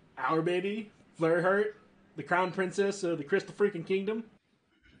 Our baby? Flareheart? The crown princess of the Crystal freaking Kingdom?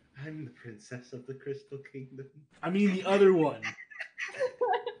 I'm the princess of the Crystal Kingdom. I mean the other one.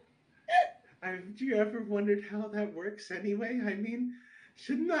 Have you ever wondered how that works anyway? I mean,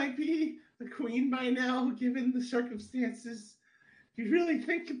 shouldn't I be the queen by now, given the circumstances? You really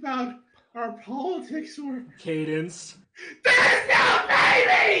think about our politics or... Cadence. There's no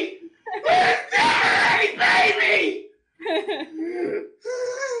baby! There's never any baby!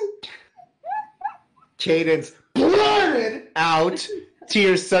 Cadence blurted out,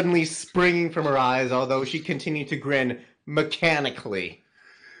 tears suddenly springing from her eyes, although she continued to grin mechanically.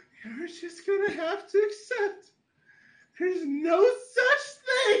 You're just gonna have to accept there's no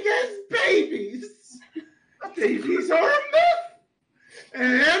such thing as babies. Babies are a myth.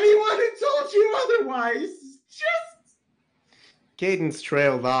 And anyone who told you otherwise is just... Cadence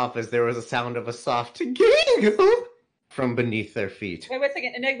trailed off as there was a sound of a soft giggle from beneath their feet. Wait a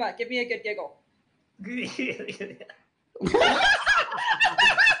second. Enigma, give me a good giggle. Thank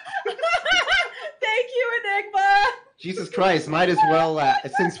you, Enigma. Jesus Christ, might as well,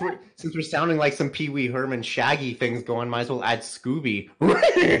 since we're sounding like some Pee Wee Herman Shaggy things going, might as well add Scooby.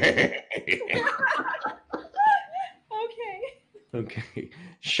 Okay.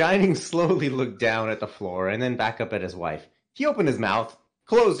 Shining slowly looked down at the floor and then back up at his wife. He opened his mouth,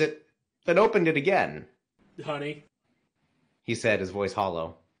 closed it, then opened it again. Honey, He said, his voice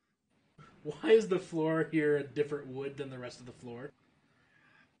hollow. why is the floor here a different wood than the rest of the floor?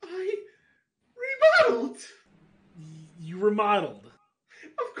 I remodeled. You remodeled.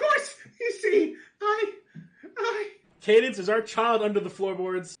 Of course, you see, I... Cadence, is our child under the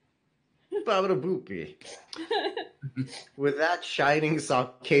floorboards? Boopy. With that, Shining saw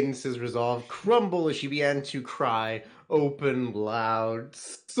Cadence's resolve crumble as she began to cry open, loud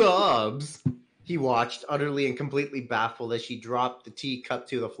sobs. He watched, utterly and completely baffled, as she dropped the teacup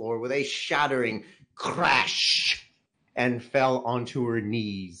to the floor with a shattering crash and fell onto her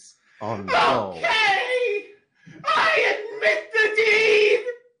knees on the floor. Okay! I admit the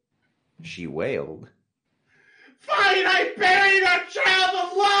deed! She wailed. Fine, I buried our child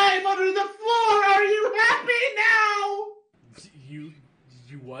alive under the floor! Are you happy now?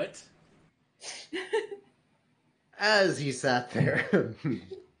 You what? As he sat there,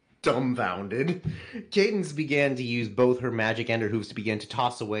 dumbfounded, Cadence began to use both her magic and her hooves to begin to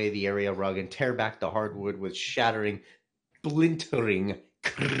toss away the area rug and tear back the hardwood with shattering, splintering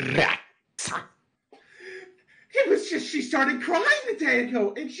cracks. It was just she started crying a day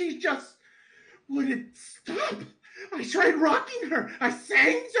ago, and she just wouldn't stop. I tried rocking her. I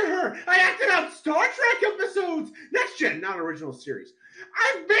sang to her. I acted out Star Trek episodes. Next gen, not original series.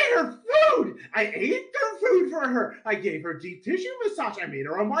 I made her food. I ate her food for her. I gave her deep tissue massage. I made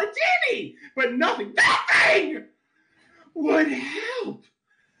her a martini. But nothing would help.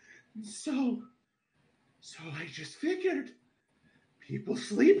 So I just figured people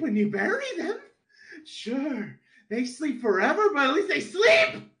sleep when you bury them. Sure, they sleep forever, but at least they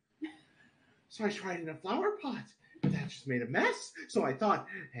sleep. So I tried in a flower pot, but that just made a mess. So I thought,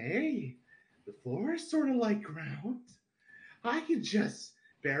 hey, the floor is sort of like ground. I could just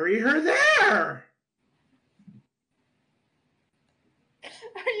bury her there.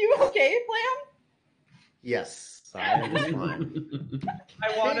 Are you okay, Blam? Yes, I am fine.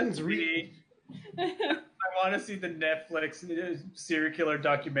 I want Cadence to see. I want to see the Netflix serial killer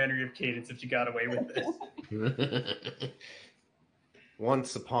documentary of Cadence if she got away with this.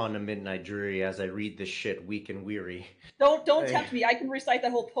 Once upon a midnight dreary, as I read this shit weak and weary. Don't tempt me. I can recite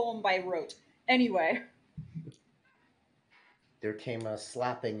that whole poem by rote. Anyway. There came a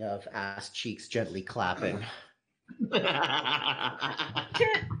slapping of ass cheeks gently clapping. There'd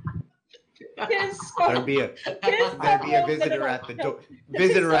be a visitor at the door.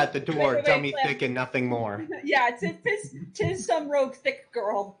 Visitor at the door, tummy thick and nothing more. Yeah, tis some rogue thick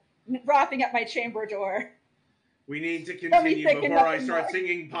girl rapping at my chamber door. We need to continue before I start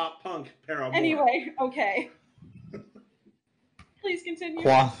singing pop punk Paramore. Anyway, okay. Please continue.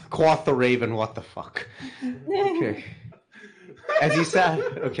 Quoth the raven, what the fuck? Okay. As he sat,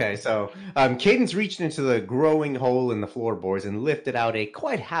 okay, so Cadence reached into the growing hole in the floorboards and lifted out a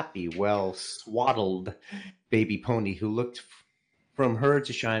quite happy, well-swaddled baby pony who looked from her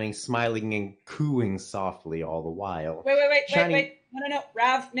to Shining, smiling and cooing softly all the while. Wait. No.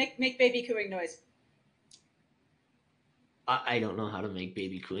 Rav, make baby cooing noise. I don't know how to make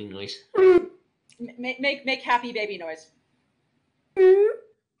baby cooing noise. Make happy baby noise.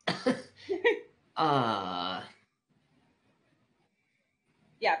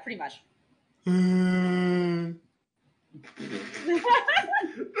 Yeah, pretty much. That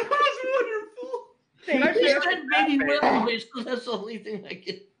was wonderful. Thank You you. said baby whale noise, so that's the only thing I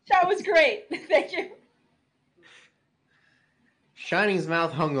can. That was great. Thank you. Shining's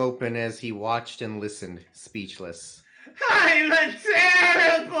mouth hung open as he watched and listened, speechless. I'm a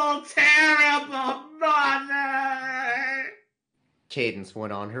terrible, terrible mother. Cadence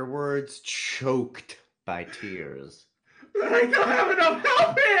went on, her words choked by tears. But I don't have enough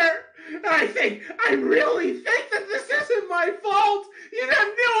help here. And I really think that this isn't my fault. You have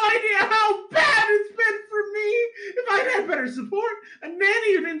no idea how bad it's been for me. If I'd had better support, a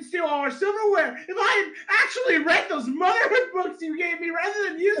nanny who didn't steal all our silverware, if I had actually read those motherhood books you gave me rather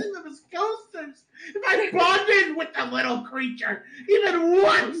than using them as coasters, if I bonded with the little creature even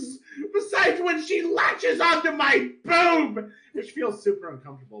once, besides when she latches onto my boob, which feels super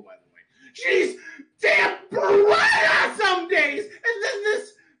uncomfortable, by the way. She's damn bright some days, and then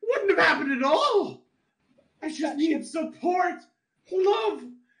this wouldn't have happened at all. I just need support, love,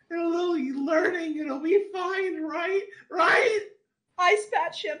 and a little learning, and it'll be fine, right? Right? I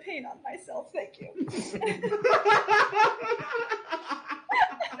spat champagne on myself. Thank you.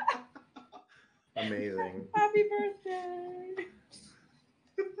 Amazing. Happy birthday.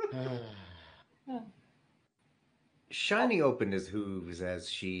 Shining opened his hooves as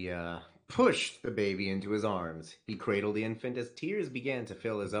she pushed the baby into his arms. He cradled the infant as tears began to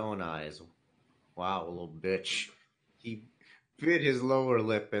fill his own eyes. Wow, little bitch. He bit his lower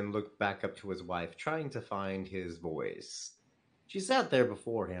lip and looked back up to his wife, trying to find his voice. She sat there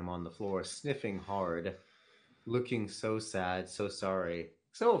before him on the floor, sniffing hard, looking so sad, so sorry,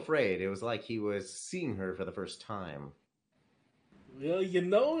 so afraid. It was like he was seeing her for the first time. Well,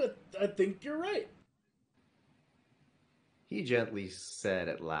 I think you're right. He gently said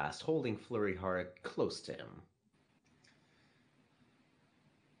at last, holding Flurry Heart close to him.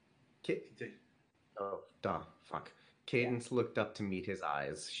 Cadence looked up to meet his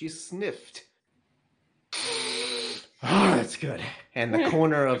eyes. She sniffed. Ah, that's good. And the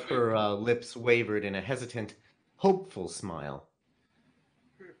corner of her lips wavered in a hesitant, hopeful smile.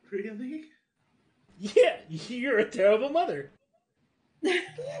 Really? Yeah, you're a terrible mother.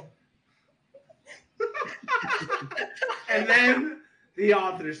 And then the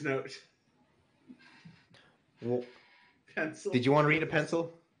author's note. Well, Pencil. did you want to read a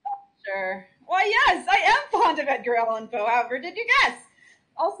pencil? Sure. Why, yes, I am fond of Edgar Allan Poe. However, did you guess?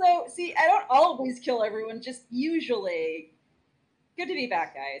 Also, see, I don't always kill everyone, just usually. Good to be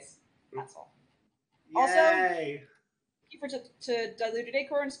back, guys. That's all. Also, Yay. thank you to Diluted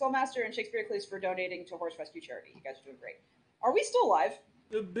Acorn, Skullmaster, and Shakespeare Clues for donating to Horse Rescue Charity. You guys are doing great. Are we still live?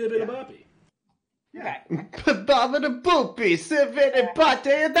 Bibbidi-boppy. Okay. Babada boopy, sividi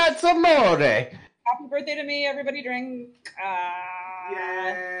pate, that's amore. Happy birthday to me, everybody drink.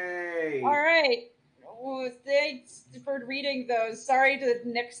 Yay. All right. Well, thanks for reading those. Sorry to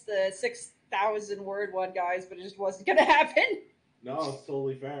nix the 6,000 word one, guys, but it just wasn't going to happen. No, it's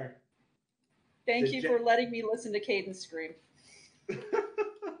totally fair. Thank you for letting me listen to Cadence scream. It's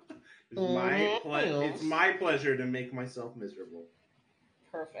my pleasure to make myself miserable.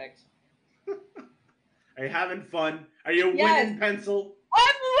 Perfect. Are you having fun? Are you winning, Pencil?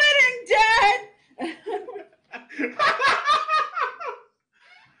 I'm winning, Dad!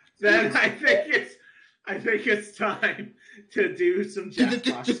 Then I I think it's time to do some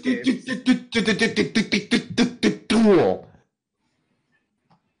Jackbox games. Duel.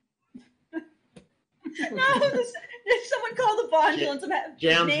 No, someone called the Bond villain.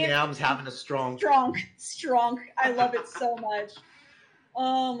 Jams having a strong. Strong. I love it so much.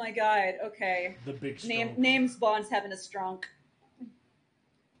 Oh my god. Okay. The big names Bond's having a strong.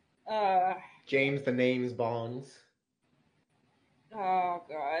 James the names Bonds. Oh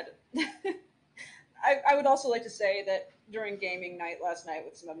god. I would also like to say that during gaming night last night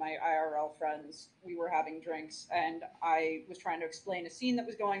with some of my IRL friends, we were having drinks, and I was trying to explain a scene that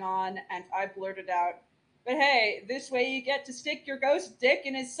was going on, and I blurted out, "But hey, this way you get to stick your ghost dick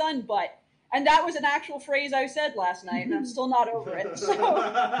in his son butt." And that was an actual phrase I said last night, and I'm still not over it. So.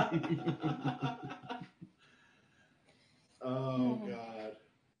 Oh god.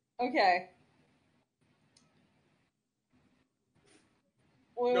 Okay.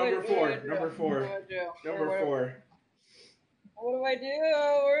 Number four. What do I do?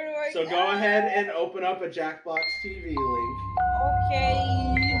 Where do I So go ahead and open up a Jackbox TV link. Okay.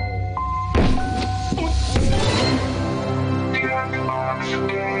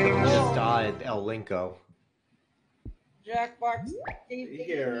 Just died, El Linko. Jackbox TV.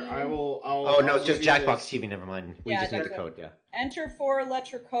 Here, I'll Oh no, it's just give you Jackbox this. TV. Never mind. We Yeah, just need the that's code. Yeah. Enter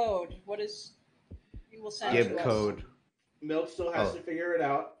 4-letter code. What is? You will send Give to us. code. Milk still has to figure it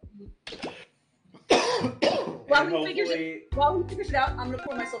out. While And he figures hopefully, it out, I'm gonna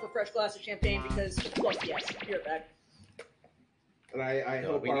pour myself a fresh glass of champagne because, look, yes, you're back. and I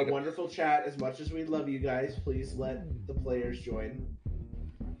hope our wonderful chat, as much as we love you guys, please let the players join.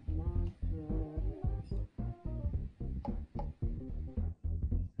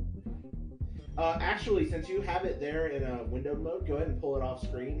 Actually, since you have it there in a window mode, go ahead and pull it off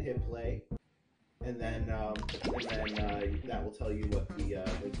screen, hit play, and then that will tell you what the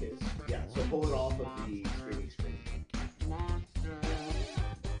link is. Yeah, so pull it off of the streaming screen.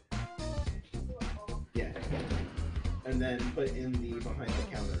 Yeah, and then put in the behind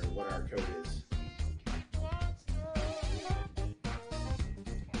the counter what our code is.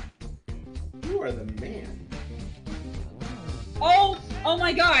 You are the man. Oh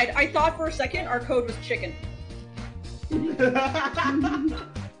my god, I thought for a second our code was chicken.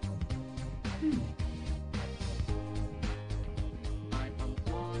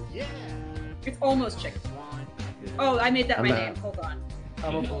 It's almost chicken. Oh, I made that my name. Hold on.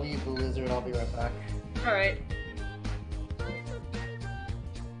 I'm gonna believe the lizard. I'll be right back. Alright.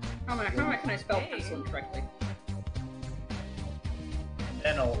 How can I spell pencil correctly?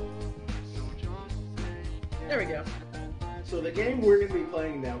 Fennel. There we go. So the game we're going to be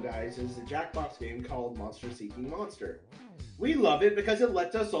playing now, guys, is a Jackbox game called Monster Seeking Monster. We love it because it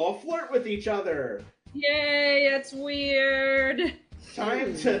lets us all flirt with each other. Yay, it's weird.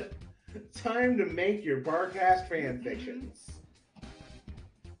 Time to make your Barcast fan fictions.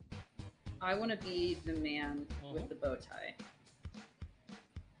 I want to be the man with the bow tie.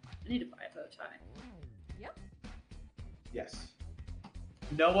 I need to buy a bow tie. Yep. Yes.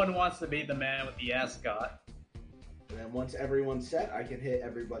 No one wants to be the man with the ascot. And then once everyone's set, I can hit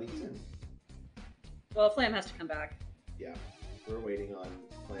everybody's in. Well, Flam has to come back. Yeah, we're waiting on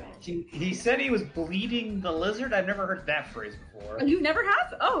Flam. He said he was bleeding the lizard. I've never heard that phrase before. Oh, you never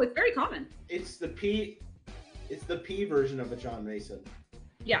have? Oh, it's very common. It's the P version of a John Mason.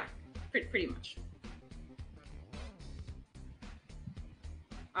 Yeah, pretty much.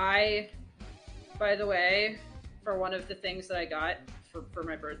 By the way, for one of the things that I got for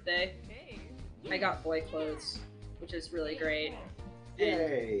my birthday, I got boy clothes, which is really great.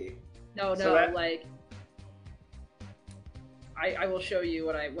 Yay! No, So that- like I will show you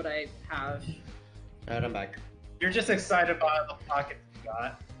what I have. Alright, I'm back. You're just excited about the pocket you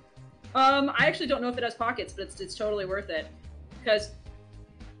got. I actually don't know if it has pockets, but it's totally worth it because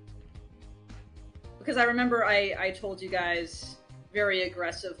I remember I told you guys very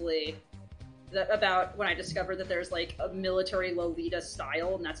aggressively about when I discovered that there's like a military Lolita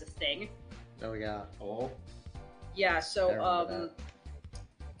style, and that's a thing. Oh yeah. Oh. Yeah, I so remember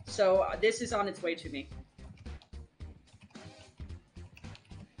this is on its way to me.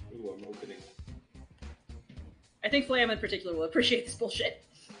 Ooh, I'm opening. I think Flam in particular will appreciate this bullshit.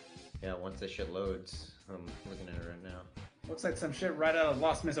 Yeah, once this shit loads, I'm looking at it right now. Looks like some shit right out of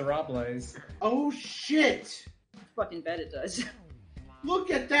Los Miserables. Oh shit! Fucking bet it does. Look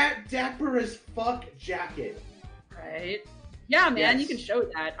at that dapper as fuck jacket. Right? Yeah, man, Yes. you can show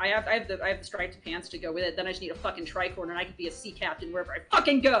that. I have the striped pants to go with it. Then I just need a fucking tricorn, and I can be a sea captain wherever I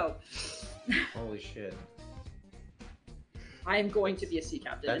fucking go. Holy shit. I am going to be a sea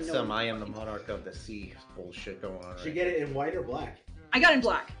captain. That's and no some one I am the fucking- monarch of the sea bullshit going on Should right get it in white or black. I got in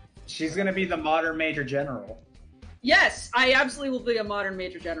black. She's gonna be the modern Major General. Yes, I absolutely will be a modern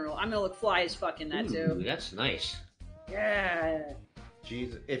Major General. I'm gonna look fly as fuck in that Ooh, too. that's nice. Yeah.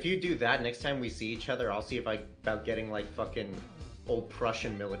 Jeez, if you do that next time we see each other, I'll see if about getting like fucking old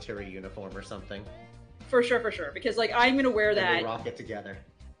Prussian military uniform or something. For sure. Because like I'm gonna wear And that. we'll rock it together.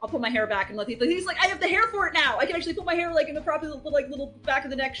 I'll put my hair back and let he's like, I have the hair for it now. I can actually put my hair like in the proper like little back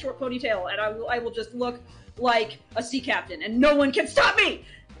of the neck short ponytail, and I will just look like a sea captain, and no one can stop me.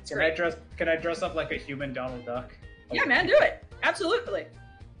 It's great. Can I dress up like a human Donald Duck? Yeah, man, do it. Absolutely.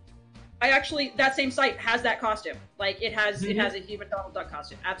 That same site has that costume. Like it has a human Donald Duck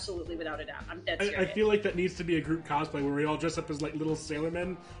costume. Absolutely, without a doubt. I'm dead serious. I feel like that needs to be a group cosplay where we all dress up as like little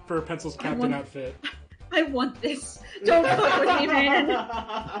sailormen for a Pencil's captain outfit. I want this. Don't fuck with me, man.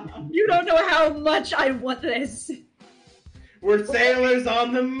 You don't know how much I want this. We're sailors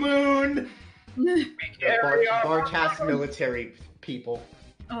on the moon. Barcast military people.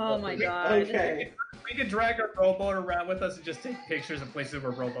 Oh my god. Okay. We could drag our rowboat around with us and just take pictures of places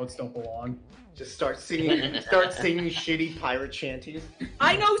where rowboats don't belong. Just start singing shitty pirate shanties.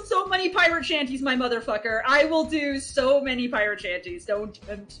 I know so many pirate shanties, my motherfucker. I will do so many pirate shanties. Don't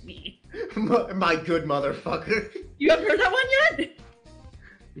tempt me. My good motherfucker. You haven't heard that one yet?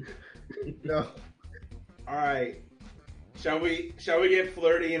 No. All right. Shall we get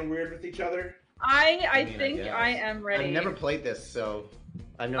flirty and weird with each other? I think I am ready. I've never played this, so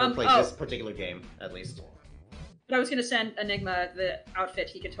I've never played this particular game, at least. But I was gonna send Enigma the outfit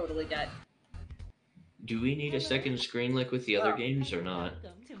he could totally get. Do we need a second screen like with the other games or not?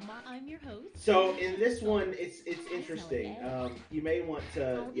 I'm your host. So in this one, it's interesting. You may want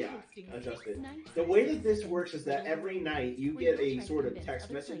to adjust it. The way that this works is that every night you get a sort of text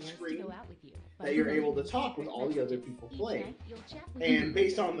message screen that you're able to talk with all the other people playing. And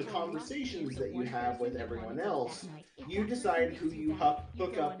based on the conversations that you have with everyone else, you decide who you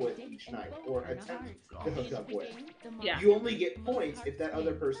hook up with each night, or attempt to hook up with. Yeah. You only get points if that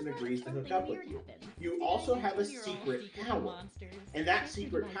other person agrees to hook up with you. You also have a secret power, and that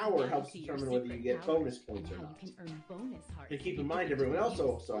secret power helps determine whether you get bonus points or not. And keep in mind, everyone else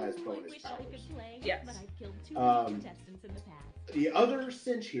also has bonus powers. Yes. The other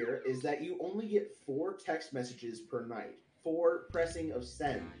cinch here is that you only get 4 text messages per night, 4 pressing of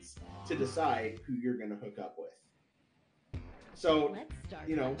sends to decide who you're going to hook up with. So,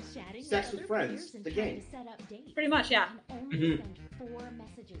 you know, sex with friends, the game. Pretty much, yeah. Send 4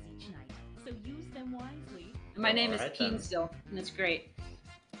 messages each night, so use them wisely. And my name is Keen still, and it's great.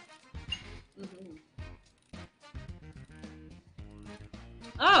 Mm-hmm.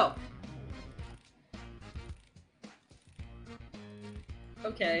 Oh!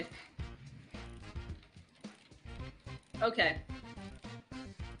 Okay. Okay.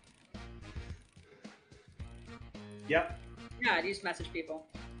 Yep. Yeah, I just message people.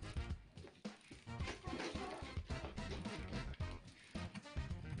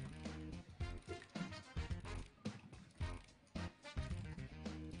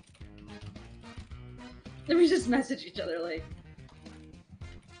 Then we just message each other like.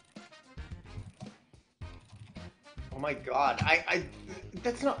 Oh my god, I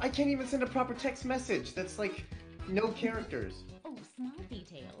can't even send a proper text message. That's like no characters. Oh, small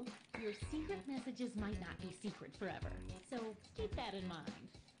detail. Your secret messages might not be secret forever, so keep that in mind.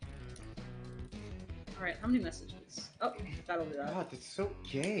 Alright, how many messages? Oh, that'll do that. God, that's so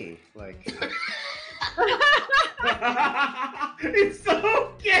gay. Like. It's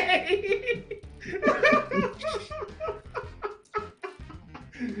so gay!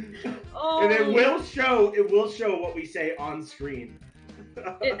 Oh, and it will show what we say on screen.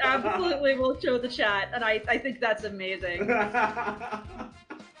 It absolutely will show the chat, and I think that's amazing.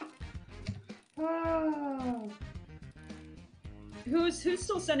 Who's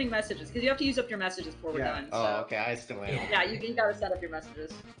still sending messages? Because you have to use up your messages before we're done. So. Oh, okay, I still am. Yeah, you gotta set up your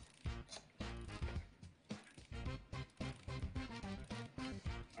messages.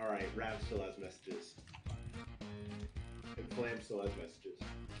 Alright, Rav still has messages. And Flam still has messages.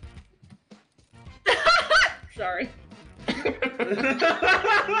 Sorry.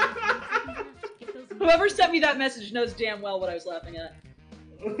 Whoever sent me that message knows damn well what I was laughing at.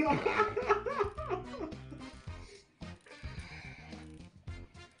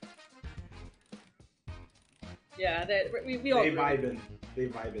 Yeah, we all. They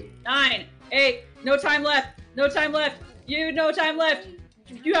vibing. 9, 8, no time left. No time left. No time left.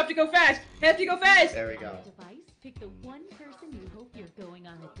 You have to go fast. Have to go fast. There we go. Device, pick the one person you hope you're going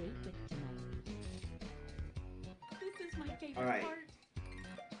on a date with tonight. This is my favorite Alright. part.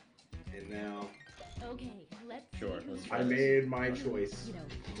 And now, Okay, let's Sure, see let's who's try I this. made my choice. you know,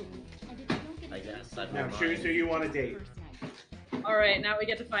 date. And if you don't get I a date, guess. I'd Now be choose who you want to date. first night. All right, now we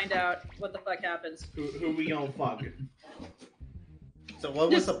get to find out what the fuck happens. Who we gonna fuck? So what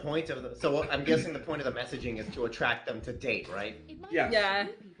was the point of the? So I'm guessing the point of the messaging is to attract them to date, right? Yes. Yeah.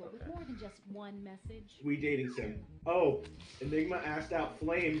 People with more than just one message. We dating sim. Oh, Enigma asked out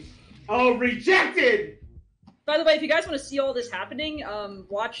Flames. Oh, rejected! By the way, if you guys want to see all this happening,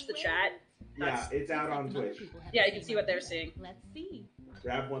 watch the chat. Yeah, it's out on Twitch. Yeah, you can see what they're seeing. Let's see.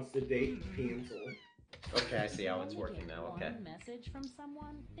 Rab wants to date Pencil. Okay, I see how it's working now. Okay. One message from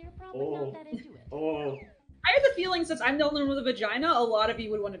someone, they're probably Oh. not that into it. Oh. I have the feeling since I'm the only one with a vagina, a lot of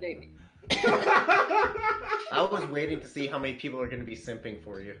you would want to date me. I was waiting to see how many people are going to be simping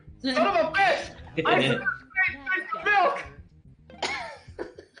for you. Son of a bitch! I milk!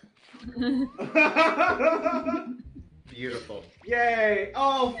 Beautiful. Yay!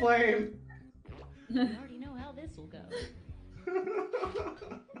 Oh, Flame! You already know how this will go.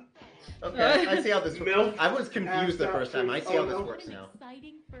 Okay, I see how this Milk works. I was confused the first time. I see how this no. works now.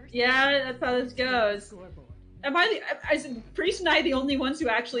 Yeah, that's how this goes. Am I the... Is Priest and I the only ones who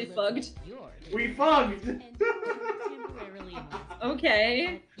actually fugged? We fugged!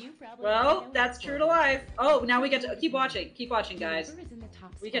 Okay. Well, that's true to life. Oh, now we get to... Keep watching. Keep watching, guys.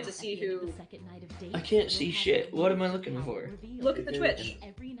 We get to see who... I can't see shit. What am I looking for? Look at the Twitch.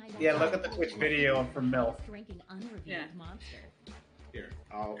 Yeah, look at the Twitch video for MILF. Yeah. Here,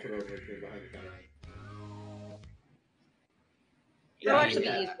 I'll put over here behind the camera. It'll actually be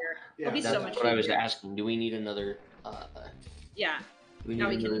Yeah. easier. Yeah. It'll be That's so much what I was easier. asking. Do we need another? Yeah. Do we Now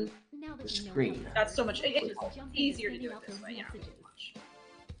need we another can... screen? That's so much... It's easier to do it this way, yeah.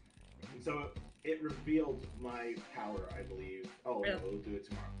 So it revealed my power, I believe. Oh, no, Really? we'll do it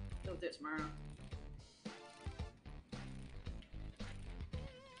tomorrow. We'll do it tomorrow.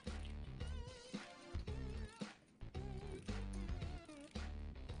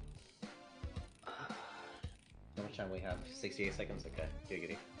 How much time we have? 68 seconds? Okay,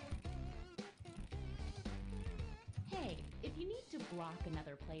 giggity. Hey, if you need to block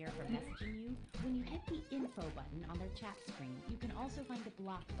another player from messaging you, when you hit the info button on their chat screen, you can also find the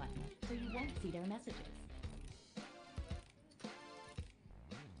block button, so you won't see their messages.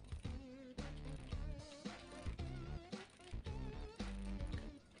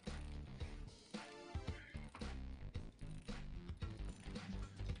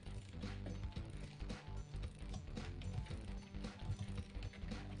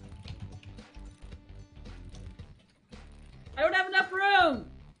 I don't have enough room!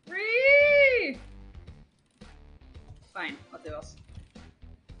 Free! Fine, I'll do else.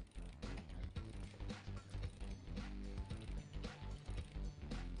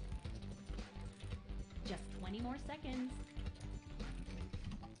 Just 20 more seconds.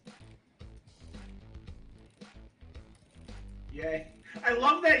 Yay. I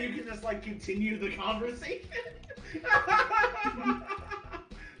love that you can just, like, continue the conversation.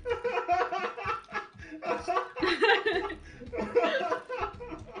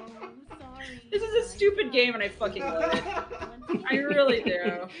 This is a stupid game and I fucking love it. I really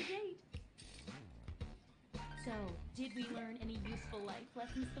do. So, did we learn any useful life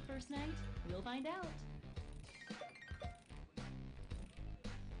lessons the first night? We'll find out.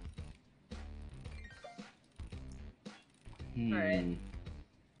 Alright.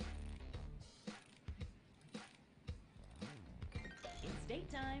 It's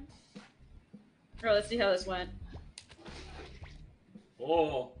date time. Alright, let's see how this went.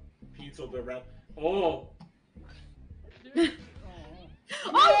 Oh, Pencil the round. Oh.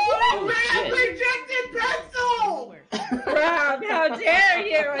 Oh, Rab rejected pencil! Rob, how dare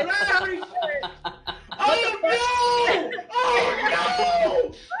you! I'm sorry, sir. Oh no! Oh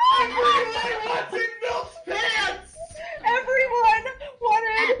no! Everyone wants in Milk's pants! Everyone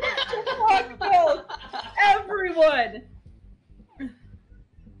wanted to fuck Milk! Everyone!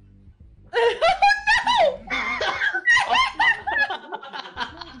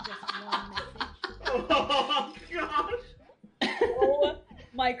 Oh gosh! Oh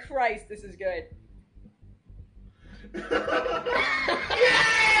my Christ, this is good. Yay!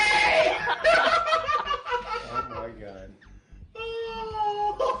 Oh my god.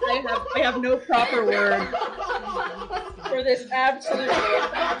 I have no proper word for this absolute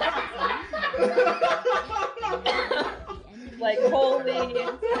like holy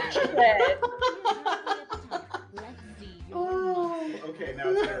shit. Okay, now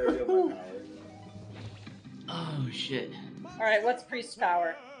it's gonna reveal my power. Oh shit. Alright, what's Priest's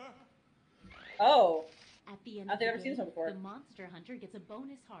power? Oh. At the end I of think the I've seen day, this one before. the monster hunter gets a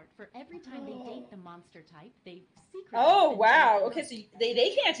bonus heart for every time they date the monster type. They secretly Oh been wow. dating Okay, the so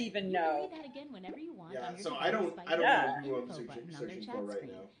they can't even You know. can read that again whenever you want Yeah, on your so device I don't by know using who I'm the info searching button on their for chat right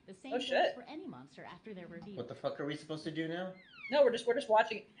screen. now. The same Oh, goes shit. for any monster after they're revealed. What the fuck are we supposed to do now? No, we're just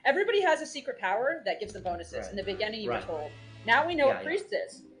watching. Everybody has a secret power that gives them bonuses. Right. In the beginning, you were Right. told. Now we know Yeah, what Priest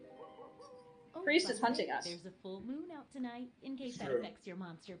is. Oh, Priest by is the hunting way, us. There's a full moon out tonight, in case that True. affects your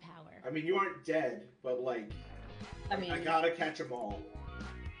monster power. I mean, you aren't dead, but like, I mean, I gotta catch them all.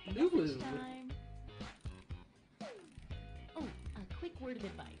 Message time. Oh, a quick word of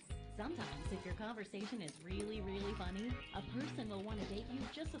advice. Sometimes, if your conversation is really, really funny, a person will want to date you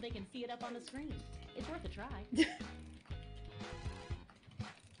just so they can see it up on the screen. It's worth a try.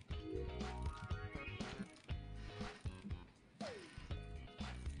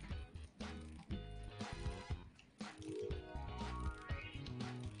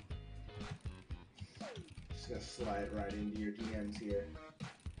 Just gonna slide right into your DMs here.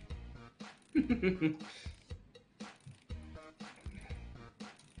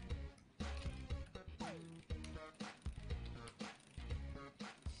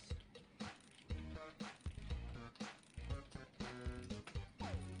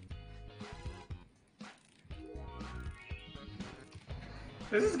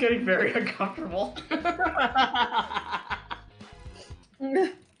 This is getting very uncomfortable.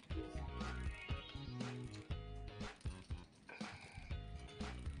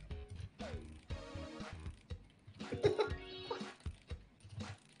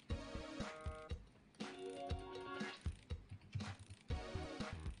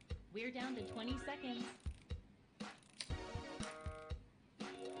 We're down to 20 seconds.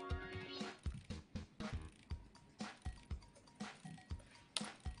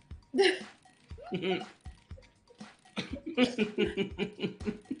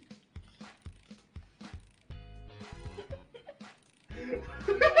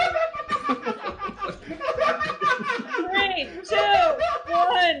 Three, two,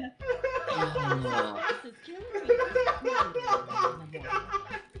 one. This is killing me.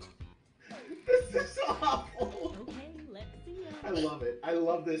 This is awful. Okay, let's see ya. I love it. I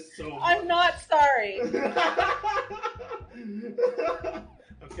love this so much. I'm not sorry.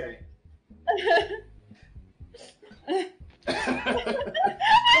 Okay.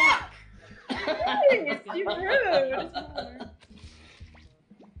 Please, you rude.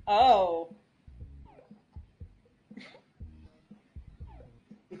 Oh.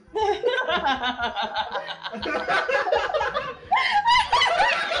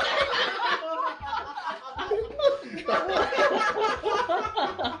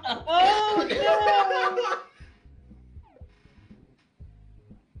 Oh no!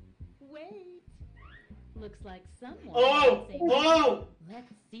 Wait. Looks like someone. Oh! is saying- Oh!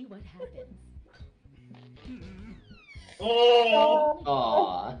 Let's see what happens. Oh!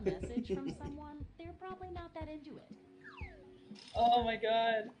 Aw. A message from someone. They're probably not that into it. Oh my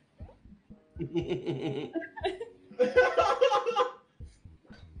god.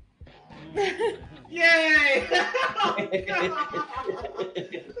 Yay!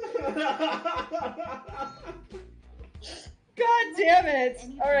 God damn it!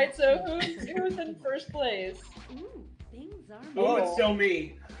 All right, so who's in first place? Ooh, things are. Oh, it's still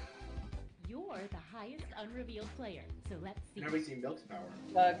me. You're the highest unrevealed player, so let's see. Now we see Milk's power.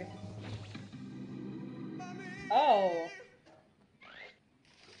 Bug. Oh.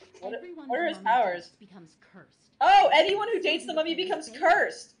 Everyone What are the his mummy powers? dates becomes cursed. Oh, anyone who dates the mummy becomes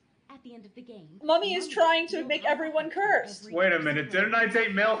cursed. At the end of the game, Mummy is trying to make everyone cursed. Wait a minute, didn't I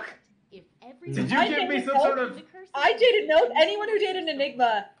date Milk? If Did you I give me dated some Milk. sort of... I dated Milk. Anyone who dated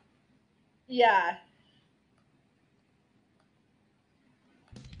Enigma. Yeah.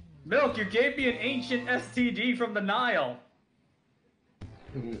 Milk, you gave me an ancient STD from the Nile.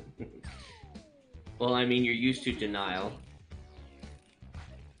 Well, I mean, you're used to denial.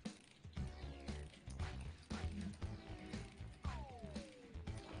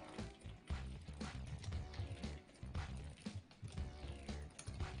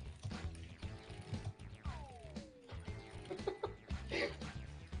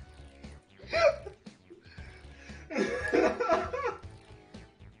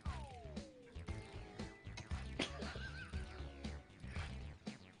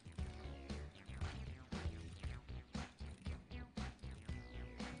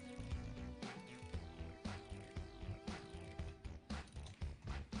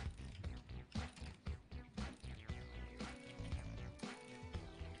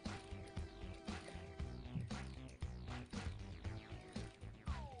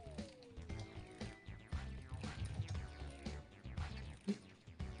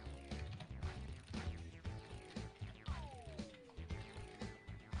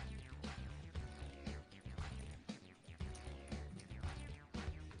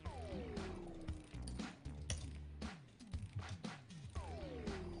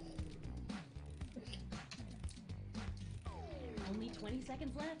 Only 20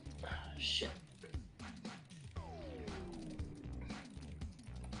 seconds left. Shit.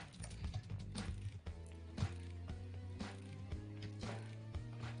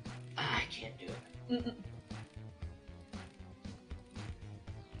 I can't do it. Mm-mm.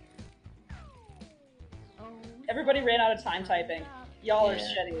 Oh, Everybody ran out of time typing. Y'all are Yeah.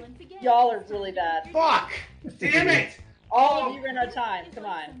 shitty. once again, Y'all are really bad. Fuck! Damn it! All of you ran out of time. It's Come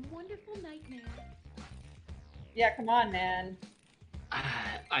like on. some wonderful nightmare. Yeah, come on, man.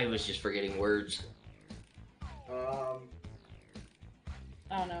 I was just forgetting words. Oh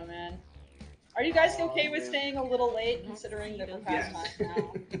no, man. Are you guys okay with man. staying a little late, considering that we're past Yes. time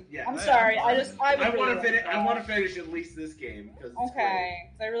now? Yeah. I'm sorry. I would I really want to like finish. that. I want to finish at least this game because it's Okay,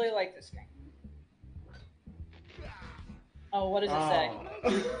 'cause I really like this game. Oh, what does it say?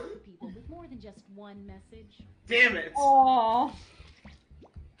 great. People with more than just one message. Damn it! Oh.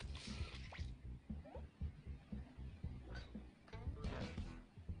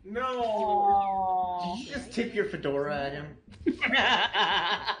 No. Did you just tip your fedora at him?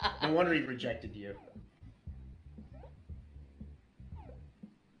 No wonder he rejected you.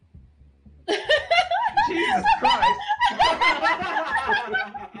 Jesus Christ!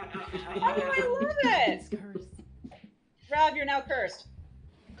 Oh, I love it! Curse. Rav, you're now cursed.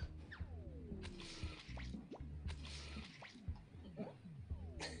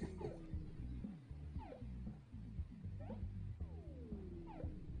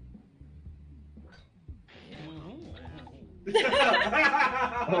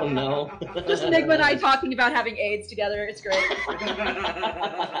 Oh no. Just Enigma and I talking about having AIDS together. It's great. Let's see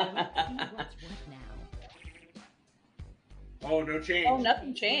what's what now. Oh, no change. Oh,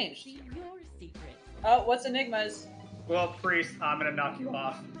 nothing changed. See your secret. Oh, what's Enigma's? Well, priest, I'm gonna knock you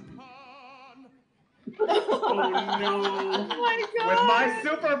off. Oh no. Oh my god! With my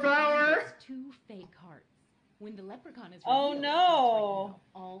superpower! There's 2 fake hearts. When the leprechaun is Oh, revealed, no.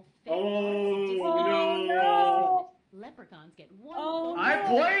 all fake Oh, hearts disappear. Oh no! Leprechauns get 1 Oh, bonus I no.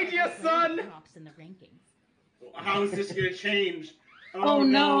 played you, son! drops in the rankings. How is this gonna change? Oh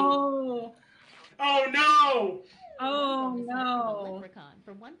no! Oh no! Oh Bonus for the no! Leprechaun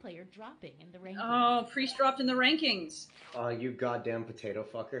for 1 player dropping in the rankings. Oh, priest dropped in the rankings. Oh, you goddamn potato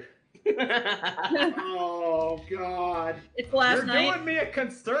fucker. Oh god. It's last You're night. doing me a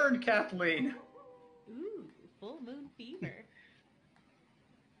concern, Kathleen. Ooh, full moon fever.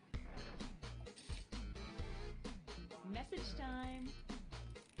 Message time.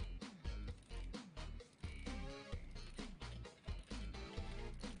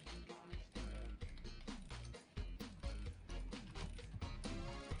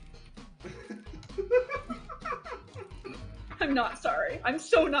 I'm not sorry. I'm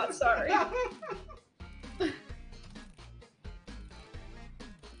so not sorry.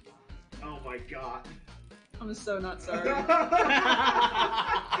 Oh my god. I'm so not sorry.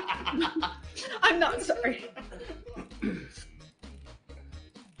 I'm not sorry.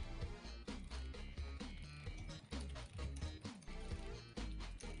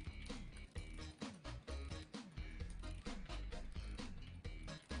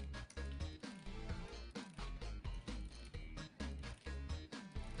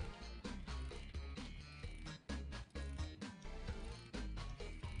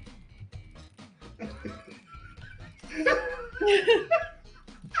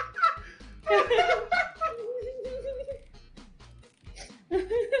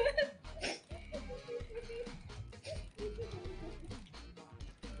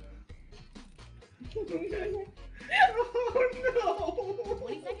 Okay. Oh no!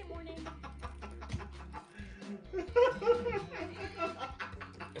 20-second warning.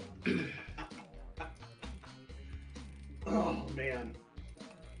 Oh man.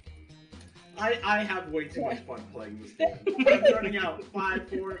 I have way too much fun playing this game. I'm running out. 5,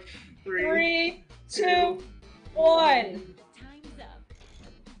 4, 3. 3, 2, 1. Time's up.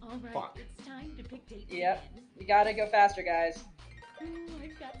 All right, Fuck. it's time to pick dates. Yep. again. You gotta go faster, guys. Ooh,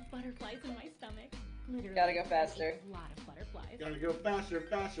 I've got butterflies in my stomach. Literally, Gotta go faster. A lot of butterflies. Gotta go faster,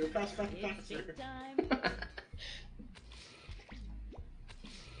 faster, faster, It's faster. date time.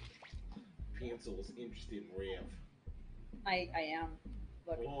 Pencil is interested in Rev. I am.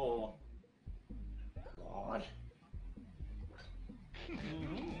 Look. Oh. God.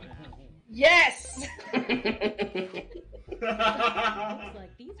 Yes! Looks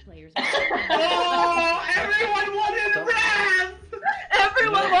like these players. Oh! Everyone wanted Rev!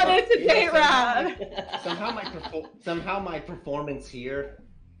 Everyone wanted to date Rav. Somehow my performance here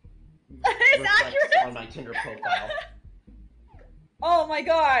It's reflects accurate. on my Tinder profile. Oh my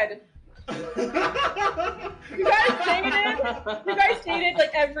god. You guys dated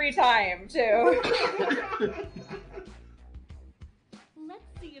like every time too.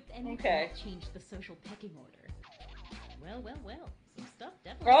 see if anything Okay. changed the social pecking order. Well. Some stuff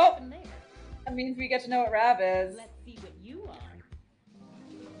definitely Oh! happened there. That means we get to know what Rav is. Let's see what you are.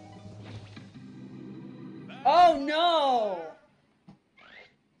 Oh no!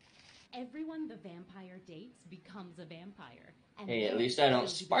 Everyone the vampire dates becomes a vampire. And Hey, at then least I don't they'll be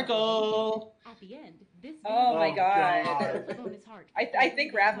sparkle. At the end, this Oh my vampire god. gets a bonus heart. I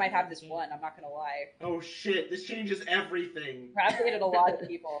think Rav might have this one, I'm not gonna lie. Oh shit, this changes everything. Rav hated a lot of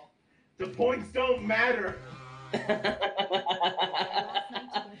people. The points don't matter. Last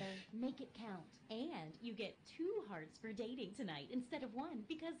night together, make it count. And you get 2 hearts for dating tonight instead of 1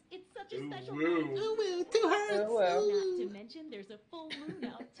 because it's such a special night. Ooh, woo, 2 hearts. Ooh, woo. Not to mention there's a full moon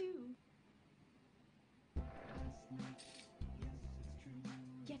out too.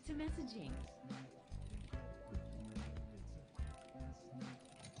 Get to messaging.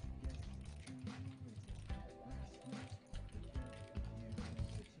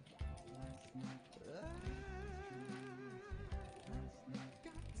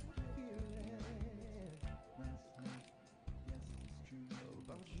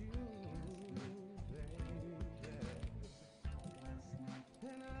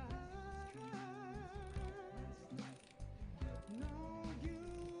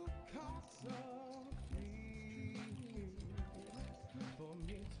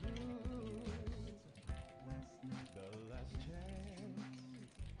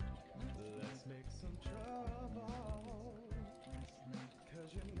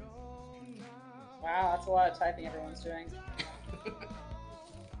 Wow, that's a lot of typing everyone's doing.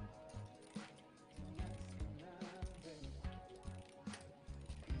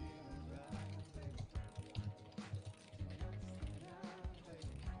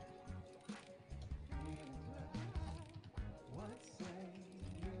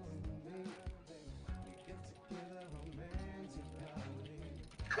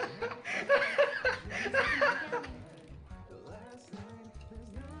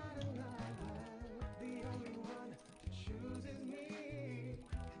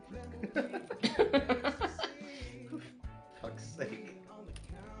 Fuck's sake.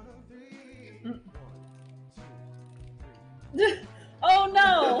 Oh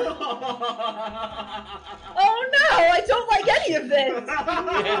no! Oh no! I don't like any of this!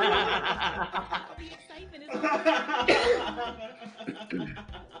 The excitement is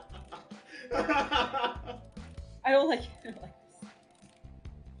I don't like it.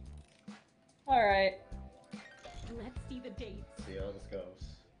 Alright. Let's see the dates. See how this goes.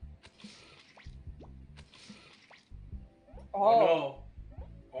 Oh no.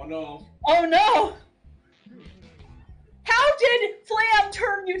 Oh no. Oh no! How did Flam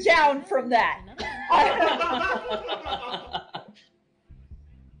turn you down from that?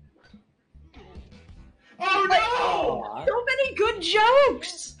 Oh no! So many good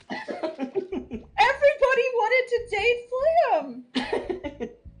jokes! Everybody wanted to date Flam!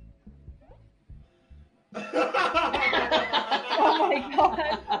 Oh my god.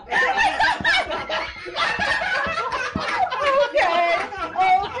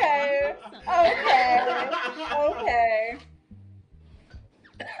 Okay.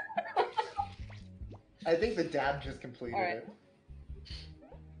 I think the dab just completed All right. it.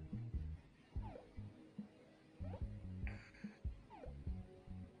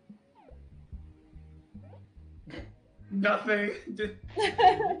 Nothing.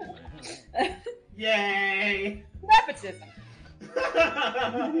 Yay! Nepotism.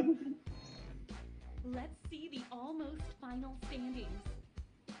 Let's see the almost final standings.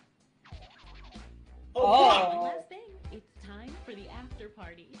 Oh. One last thing. It's time for the after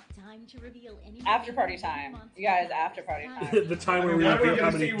party. Time to reveal any After party time. You guys, after party time. The time where we Now we're reveal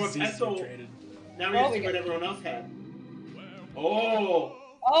how gonna many see what diseases pencil. we traded. Now we Oh, can see we what get- everyone else had. Oh!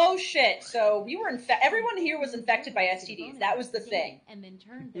 Oh shit! So we were everyone here was infected by STDs. That was the thing. And then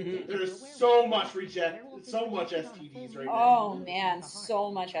turned There's so much so much STDs right now. Oh man,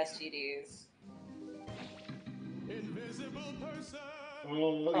 so much STDs.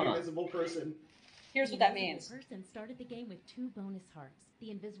 Oh, the invisible person. Here's what that means. The person started the game with 2 bonus hearts.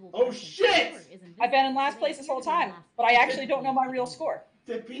 The invisible Oh, person's shit! score is invisible, I've been in so last they place this appear whole to be time, last but I place. actually don't know my real score.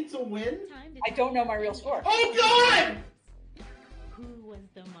 Did pizza win? Time to I don't know my real score. Oh god! Who was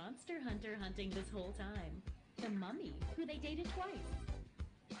the monster hunter hunting this whole time? The mummy, who they dated twice.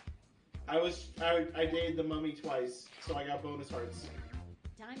 I dated the mummy twice, so I got bonus hearts.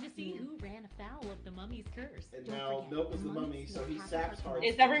 Time to see who ran afoul of the mummy's curse. And Don't now forget, Milk was the mummies mummy, so steal he half saps of our hearts.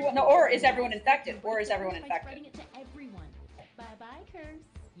 Is everyone infected, or is everyone By infected? spreading it to everyone. Bye bye, curse.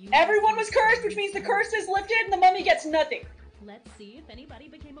 You Everyone must was cursed, which means the curse is lifted and the mummy gets nothing. Let's see if anybody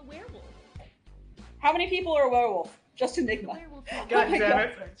became a werewolf. How many people are a werewolf? Just Enigma. God my damn God.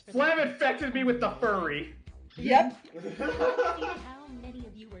 it. Flam infected me with the furry. Yep.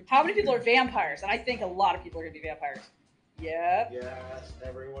 How How many people are vampires? And I think a lot of people are going to be vampires. Yep. Yes,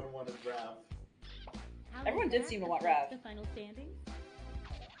 everyone wanted Rav. Everyone did seem to want Rav. The final standings?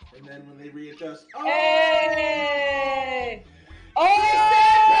 And then when they readjust, Hey! Oh!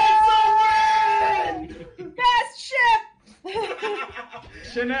 Best ship!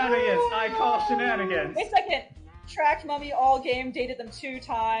 Shenanigans. I call shenanigans. Wait a second. Tracked Mummy all game, dated them 2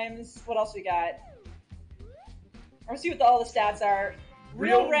 times. What else we got? Let's see what all the stats are.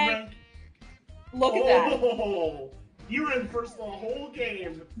 Real rank. Look at that. You were in first the whole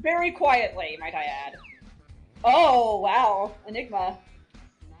game. Very quietly, might I add. Oh, wow. Enigma.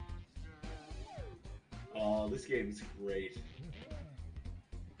 Oh, this game's great.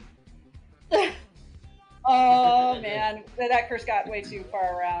 Oh, man. That curse got way too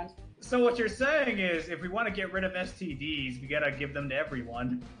far around. So what you're saying is, if we want to get rid of STDs, we gotta give them to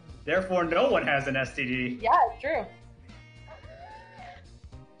everyone. Therefore, no one has an STD. Yeah, it's true.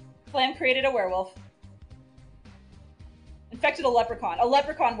 Flam created a werewolf. Infected a leprechaun. A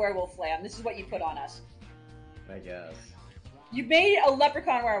leprechaun werewolf, Flam. This is what you put on us. I guess. You made a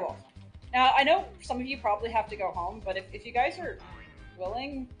leprechaun werewolf. Now, I know some of you probably have to go home, but if you guys are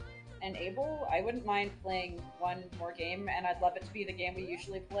willing and able, I wouldn't mind playing one more game, and I'd love it to be the game we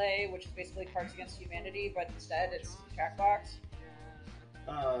usually play, which is basically Cards Against Humanity, but instead it's Jackbox.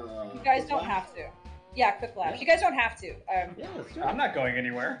 You guys don't have to. Yeah, Quick Flash. You guys don't have to. I'm not going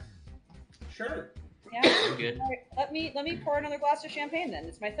anywhere. Sure. Yeah. I'm good. All right, let me pour another glass of champagne then.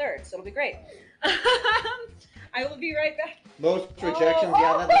 It's my third, so it'll be great. I will be right back. Most rejections,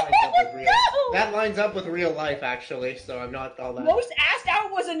 yeah, that lines up with real. That lines up with real life, actually. So I'm not all that. Most asked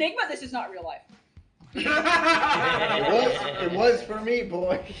out was Enigma. This is not real life. It was for me,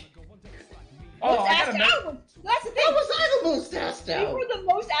 boy. Oh, Most I asked gotta out. That's the thing. How was I the most asked You out? were the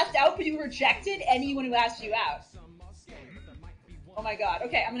most asked out, but you rejected anyone who asked you out. Oh my god.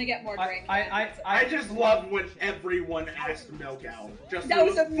 Okay, I'm gonna get more drink. I just love when everyone asked Milk out. Just That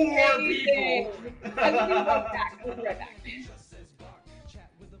was 4 amazing. people. I will be right back. We'll be right back.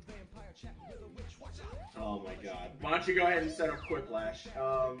 Oh my god. Why don't you go ahead and set up Quiplash?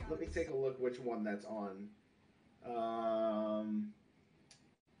 Let me take a look which one that's on.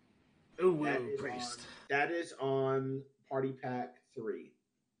 That is on Party Pack 3.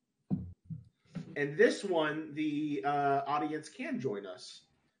 And this one, the audience can join us.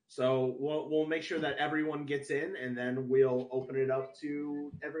 So we'll make sure that everyone gets in, and then we'll open it up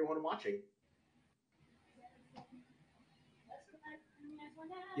to everyone watching.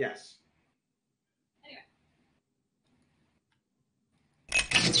 Yes.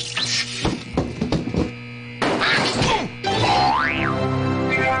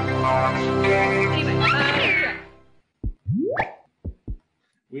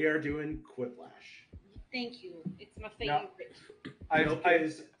 We are doing Quiplash. Thank you. It's my favorite.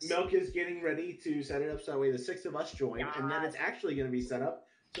 Milk is getting ready to set it up so that way the 6 of us join, and then it's actually going to be set up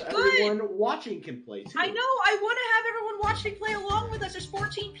so everyone watching can play too. I know. I want to have everyone watching play along with us. There's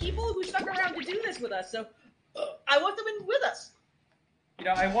 14 people who stuck around to do this with us, so I want them in with us. You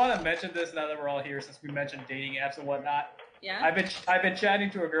know, I want to mention this now that we're all here, since we mentioned dating apps and whatnot. Yeah. I've been chatting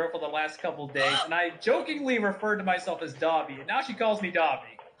to a girl for the last couple days, and I jokingly referred to myself as Dobby, and now she calls me Dobby.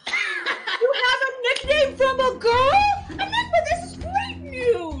 You have a nickname from a girl? Enigma, this is great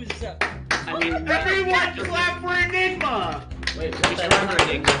news! I mean, Everyone clap for Enigma! Wait, just remember,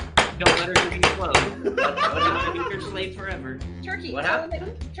 Enigma, don't let her give you clothes. Don't be your slave forever. Turkey, What tell happened?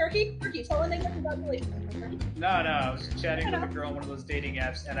 Enigma, Turkey, tell Enigma congratulations. Turkey. No, I was chatting with a girl on one of those dating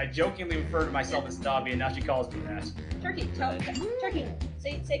apps, and I jokingly referred to myself as Dobby, and now she calls me that. Turkey,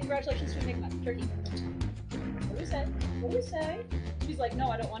 say congratulations to Enigma. Turkey. What do we say? What do we say? She's like, no,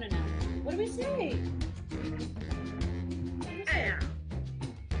 I don't want to know. What do we say?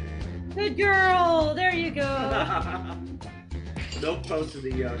 Good girl. There you go. Milk posted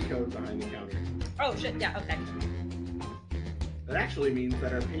the code behind the counter. Oh shit. Yeah. Okay. That actually means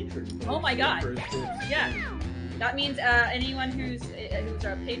that our patrons. Oh my god. First dibs. Yeah. That means anyone who's a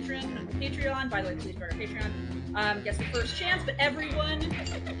patron on Patreon, by the way, please join our Patreon, gets the first chance. But everyone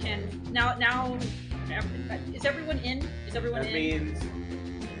can now. Is everyone in? Is everyone That in? means.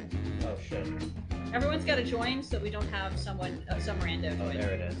 Oh shit. Everyone's got to join so we don't have some rando Oh, join.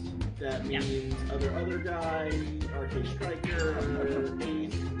 there it is. That means other guy, RK Striker,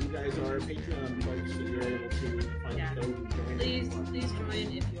 Ace, you guys are Patreon folks, so you're able to find the code and join. Please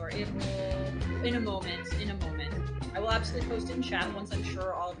join if you are able. In a moment. I will absolutely post it in chat once I'm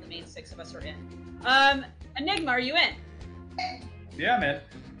sure all of the main 6 of us are in. Enigma, are you in? Yeah, man.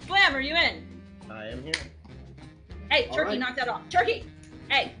 Flam, are you in? I am here. Hey, All Turkey, right. knock that off. Turkey!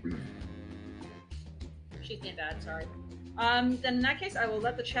 Hey! She's being bad, sorry. Then in that case, I will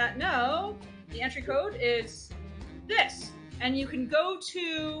let the chat know the entry code is this. And you can go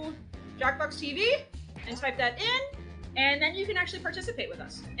to Jackbox TV and type that in, and then you can actually participate with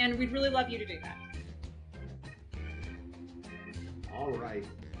us. And we'd really love you to do that. All right.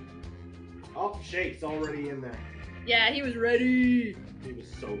 Oh, Shake's already in there. Yeah, he was ready. He was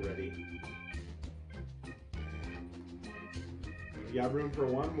so ready. You got room for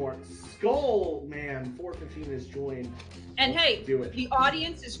one more. Skull Man 415 has joined. And hey, do it. the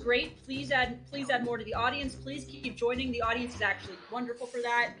audience is great. Please add more to the audience. Please keep joining. The audience is actually wonderful for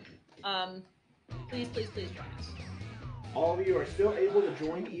that. Please join us. All of you are still able to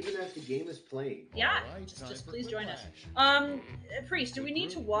join even as the game is playing. Yeah, just please join us. Priest, do we need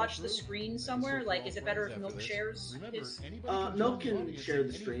to watch the screen somewhere? Like, is it better if Milk shares his? Milk can share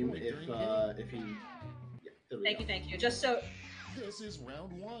the stream if he. Yeah, Thank you. Just so. This is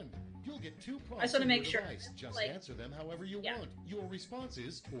round one. You'll get 2 prompts. I just want to make sure. Just like, answer them however you want. Your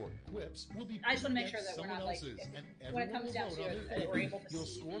responses or quips will be. I just want to make sure that we're not like when it comes down to it, that we're able to You'll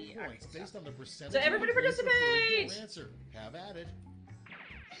see score the points actual based stuff. on the percentage. So everybody participate. Your answer. Have at it.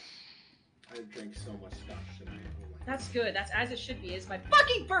 I drank so much scotch tonight. Oh my That's good. That's as it should be. It's my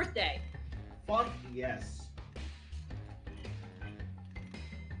fucking birthday. Fuck yes.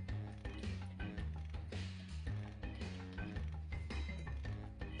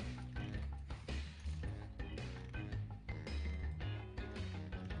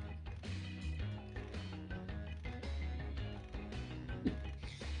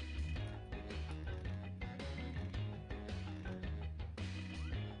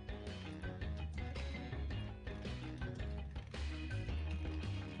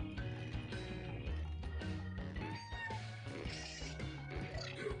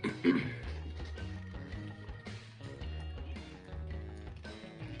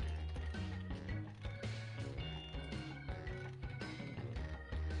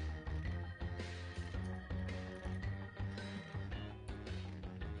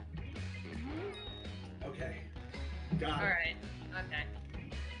 Okay. Got it. Alright. Okay.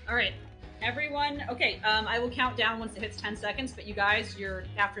 Alright. Everyone, okay, I will count down once it hits 10 seconds, but you guys, you're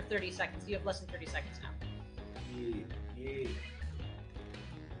after 30 seconds. You have less than 30 seconds now. Yeah.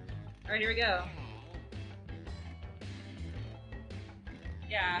 Alright, here we go.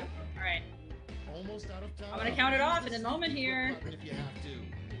 Yeah, alright. Almost out of time. I'm gonna count it off in a moment here. If you have to.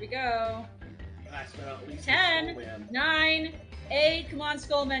 Here we go. Last but not least, 10, Skull Man. 9, 8, come on,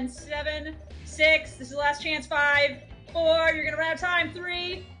 Skullman. 7, 6, this is the last chance. 5, 4, you're gonna run out of time.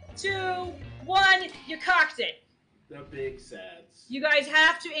 3, 2, 1, you cocked it. The big sads. You guys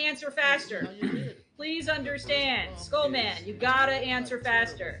have to answer faster. Please understand. Skullman, you gotta answer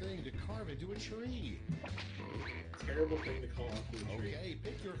faster. Thing to carve into a tree. Terrible thing to call off the tree. Okay,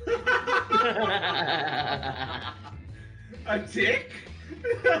 pick your A dick?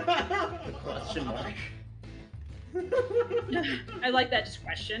 Question mark. I like that just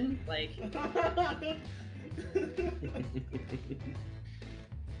question. Like,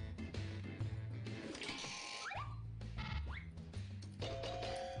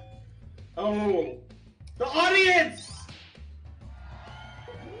 Oh, the audience!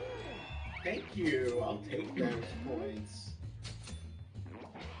 Thank you. I'll take those points.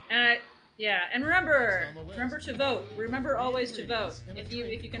 yeah, and remember to vote. Remember always to vote. If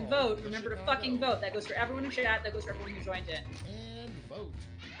you can vote, remember to fucking vote. That goes for everyone in chat. That goes for everyone who joined in. and vote.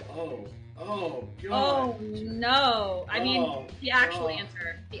 Oh, God. Oh no! I mean Oh, the actual God.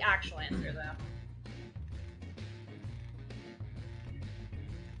 answer. The actual answer, though.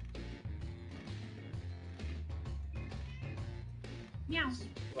 Meow.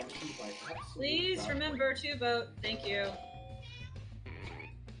 Brought to you by Absolute Please Value. remember to vote. Thank you.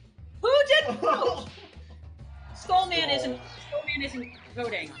 Who didn't vote? Skullman isn't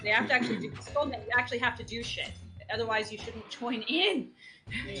voting. They have to actually do Skullman. You actually have to do shit. Otherwise, you shouldn't join in.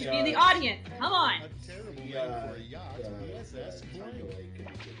 You should be in the audience. Come on. A terrible name Yeah, for a yacht. The SS Blank.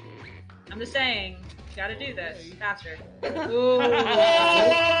 I'm just saying. Gotta do this faster. Ooh.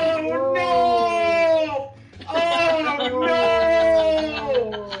 Oh no! Oh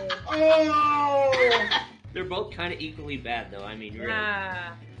no! Oh! They're both kind of equally bad, though. I mean, really.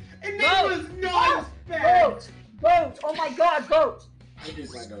 Ah. And that Vote! was not bad. Vote! Oh my God! Vote! I did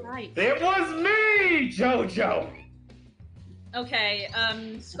my vote. Right. It was me, JoJo. Okay.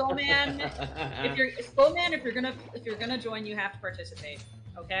 Skullman. if you're gonna join, you have to participate.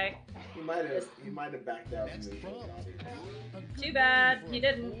 Okay. He might have backed out. Next from the prompt. audience. A good Too bad, name for he a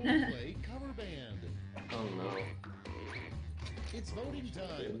didn't. Coldplay cover band. Oh no. It's voting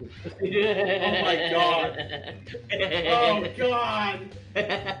time. Oh my god.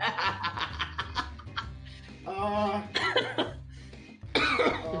 Oh god.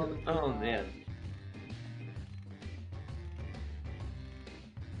 Oh man.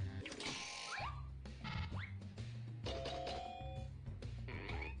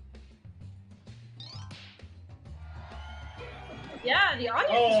 Yeah, the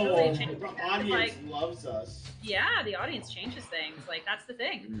audience is really changing. The It's audience like, loves us. yeah, the audience changes things. Like, that's the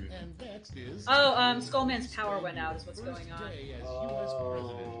thing. And next is. Oh, Skullman's power went out is what's going on. Day as U.S.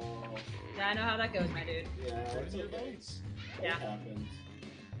 president. Yeah, I know how that goes, my dude. Yeah, Put it's in your okay. votes. Yeah. It happens.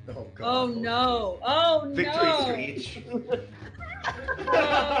 Oh god. Oh no! Oh Victory no! speech. I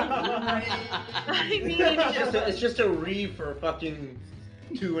mean, It's just a re for fucking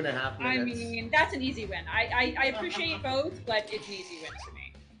 2.5 minutes. I mean, that's an easy win. I appreciate both, but it's an easy win for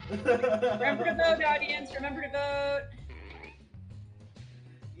me. Remember to vote, audience. Remember to vote.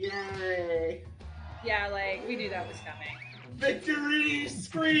 Yay! Yeah, like we knew that was coming. Victory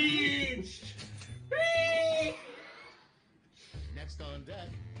screech! Next on deck,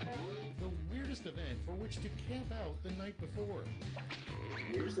 the weirdest event for which to camp out the night before.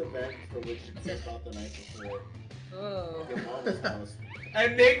 Here's the event for which you camp out the night before. Oh. Your mama's house.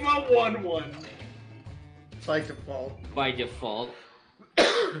 Enigma 1-1. By default. By default.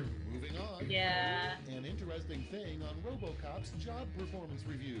 Moving on. Yeah. An interesting thing on RoboCop's job performance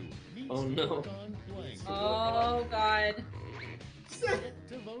review. Needs Oh, to no. work on blank. Oh god. Get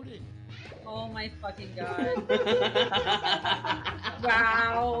to voting. Oh my fucking god.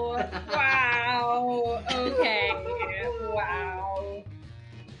 Wow. Wow. Okay. Wow.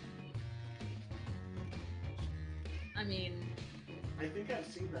 I mean, I think I've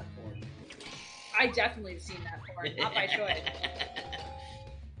seen that porn. I definitely have seen that porn, not by choice.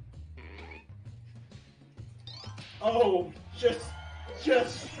 Oh, just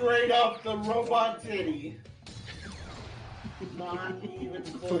straight up the robot titty. Not even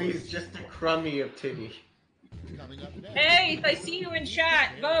close. Please, just a crummy of titty. Coming up next. Hey, if I see you in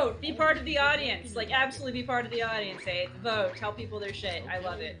chat, vote. Be part of the audience. Like, absolutely be part of the audience, hey. Vote. Tell people their shit. I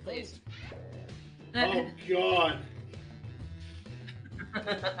love it, please. Oh god.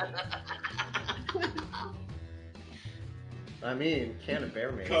 I mean, can of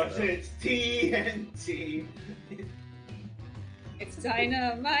bear mace. Cause though. it's TNT. It's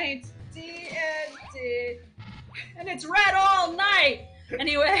dynamite, TNT, and it's red all night.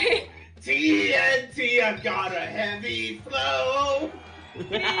 Anyway, TNT, I've got a heavy flow.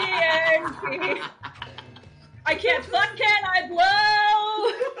 TNT. I can't fuck, can I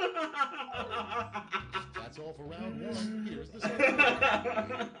blow? That's all for round one. Here's the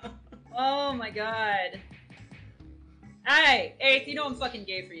second. Oh my god. Hey, Eighth, you know I'm fucking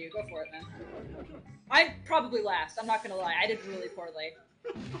gay for you. Go for it, man. I'm probably last. I'm not gonna lie. I did really poorly.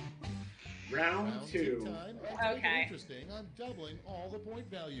 Round Round two. time. Okay. Interesting. I'm doubling all the point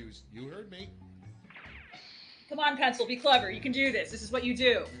values. You heard me. Come on, Pencil, be clever. You can do this. This is what you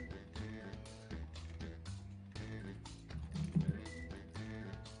do.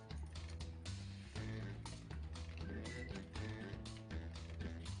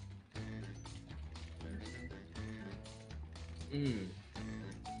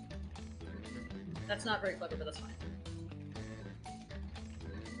 That's not very clever, but that's fine.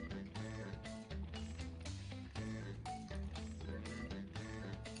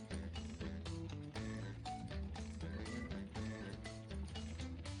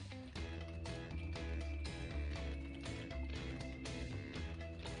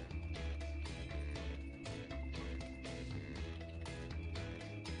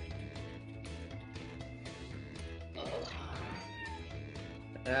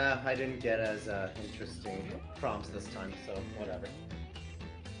 I didn't get as interesting prompts this time, so whatever.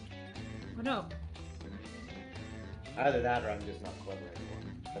 Oh no. Either that or I'm just not clever anymore.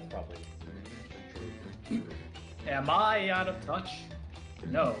 That's probably true. Am I out of touch?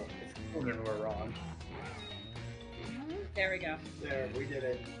 No, it's children were wrong. There we go. There, we did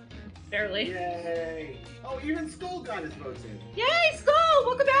it. Barely. Yay! Oh, even Skull got his votes in. Yay, Skull!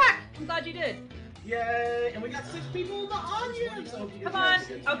 Welcome back! I'm glad you did. Yay! And we got 6 people in the audience. Oh, you Come guys on.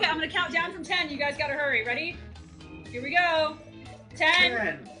 have to Okay, I'm gonna count down from 10. You guys gotta hurry. Ready? Here we go. 10,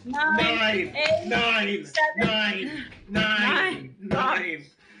 10, 9, 9, 8, 9, 7, 9, 9.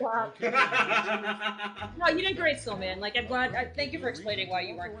 Stop. No, you did great still, man. Like, I'm glad. Thank you for explaining why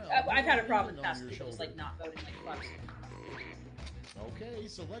you weren't. I've had a problem in the past with people just, like, not voting like fucks. Okay,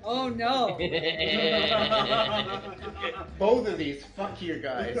 select. Oh, no. Both of these, fuck you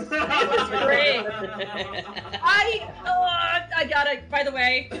guys. Great. I gotta. By the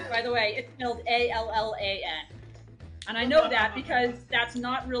way, it's spelled ALLAN. And I know that because that's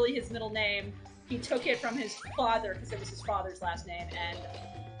not really his middle name. He took it from his father because it was his father's last name. And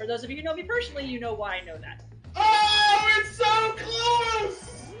for those of you who know me personally, you know why I know that. Oh, it's so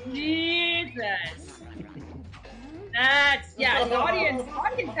close! Jesus. That's, yeah, the audience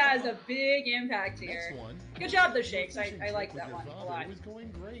has a big impact here. Good job, though, Shakes. I like that one a lot.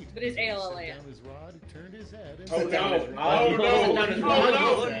 But it's ALLA. Oh, no.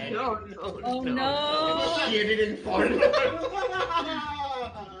 Oh, no. Shit, it in farted.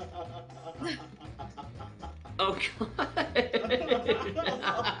 Oh, God.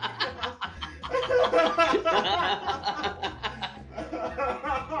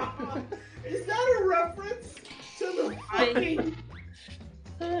 Is that a reference to the fucking...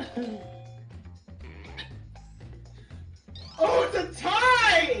 Oh, it's a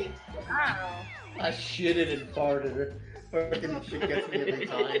tie! Wow. I shitted and farted. Fucking shit gets me every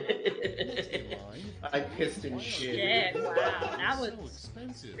time. I pissed and shit. Shit, wow. That was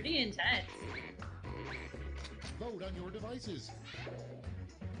pretty intense. Vote on your devices.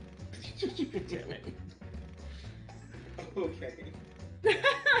 Damn it. Okay.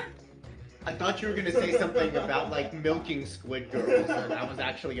 I thought you were gonna say something about like milking squid girls, and I was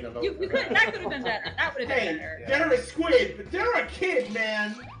actually gonna vote. You could, that could have been better. That would have been better. They're a squid, but they're a kid,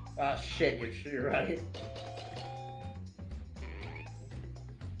 man. Shit, you're right.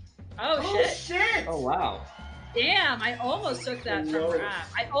 Oh, shit. Oh, wow. Damn, I almost took that from Rav.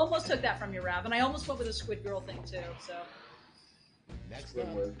 I almost took that from your Rav, and I almost went with a squid girl thing too. So. Next up,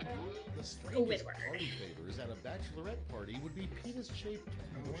 the strangest party favors at a bachelorette party would be penis-shaped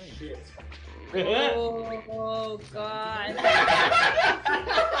blank. Shit. Oh God.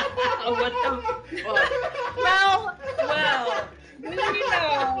 Oh, what the fuck? Well, we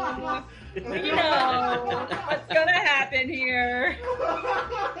know what's gonna happen here.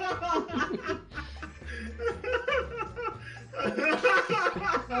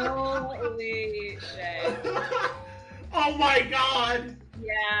 Holy shit. Oh my god!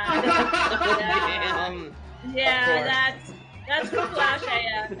 Yeah. Yeah, that's Quiplash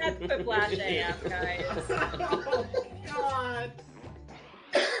AF. That's Quiplash AF, guys. Oh god!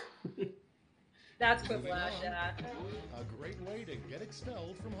 That's Quiplash AF. A great way to get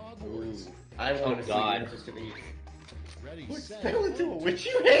expelled from Hogwarts. I want to see God. Princess to be Ready, set, expelled into a witch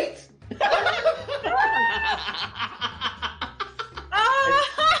you hate. You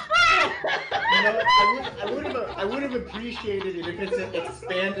know, I would have appreciated it if it's an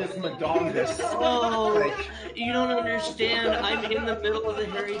expandus madongus. Oh, Like, you don't understand. I'm in the middle of the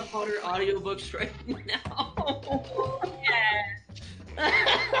Harry Potter audiobooks right now.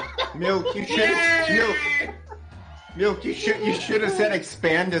 Milk, you should Milk, you should have said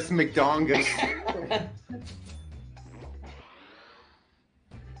expandus McDongus.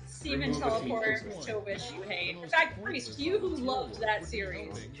 Semen teleport to a wish you hate. In fact, Priest, you who loved that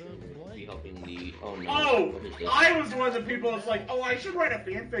series. Be helping the. Oh no. Oh, What is this? I was one of the people that's like, oh, I should write a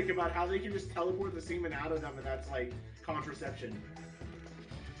fanfic about how they can just teleport the semen out of them, and that's like contraception.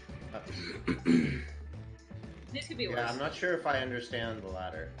 This could be worse. yeah, I'm not sure if I understand the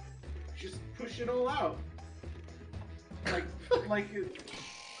latter. Just push it all out. Like.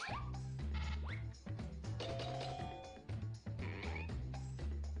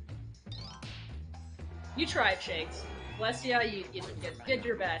 You tried, Shakes. Bless ya, you did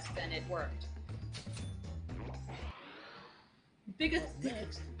your best, and it worked. Biggest,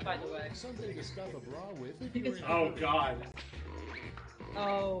 Next, by the way. something to stuff a bra with if you're in Oh god.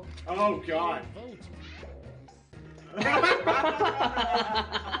 Oh. Oh god. vote.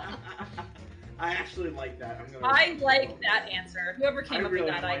 I actually like that. I like that answer. Whoever came I up really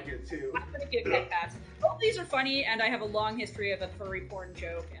with that, like it too. I'm gonna give it pass. Both these are funny, and I have a long history of a furry porn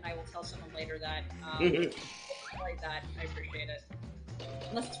joke, and I will tell someone later that. I like that. I appreciate it.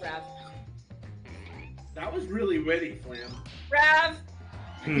 Unless it's Rav. That was really witty, Flam. Rav,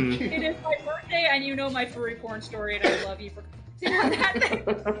 it is my birthday, and you know my furry porn story, and I love you for commenting on that thing. It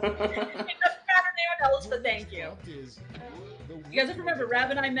doesn't matter anyone else, but thank you. You guys have to remember, Rav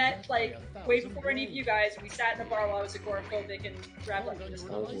and I met like way before any of you guys. We sat in a bar while I was agoraphobic, and Rav like just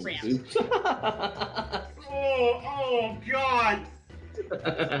ran. Oh god!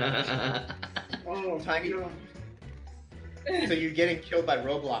 Oh, Tiny. god. So you're getting killed by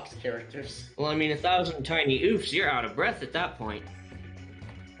Roblox characters. Well, I mean, 1,000 tiny oofs, you're out of breath at that point.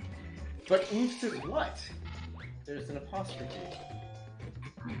 But oofs is what? There's an apostrophe.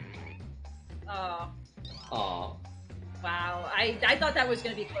 Oh, Aw. wow. I thought that was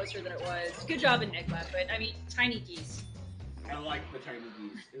going to be closer than it was. Good job, Enigma, but I mean, tiny geese. I like the tiny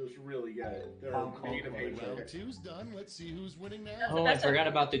geese. It was really good. They're native Round Asian. two's done. Let's see who's winning now. Oh, I forgot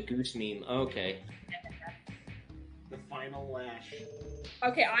about the goose meme. Okay. The final lash.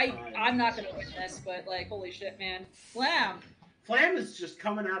 Okay, I'm not gonna win this, but like, holy shit, man. Flam! Flam is just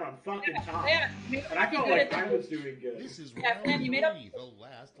coming out on fucking top. Yeah, and I felt like I was doing good. This is Yeah, Flam, you may not be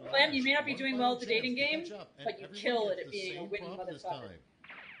One doing final well at the dating chance to game, catch up, and but you everyone kill it gets at the being a same winning prompt this motherfucker.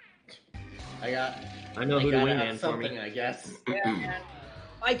 time. I know who to gotta win, have man, for me. something, I guess. Yeah, man.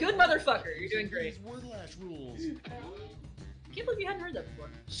 My good motherfucker, you're doing great. These word lash rules. I can't believe you hadn't heard that before.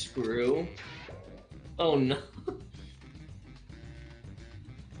 Screw. Oh no.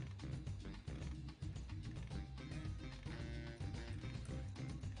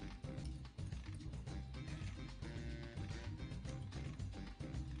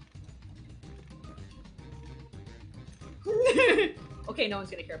 Okay, no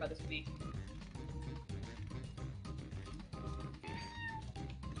one's gonna care about this with me.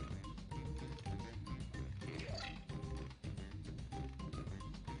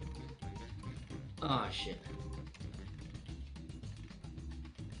 Ah, shit.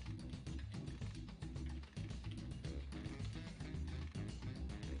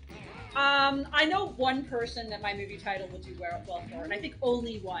 I know one person that my movie title will do well for, and I think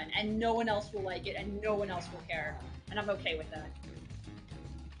only one, and no one else will like it, and no one else will care, and I'm okay with that.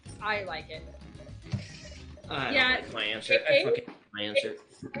 I like it. I Yeah, don't like my answer. I fucking hate my answer.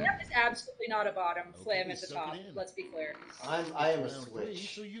 Flam is absolutely not a bottom. Flam at the suck top. it in. Let's be clear. I am a Round three,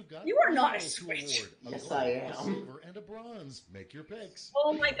 switch. so you've got You are not a titles to switch. award. A Yes, gold, I a am. silver, and a bronze. Make your picks.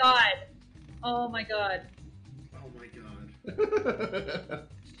 Oh my god. Oh my god. Oh my god.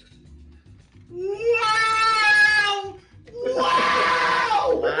 Wow!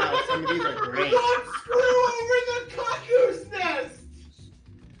 Wow! Wow, some of these are great. Don't screw over the cuckoo's nest!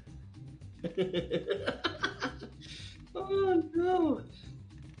 Oh no.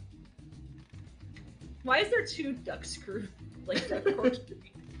 Why is there two duck screw like duck corks?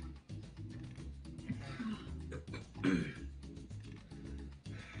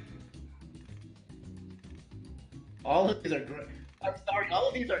 All of these are great. I'm sorry, all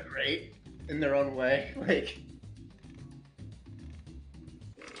of these are great in their own way. Like,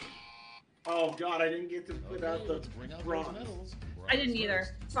 Oh god, I didn't get to put out the let's bring out those bronze. medals. I didn't either.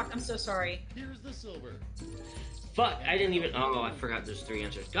 Fuck, I'm so sorry. Here's the silver. Fuck, I didn't even. Oh, I forgot there's 3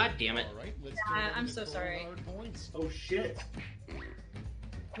 answers. God damn it. All right, let's Yeah, go I'm to so the sorry. hard points. Oh shit.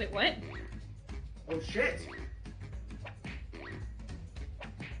 Wait, what? Oh shit.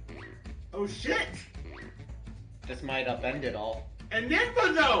 Oh shit. this might upend it all. And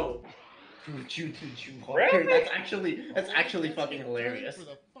Nympho! Really? That's actually fucking hilarious. For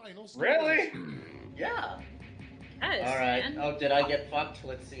the final scores. Really? Yeah. Yes, All right. man. Oh, did I get fucked?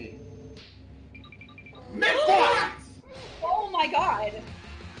 Let's see. Nympho! Oh my god.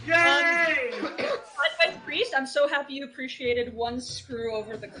 Yay! Unwed Priest, I'm so happy you appreciated one screw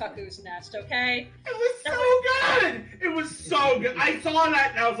over the cuckoo's nest, okay? It was so good! It was so good. I saw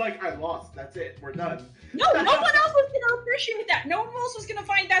that and I was like, I lost. That's it. We're done. No, no one else was gonna appreciate that. No one else was gonna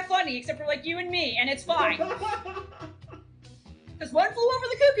find that funny except for like you and me, and it's fine. Because One Flew Over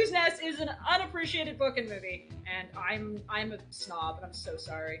the Cuckoo's Nest is an unappreciated book and movie, and I'm a snob, and I'm so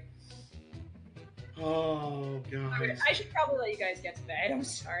sorry. Oh god. I should probably let you guys get to bed. I'm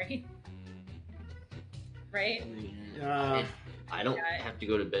sorry. Right? I don't have to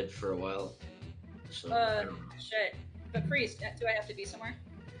go to bed for a while. So, I don't know. Shit. But Priest, do I have to be somewhere?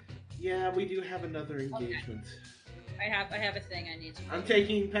 Yeah, we do have another engagement. I have a thing I need to do. I'm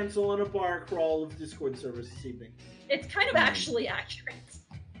taking Pencil on a bar crawl of Discord service this evening. It's kind of actually accurate.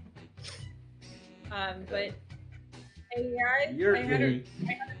 But hey guys, You're I had kidding.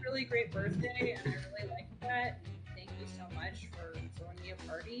 a really great birthday, and I really liked that. Thank you so much for throwing me a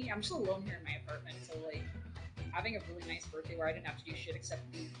party. I'm just alone here in my apartment, so like having a really nice birthday where I didn't have to do shit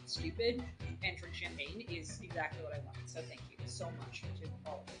except be stupid and drink champagne is exactly what I wanted. So thank you so much to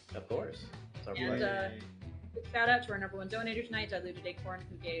all of it. Of course. It's our And pleasure. big shout out to our #1 donator tonight, Diluted Acorn,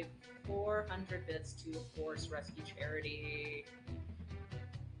 who gave 400 bits to Force Rescue Charity.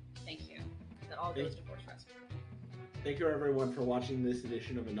 Thank you. That all goes to Force Rescue. Thank you everyone for watching this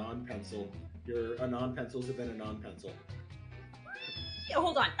edition of ANONPENCIL. Your ANONPENCILs have been ANONPENCIL. Yeah,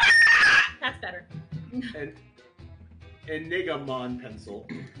 hold on. Ah! That's better. And Enigamon Pencil.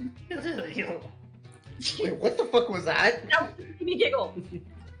 Wait, what the fuck was that? No, give me a giggle.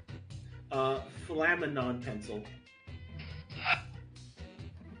 Flaminon Pencil.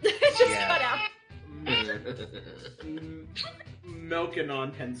 It just Yeah. cut out.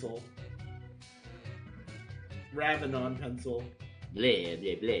 Milkanon Pencil. Ravenon Pencil. Blah,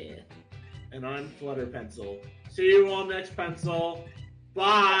 blah, blah. And I'm Flutter Pencil. See you all next pencil.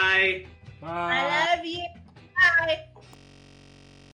 Bye! Bye. I love you. Bye.